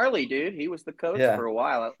Dan Marley, dude, he was the coach for a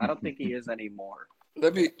while. I don't think he is anymore.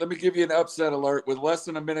 Let me give you an upset alert. With less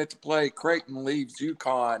than a minute to play, Creighton leaves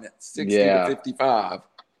UConn at 60-55.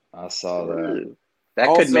 I saw that. That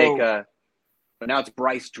also, could make but now it's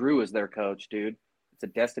Bryce Drew as their coach, dude. It's a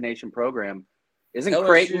destination program. Isn't LSU,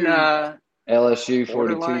 Creighton LSU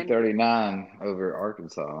 42-39 over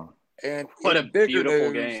Arkansas? And what a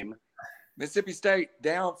beautiful game. Mississippi State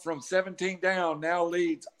down from 17 down now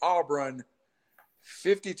leads Auburn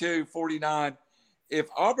 52-49. If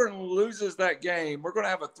Auburn loses that game, we're going to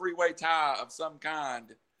have a 3-way tie of some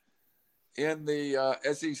kind in the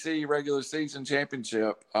SEC regular season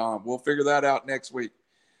championship. We'll figure that out next week.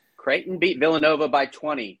 Creighton beat Villanova by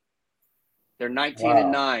 20. They're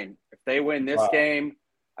 19-9. If they win this game,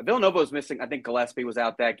 Villanova was missing. I think Gillespie was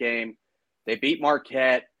out that game. They beat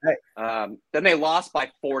Marquette. Then they lost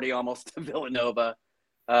by 40 almost to Villanova.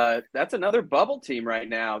 That's another bubble team right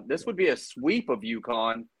now. This would be a sweep of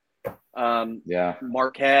UConn.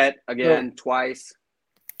 Marquette again twice.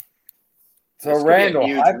 So Randall,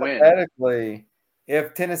 hypothetically,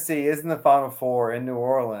 if Tennessee is in the Final Four in New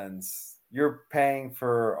Orleans, you're paying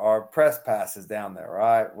for our press passes down there,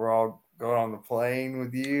 right? We're all going on the plane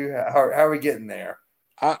with you. How are we getting there?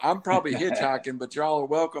 I'm probably hitchhiking, but y'all are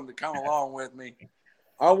welcome to come along with me.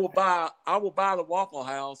 I will buy the Waffle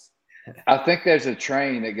House. I think there's a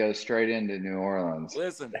train that goes straight into New Orleans.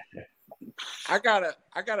 Listen, I got a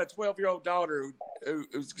 12-year-old daughter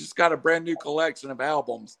who's just got a brand new collection of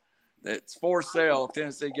albums that's for sale if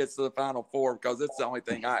Tennessee gets to the Final Four, because it's the only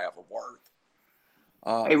thing I have of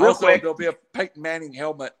worth. Hey, real quick, there'll be a Peyton Manning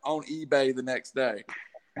helmet on eBay the next day.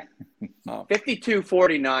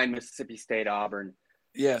 52-49 Mississippi State Auburn.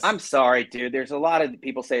 Yes. I'm sorry, dude. There's a lot of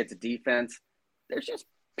people say it's a defense. There's just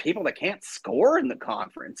people that can't score in the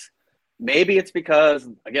conference. Maybe it's because,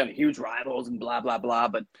 again, huge rivals and blah, blah, blah.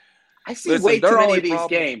 But I see way too many of these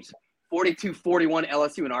games. 42-41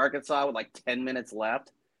 LSU and Arkansas with like 10 minutes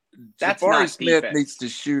left. That's Jabari not Smith defense. needs to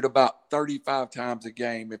shoot about 35 times a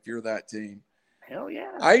game if you're that team. Hell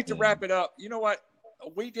yeah. I hate to wrap it up. You know what?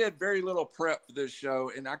 We did very little prep for this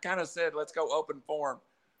show, and I kind of said, let's go open forum.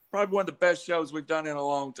 Probably one of the best shows we've done in a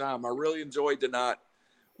long time. I really enjoyed tonight.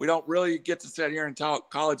 We don't really get to sit here and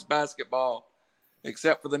talk college basketball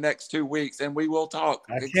except for the next 2 weeks, and we will talk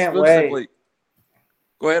exclusively.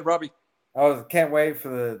 Go ahead, Robbie. I can't wait for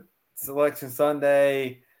the Selection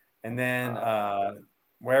Sunday and then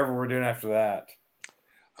wherever we're doing after that.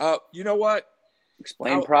 You know what?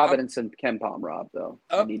 Explain Providence and KenPom, Rob, though.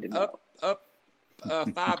 I need to know. Up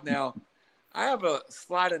 5 now. I have a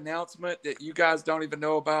slight announcement that you guys don't even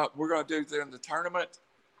know about. We're going to do during the tournament.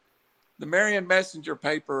 The Marion Messenger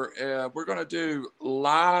paper, we're going to do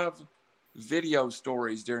live video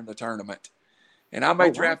stories during the tournament. And I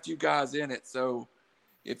may draft you guys in it. So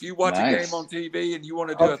if you watch a game on TV and you want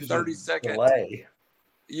to do a 30-second delay,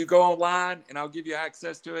 you go online and I'll give you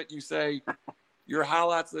access to it. You say your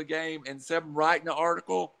highlights of the game and them writing an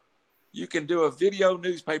article. You can do a video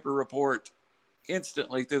newspaper report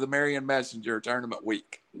instantly through the Marion Messenger tournament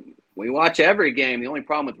week. We watch every game. The only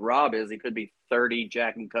problem with Rob is he could be 30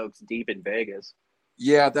 Jack and Cokes deep in Vegas.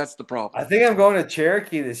 Yeah, that's the problem. I think I'm going to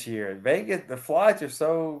Cherokee this year. Vegas, the flights are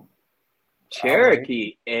so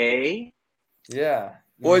Cherokee, eh? Yeah.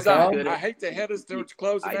 Boys, I hate to head us towards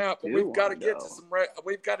closing out, but we've got to get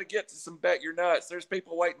to some bet your nuts. There's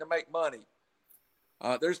people waiting to make money.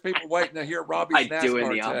 There's people waiting to hear Robbie's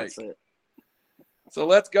NASCAR take. So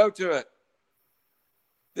let's go to it.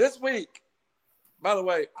 This week, by the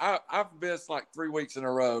way, I've missed like 3 weeks in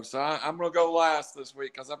a row, so I'm going to go last this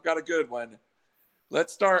week because I've got a good one.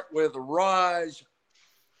 Let's start with Raj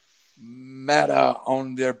Mehta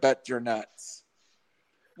on their Bet Your Nuts.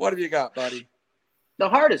 What have you got, buddy? The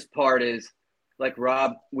hardest part is, like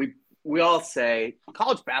Rob, we all say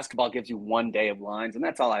college basketball gives you one day of lines, and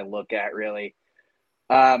that's all I look at, really.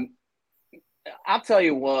 I'll tell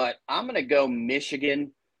you what, I'm going to go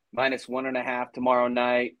Michigan -1.5 tomorrow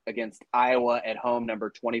night against Iowa at home, number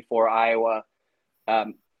 24 Iowa.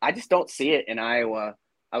 I just don't see it in Iowa.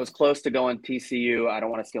 I was close to going TCU. I don't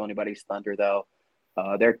want to steal anybody's thunder, though.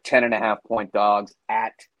 They're 10.5-point dogs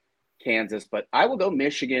at Kansas, but I will go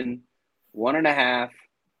Michigan 1.5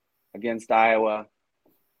 against Iowa.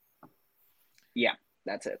 Yeah,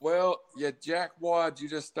 that's it. Well, yeah, Jack Wad, you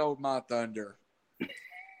just stole my thunder.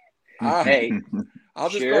 Hey, I'll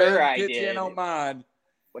just sure go ahead and I pitch did. in on mine.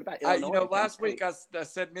 What about Illinois? Last week I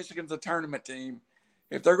said Michigan's a tournament team.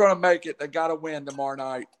 If they're going to make it, they got to win tomorrow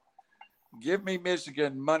night. Give me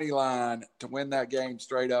Michigan money line to win that game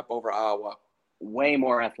straight up over Iowa. Way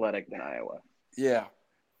more athletic than Iowa. Yeah.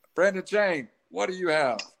 Brandon Chain, what do you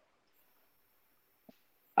have?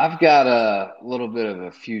 I've got a little bit of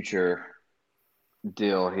a future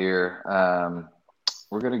deal here.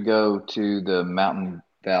 We're going to go to the Mountain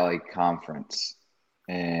Valley Conference,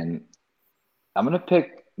 and I'm going to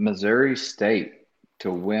pick Missouri State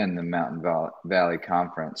to win the Mountain Valley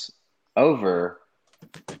Conference over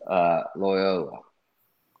Loyola.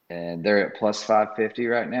 And they're at plus 550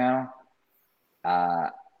 right now.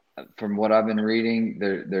 From what I've been reading,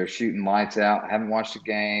 they're shooting lights out. I haven't watched the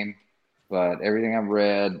game, but everything I've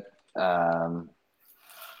read,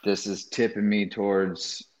 this is tipping me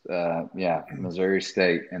towards Missouri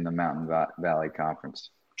State in the Mountain Valley Conference.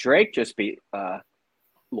 Drake just beat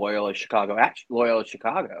Loyola Chicago. Actually, Loyola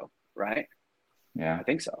Chicago, right? Yeah, I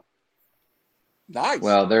think so. Nice.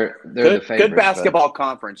 Well, they're Good, the favorite. good basketball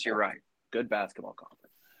conference. You're right. Good basketball conference.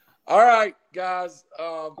 All right, guys.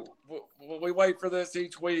 We wait for this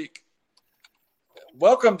each week.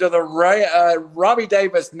 Welcome to the Robbie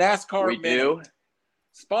Davis NASCAR We Minute, do.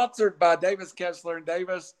 sponsored by Davis Kessler and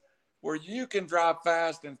Davis, where you can drive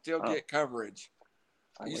fast and still get coverage.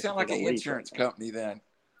 You sound like an insurance company then.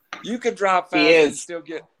 You can drive fast and still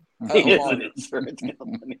get He is an insurance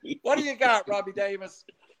company. What do you got, Robbie Davis?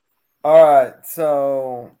 All right,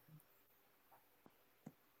 so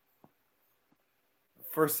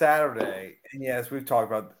for Saturday, and yes, we've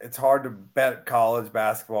talked about it's hard to bet college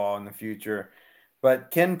basketball in the future,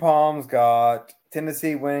 but Ken Palm's got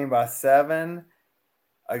Tennessee winning by 7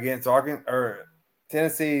 against Arkansas, or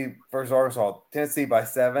Tennessee versus Arkansas. Tennessee by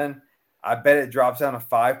 7. I bet it drops down to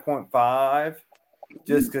 5.5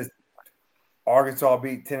 just because Arkansas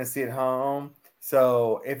beat Tennessee at home.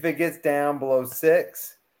 So if it gets down below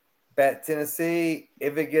 6, bet Tennessee.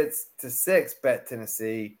 If it gets to 6, bet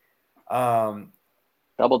Tennessee.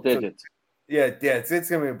 Double digits. So, it's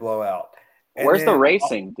going to be a blowout. And Where's the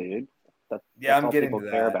racing, dude? That's I'm all getting people to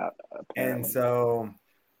that. care about, apparently. And so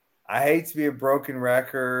I hate to be a broken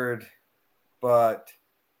record, but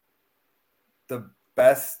the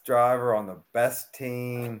best driver on the best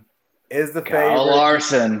team is the favorite. Kyle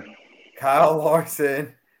Larson.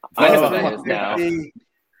 I know who that is now.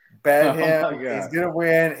 Bet him. He's going to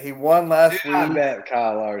win. He won last week. I bet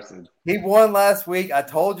Kyle Larson. He won last week. I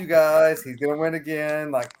told you guys he's going to win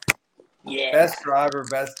again. Best driver,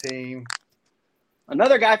 best team.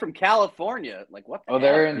 Another guy from California. Like, what the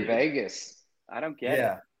they're heck, in dude? Vegas. I don't get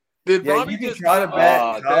it. Did Yeah, Robbie you can just try to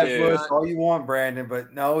bet Kyle dude. Busch all you want, Brandon,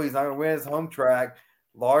 but no, he's not going to win his home track.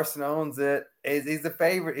 Larson owns it. He's the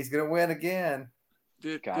favorite. He's going to win again.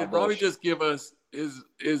 Did Robbie just give us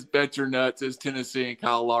his bet your nuts is Tennessee and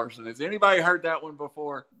Kyle Larson? Has anybody heard that one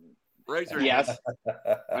before? Raise your hand. Yes.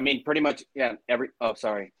 I mean, pretty much, yeah.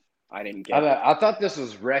 Sorry. I didn't get it. I thought this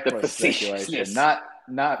was reckless The speculation, facetiousness.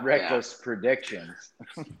 not reckless predictions.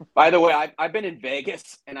 By the way, I've been in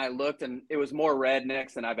Vegas, and I looked, and it was more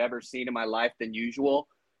rednecks than I've ever seen in my life than usual.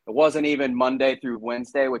 It wasn't even Monday through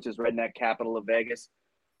Wednesday, which is redneck capital of Vegas.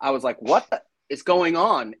 I was like, what is going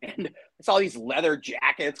on? And I saw these leather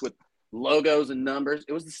jackets with logos and numbers.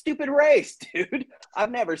 It was the stupid race, dude.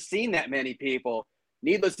 I've never seen that many people.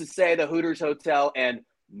 Needless to say, the Hooters Hotel and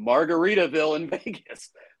Margaritaville in Vegas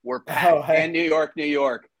were packed, and New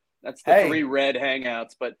York. That's the 3 red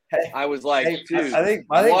hangouts. But I was like, dude, I think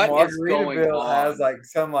what is going Margaritaville on?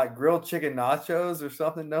 has some grilled chicken nachos or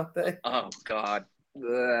something, don't they? Oh God,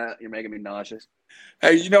 you're making me nauseous.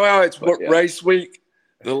 Hey, you know how it's race week?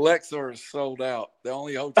 The Lexar is sold out. The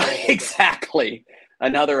only hotel. Exactly.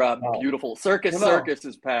 Another beautiful circus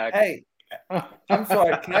is packed. Hey, I'm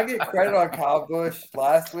sorry. Can I get credit on Kyle Busch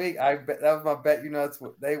last week? I bet that was my bet.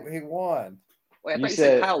 He won. Wait, I thought you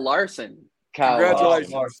said Kyle Larson.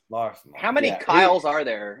 Congratulations, Larson. How many Kyles are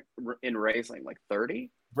there in racing? Like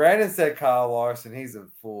 30? Brandon said Kyle Larson. He's a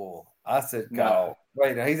fool. I said Kyle.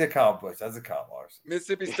 Wait, no, he's a Kyle Busch. That's a Kyle Larson.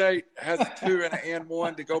 Mississippi State has a 2 and an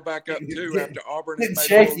N1 to go back up 2 after Auburn has made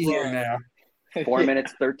shaky a here run. now. 4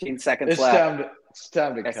 minutes, 13 seconds left. It's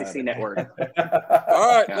time to SEC cut. Network.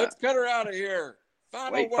 All right, let's cut her out of here.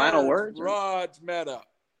 Final words? Rod's Meta.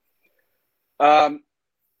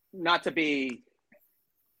 Not to be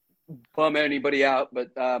bum anybody out,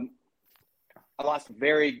 but I lost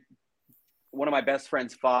one of my best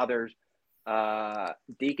friend's fathers,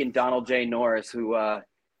 Deacon Donald J. Norris, who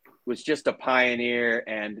was just a pioneer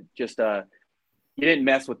and just you didn't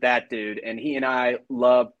mess with that dude. And he and I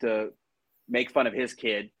loved to make fun of his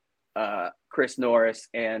kid, Chris Norris.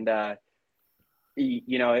 And,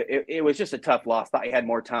 it was just a tough loss. Thought he had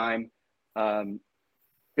more time.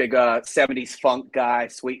 Big 70s funk guy,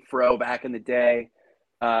 sweet fro back in the day.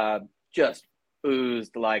 Just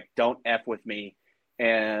oozed like, don't F with me.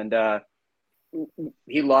 And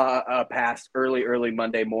he passed early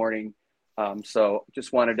Monday morning. So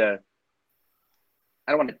just wanted to –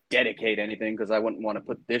 I don't want to dedicate anything because I wouldn't want to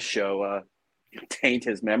put this show taint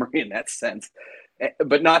his memory in that sense.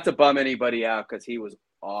 But not to bum anybody out because he was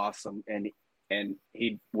awesome and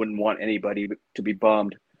he wouldn't want anybody to be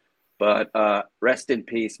bummed. But rest in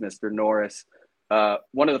peace, Mr. Norris.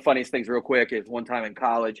 One of the funniest things real quick is one time in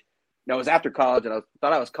college – it was after college, and I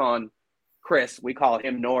thought I was calling Chris. We call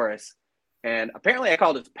him Norris. And apparently I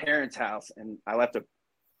called his parents' house, and I left an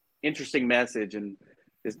interesting message. And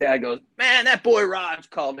his dad goes, man, that boy Raj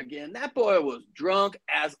called again. That boy was drunk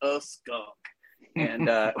as a skunk. And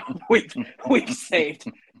we've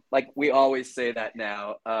saved, like we always say that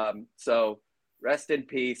now. So rest in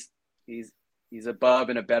peace. He's above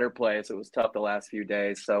in a better place. It was tough the last few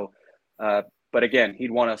days. So, but again,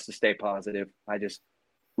 he'd want us to stay positive. I just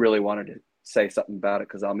really wanted to say something about it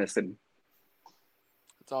because I'll miss him.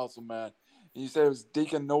 That's awesome, man. And you said it was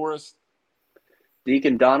Deacon Norris?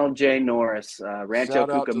 Deacon Donald J. Norris, Rancho Shout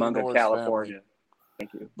out to the Cucamonga, Norris California. family.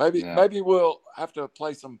 Thank you. Maybe we'll have to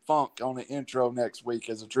play some funk on the intro next week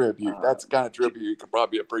as a tribute. That's the kind of tribute you could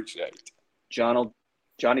probably appreciate.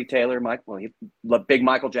 Johnny Taylor, big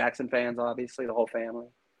Michael Jackson fans, obviously, the whole family.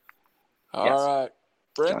 All right.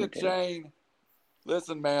 Brendan Shane,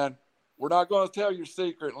 listen, man. We're not going to tell your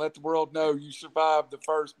secret and let the world know you survived the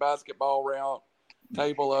first basketball round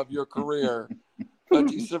table of your career.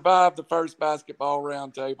 But you survived the first basketball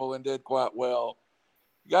round table and did quite well.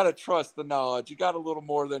 You got to trust the knowledge. You got a little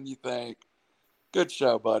more than you think. Good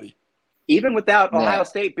show, buddy. Even without Ohio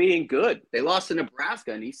State being good. They lost to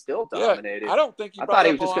Nebraska, and he still dominated. I don't think I thought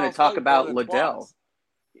he was just going to talk about Liddell.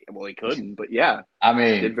 Well, he couldn't, but yeah. I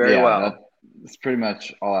mean, did very well. That's pretty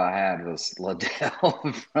much all I had was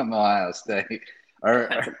Liddell from Ohio State.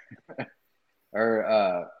 Or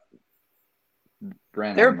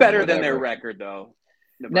Brandon. They're better than their record, though.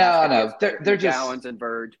 Nebraska, no, I know. They're just Gallons and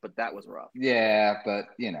Verge, but that was rough. Yeah, but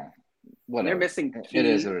whatever. They're missing Key, it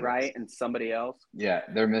is right, and somebody else. Yeah,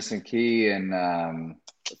 they're missing Key and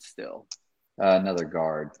but still another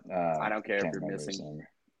guard. I don't care if you're missing.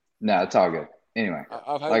 No, it's all good. Anyway,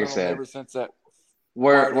 I've had like I said, ever since that.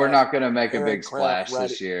 We're not going to make a big splash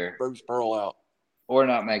this year. Bruce Pearl out. We're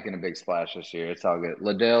not making a big splash this year. It's all good.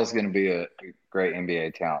 Liddell's going to be a great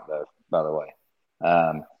NBA talent, though, by the way.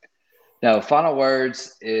 Now, final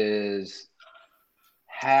words is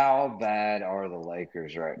how bad are the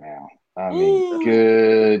Lakers right now? I mean,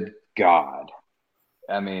 good God.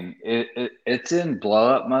 I mean, it's in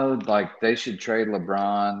blow-up mode. Like, they should trade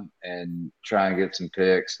LeBron and try and get some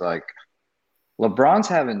picks. Like, LeBron's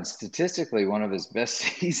having statistically one of his best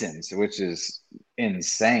seasons, which is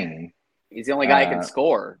insane. He's the only guy who can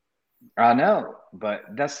score. I know, but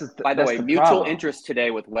that's the By the way, mutual problem. Interest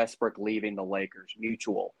today with Westbrook leaving the Lakers.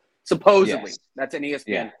 Mutual. Supposedly. Yes. That's an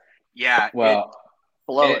ESPN. Yeah. Well,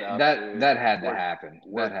 blow it up. That had to happen.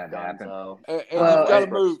 That had to happen. And you've got to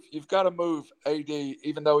move. You've got to move AD,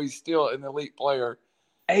 even though he's still an elite player.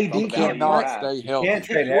 AD cannot stay healthy. You can't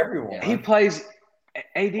trade everyone. He plays.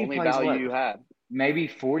 AD only plays value what, you have. maybe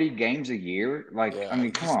 40 games a year. Like, I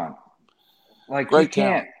mean, come on. Like, great you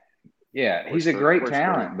can't. talent. Yeah, he's a great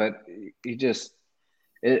talent, but he just.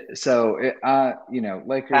 Lakers.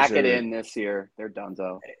 Pack it in this year. They're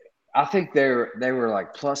donezo. I think they were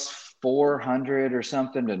like plus 400 or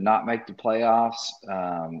something to not make the playoffs.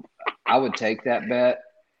 I would take that bet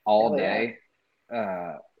all day.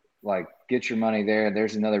 Like, get your money there.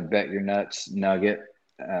 There's another bet your nuts nugget.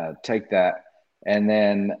 Take that. And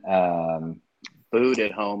then booed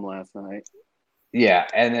at home last night. Yeah,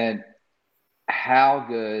 and then how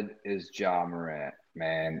good is Ja Morant,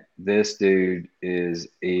 man? This dude is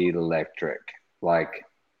electric. Like,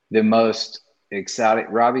 the most exciting.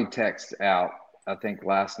 Robbie texted out, I think,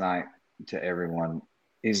 last night to everyone.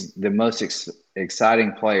 He's the most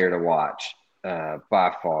exciting player to watch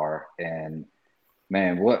by far. And,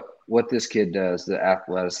 man, what this kid does, the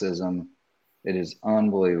athleticism, it is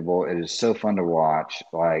unbelievable. It is so fun to watch.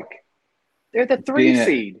 Like, they're the 3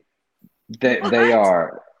 seed. They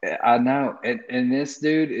are. I know. And this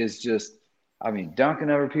dude is just, I mean, dunking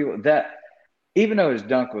over people. That, even though his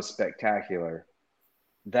dunk was spectacular,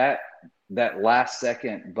 that last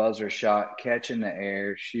second buzzer shot, catch in the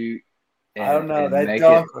air, shoot, I don't know. That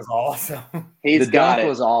dunk was awesome. The dunk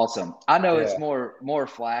was awesome. I know it's more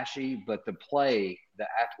flashy, but the play, the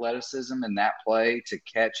athleticism in that play to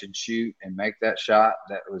catch and shoot and make that shot,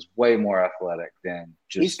 that was way more athletic than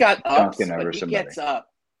just he's got ups, dunking over but he somebody. gets up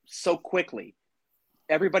so quickly.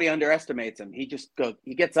 Everybody underestimates him. He gets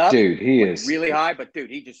up. Dude, he is really high, but dude,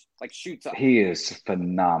 he just like shoots up. He is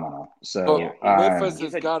phenomenal. So Memphis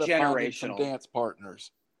has got to find some dance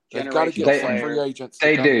partners. They've got to get some free agents.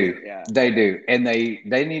 They do. Yeah. They do. And they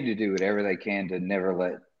need to do whatever they can to never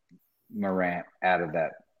let Morant out of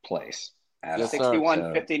that place.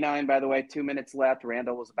 61-59, by the way, 2 minutes left.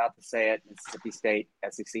 Randall was about to say it. Mississippi State,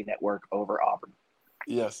 SEC Network over Auburn.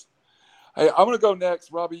 Yes. Hey, I'm going to go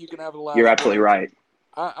next. Robbie, you can have the last You're absolutely right.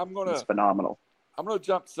 I'm going to – it's phenomenal. I'm going to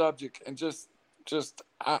jump subject and just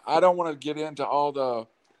I don't want to get into all the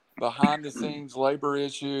behind-the-scenes labor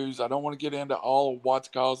issues. I don't want to get into all of what's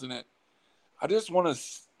causing it. I just want to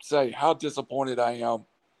say how disappointed I am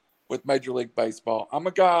with Major League Baseball. I'm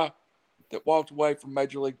a guy that walked away from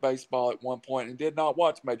Major League Baseball at one point and did not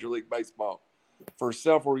watch Major League Baseball for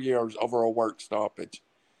several years over a work stoppage.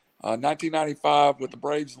 1995, with the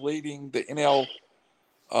Braves leading the NL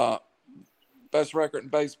best record in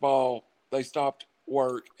baseball, they stopped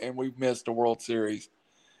work and we missed a World Series.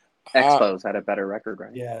 Expos had a better record,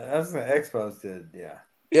 right? Yeah, that's what Expos did. Yeah.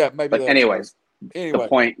 Yeah, maybe. But anyways, the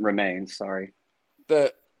point remains. Sorry.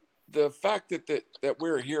 The fact that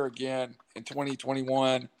we're here again in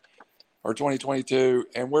 2021 or 2022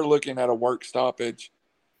 and we're looking at a work stoppage,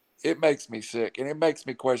 it makes me sick and it makes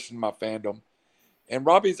me question my fandom. And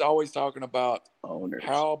Robbie's always talking about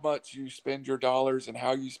how much you spend your dollars and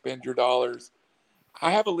how you spend your dollars.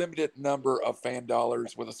 I have a limited number of fan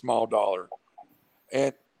dollars with a small dollar.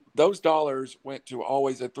 And those dollars went to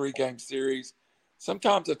always a 3-game series,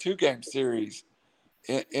 sometimes a 2-game series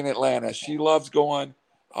in Atlanta. She loves going.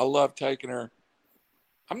 I love taking her.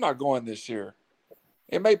 I'm not going this year.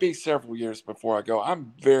 It may be several years before I go.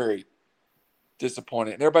 I'm very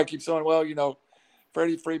disappointed. And everybody keeps saying, well,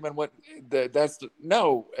 Freddie Freeman,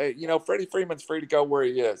 Freddie Freeman's free to go where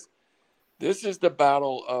he is. This is the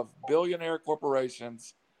battle of billionaire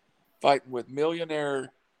corporations fighting with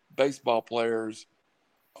millionaire baseball players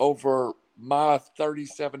over my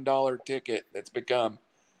 $37 ticket that's become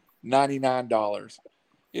 $99.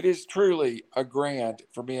 It is truly a grand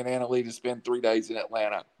for me and Anna Lee to spend 3 days in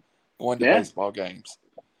Atlanta going to baseball games.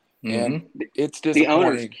 Mm-hmm. And it's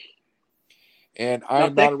disappointing. And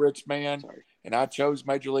I'm not a rich man. Sorry. And I chose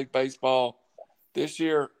Major League Baseball. This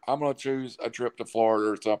year, I'm going to choose a trip to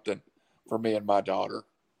Florida or something for me and my daughter.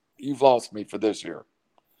 You've lost me for this year.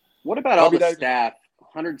 What about all the staff?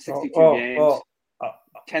 162 games,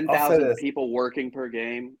 10,000 people working per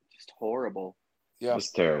game. Just horrible. Yeah.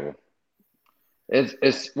 It's terrible.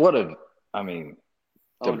 It's what a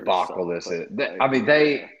debacle this is.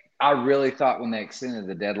 I really thought when they extended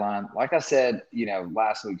the deadline, like I said,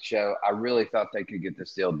 last week's show, I really thought they could get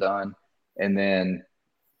this deal done. And then,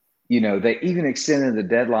 they even extended the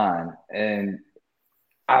deadline, and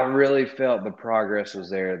I really felt the progress was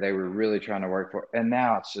there. They were really trying to work for it. And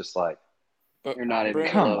now it's just like, you're not even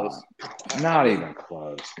close. Not even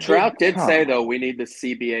close. Trout did say, though, we need the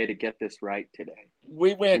CBA to get this right today.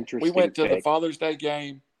 We went to the Father's Day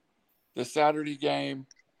game, the Saturday game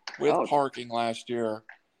with parking last year,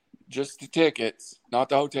 just the tickets, not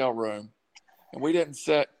the hotel room. And we didn't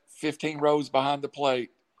sit 15 rows behind the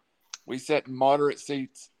plate. We sat in moderate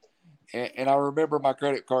seats. And I remember my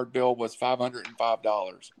credit card bill was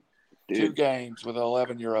 $505. Dude. 2 games with an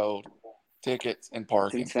 11-year-old, tickets and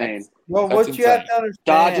parking. It's insane. Well, what you have to understand.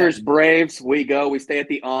 Dodgers, Braves, we go. We stay at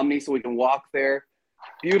the Omni so we can walk there.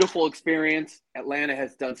 Beautiful experience. Atlanta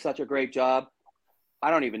has done such a great job.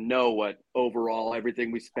 I don't even know what overall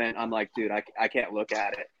everything we spent. I'm like, dude, I can't look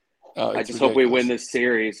at it. I just hope we win this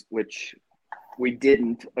series, which we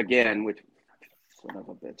didn't again, which son of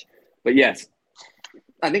a bitch. But yes,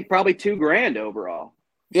 I think probably $2,000 overall.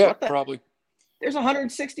 Yeah, probably. There's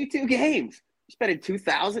 162 games. You're spending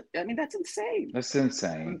 $2,000. I mean, that's insane. That's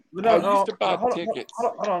insane. I used to buy tickets.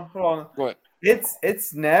 Hold on. Go ahead.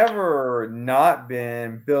 It's never not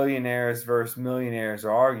been billionaires versus millionaires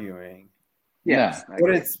arguing. Yes,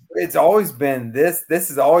 but it's always been this. This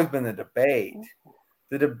has always been the debate.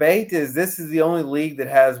 The debate is this is the only league that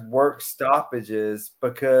has work stoppages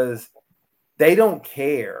because they don't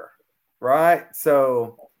care, right?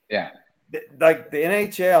 So like the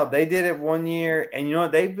NHL, they did it one year,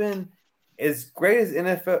 and they've been as great as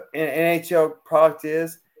NHL product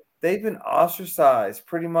is. They've been ostracized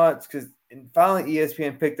pretty much because finally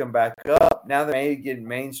ESPN picked them back up. Now they're maybe getting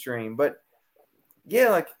mainstream, but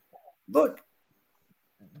look,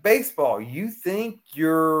 baseball. You think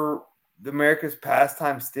you're America's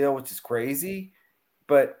pastime still, which is crazy.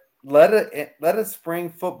 But let a spring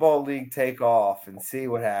football league take off and see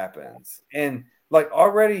what happens. And like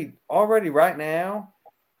already right now,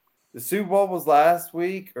 the Super Bowl was last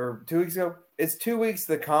week or 2 weeks ago. It's 2 weeks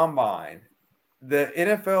to the combine. The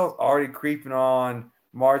NFL is already creeping on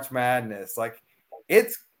March Madness. Like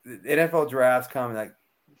the NFL draft's coming. Like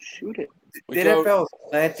shoot it. The NFL is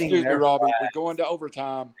planting. Excuse me, Robbie. We're going to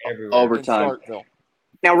overtime. Everywhere. In Starkville.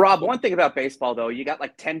 Now, Rob, one thing about baseball, though, you got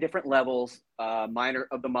like 10 different levels, minor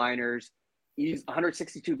of the minors,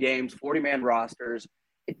 162 games, 40-man rosters.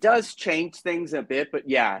 It does change things a bit, but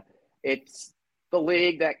yeah, it's the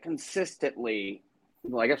league that consistently,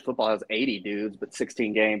 well, I guess football has 80 dudes, but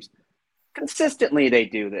 16 games. Consistently, they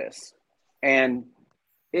do this. And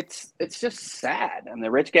it's just sad. I mean,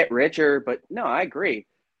 the rich get richer, but no, I agree.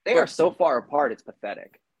 They are so far apart, it's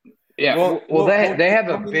pathetic. Yeah. Well, they have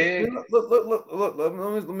a big look.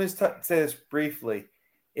 Let me say this briefly.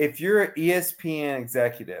 If you're an ESPN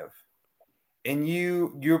executive and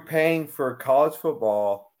you're paying for college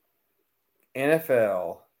football,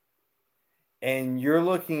 NFL, and you're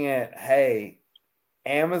looking at, hey,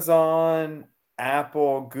 Amazon,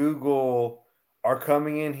 Apple, Google are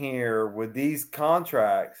coming in here with these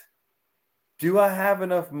contracts. Do I have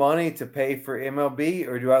enough money to pay for MLB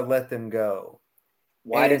or do I let them go?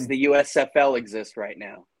 Why does the USFL exist right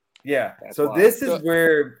now? Yeah. That's so why. this is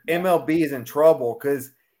where MLB is in trouble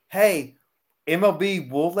because, hey, MLB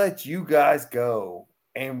will let you guys go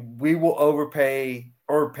and we will overpay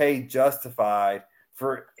or pay justified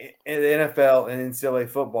for the NFL and NCAA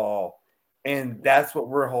football. And that's what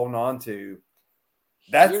we're holding on to.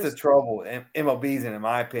 That's the trouble MLB's in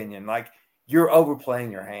my opinion. Like, you're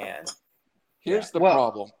overplaying your hand. Here's the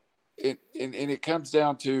problem. And it comes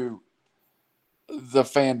down to the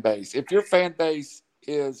fan base. If your fan base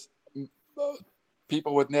is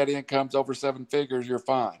people with net incomes over 7 figures, you're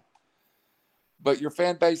fine. But your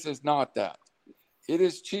fan base is not that. It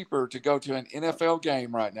is cheaper to go to an NFL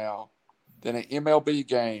game right now than an MLB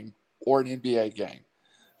game or an NBA game.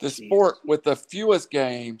 The sport with the fewest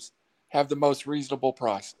games have the most reasonable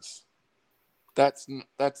prices. That's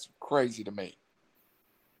crazy to me.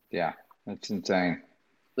 Yeah, that's insane.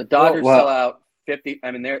 The Dodgers sell out 50.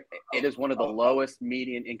 I mean, it is one of the lowest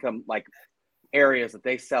median income like areas that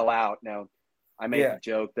they sell out. Now, I made the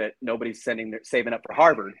joke that nobody's saving up for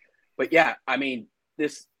Harvard, but yeah, I mean,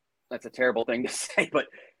 that's a terrible thing to say, but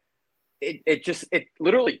it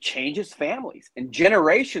literally changes families and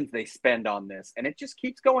generations they spend on this, and it just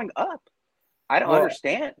keeps going up. I don't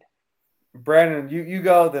understand. Brandon, you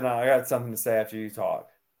go, then I got something to say after you talk.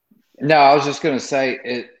 No, I was just going to say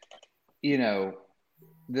it. You know,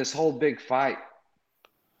 this whole big fight,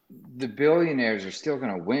 the billionaires are still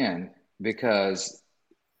going to win because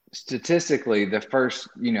statistically the first,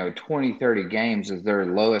 20, 30 games is their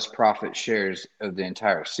lowest profit shares of the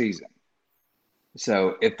entire season.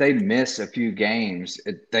 So if they miss a few games,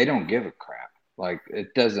 they don't give a crap. Like,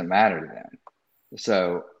 it doesn't matter to them.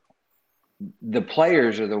 So the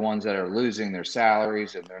players are the ones that are losing their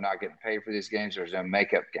salaries and they're not getting paid for these games. There's no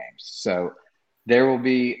makeup games. So there will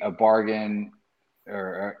be a bargain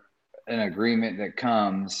or an agreement that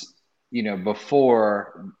comes,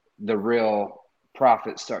 before the real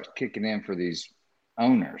profit starts kicking in for these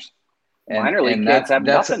owners. Minor league kids have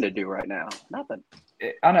nothing to do right now. Nothing.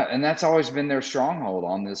 I know, and that's always been their stronghold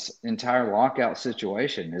on this entire lockout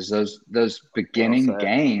situation. Is those beginning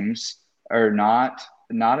games are not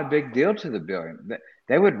a big deal to the billion.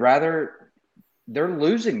 They would rather they're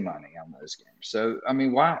losing money on those games. So I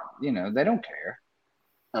mean, why? They don't care.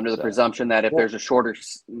 Under the presumption that if there's a shorter,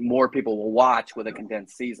 more people will watch with a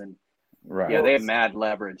condensed season. Right. Yeah, they have mad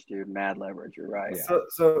leverage, dude. Mad leverage. You're right. Yeah.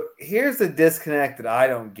 So here's the disconnect that I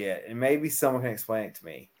don't get, and maybe someone can explain it to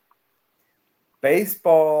me.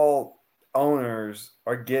 Baseball owners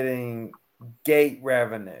are getting gate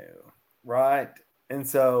revenue, right? And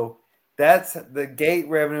so that's the gate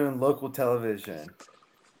revenue in local television.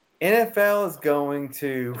 NFL is going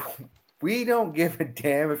to, we don't give a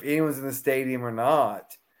damn if anyone's in the stadium or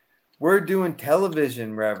not. We're doing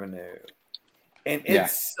television revenue. And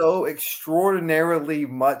it's so extraordinarily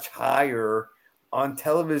much higher on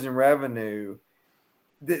television revenue.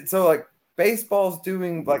 So, like, baseball's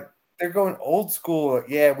doing, like, they're going old school. Like,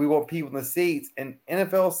 yeah, we want people in the seats. And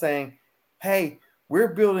NFL saying, hey,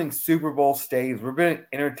 we're building Super Bowl stadiums. We're building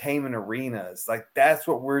entertainment arenas. Like, that's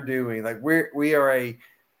what we're doing. Like, we are a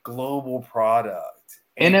global product.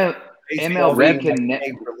 MLB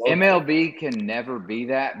can never be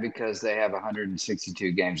that because they have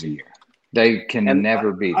 162 games a year. They can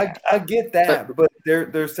never be that. I get that, but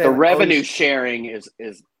they're saying the revenue sharing is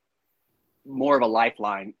more of a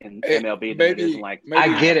lifeline in MLB than it is in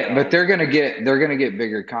I get it, but they're gonna get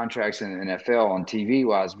bigger contracts in the NFL on TV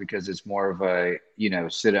wise because it's more of a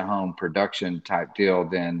sit at home production type deal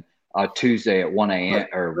than a Tuesday at 1 a.m.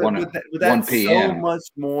 or 1 p.m. So much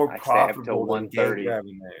more profitable than gate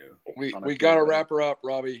revenue. We got to wrap her up,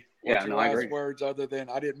 Robbie. Yeah, What's your last words other than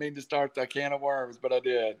I didn't mean to start the can of worms, but I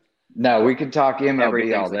did. No, we could talk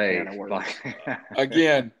MLB all day.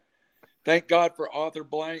 Again, thank God for Arthur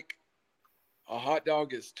Blank. A hot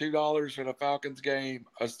dog is $2 for the Falcons game.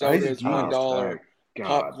 A soda is $1.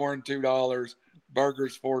 Popcorn $2.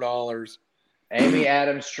 Burgers $4. Amy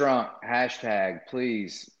Adams Strunk #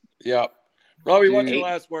 please. Yep. Robbie, what's your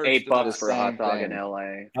last word? $8 for a hot dog in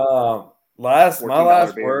LA. My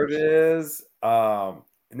last word is, and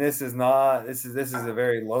this is a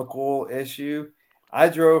very local issue. I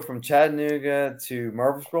drove from Chattanooga to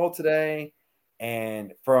Murfreesboro today,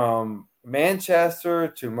 and from Manchester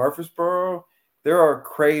to Murfreesboro, there are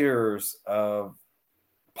craters of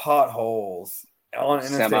potholes on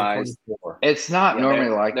Interstate 24. It's not normally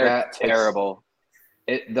like that. Terrible.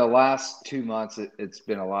 The last 2 months, it's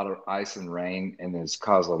been a lot of ice and rain, and it's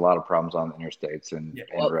caused a lot of problems on the interstates and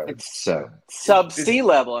roads. It's sub sea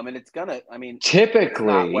level. I mean, typically it's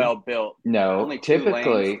not well built. No, only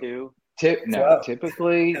typically,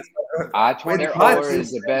 typically, I-24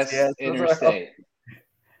 is the best interstate.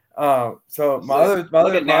 So my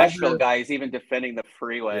other Nashville guy is even defending the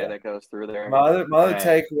freeway that goes through there. My other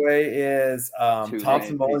takeaway is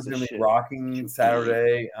Thompson Bowling's going to be rocking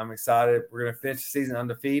Saturday. I'm excited. We're going to finish the season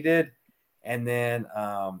undefeated, and then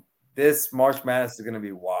this March Madness is going to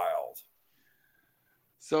be wild.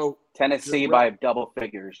 So Tennessee by double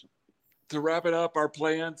figures. To wrap it up, our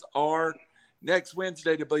plans are next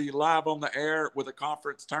Wednesday to be live on the air with a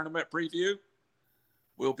conference tournament preview.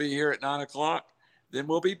 We'll be here at 9:00. Then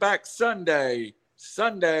we'll be back Sunday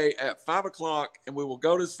at 5:00, and we will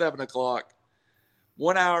go to 7:00.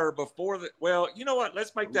 1 hour before you know what?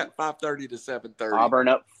 Let's make that 5:30 to 7:30. Auburn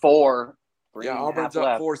up 4. Auburn's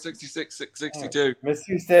up 4, 66-62.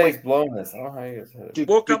 Mississippi State's blowing this. I don't know how you guys do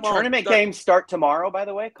tournament games start tomorrow, by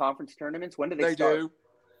the way? Conference tournaments? When do they start? Do.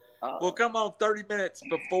 We'll come on 30 minutes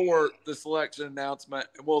before the selection announcement,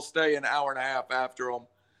 and we'll stay an hour and a half after them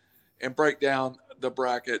and break down the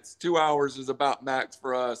brackets. 2 hours is about max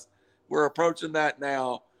for us. We're approaching that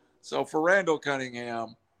now. So for Randall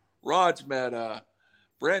Cunningham, Raj Mehta,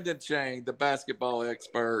 Brendan Chang, the basketball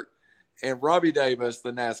expert, and Robbie Davis,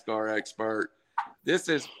 the NASCAR expert, this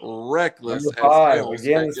is reckless as hell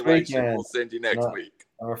speculation. We'll send you next week.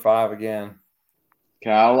 Number 5 again.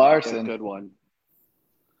 Kyle Larson. Good one.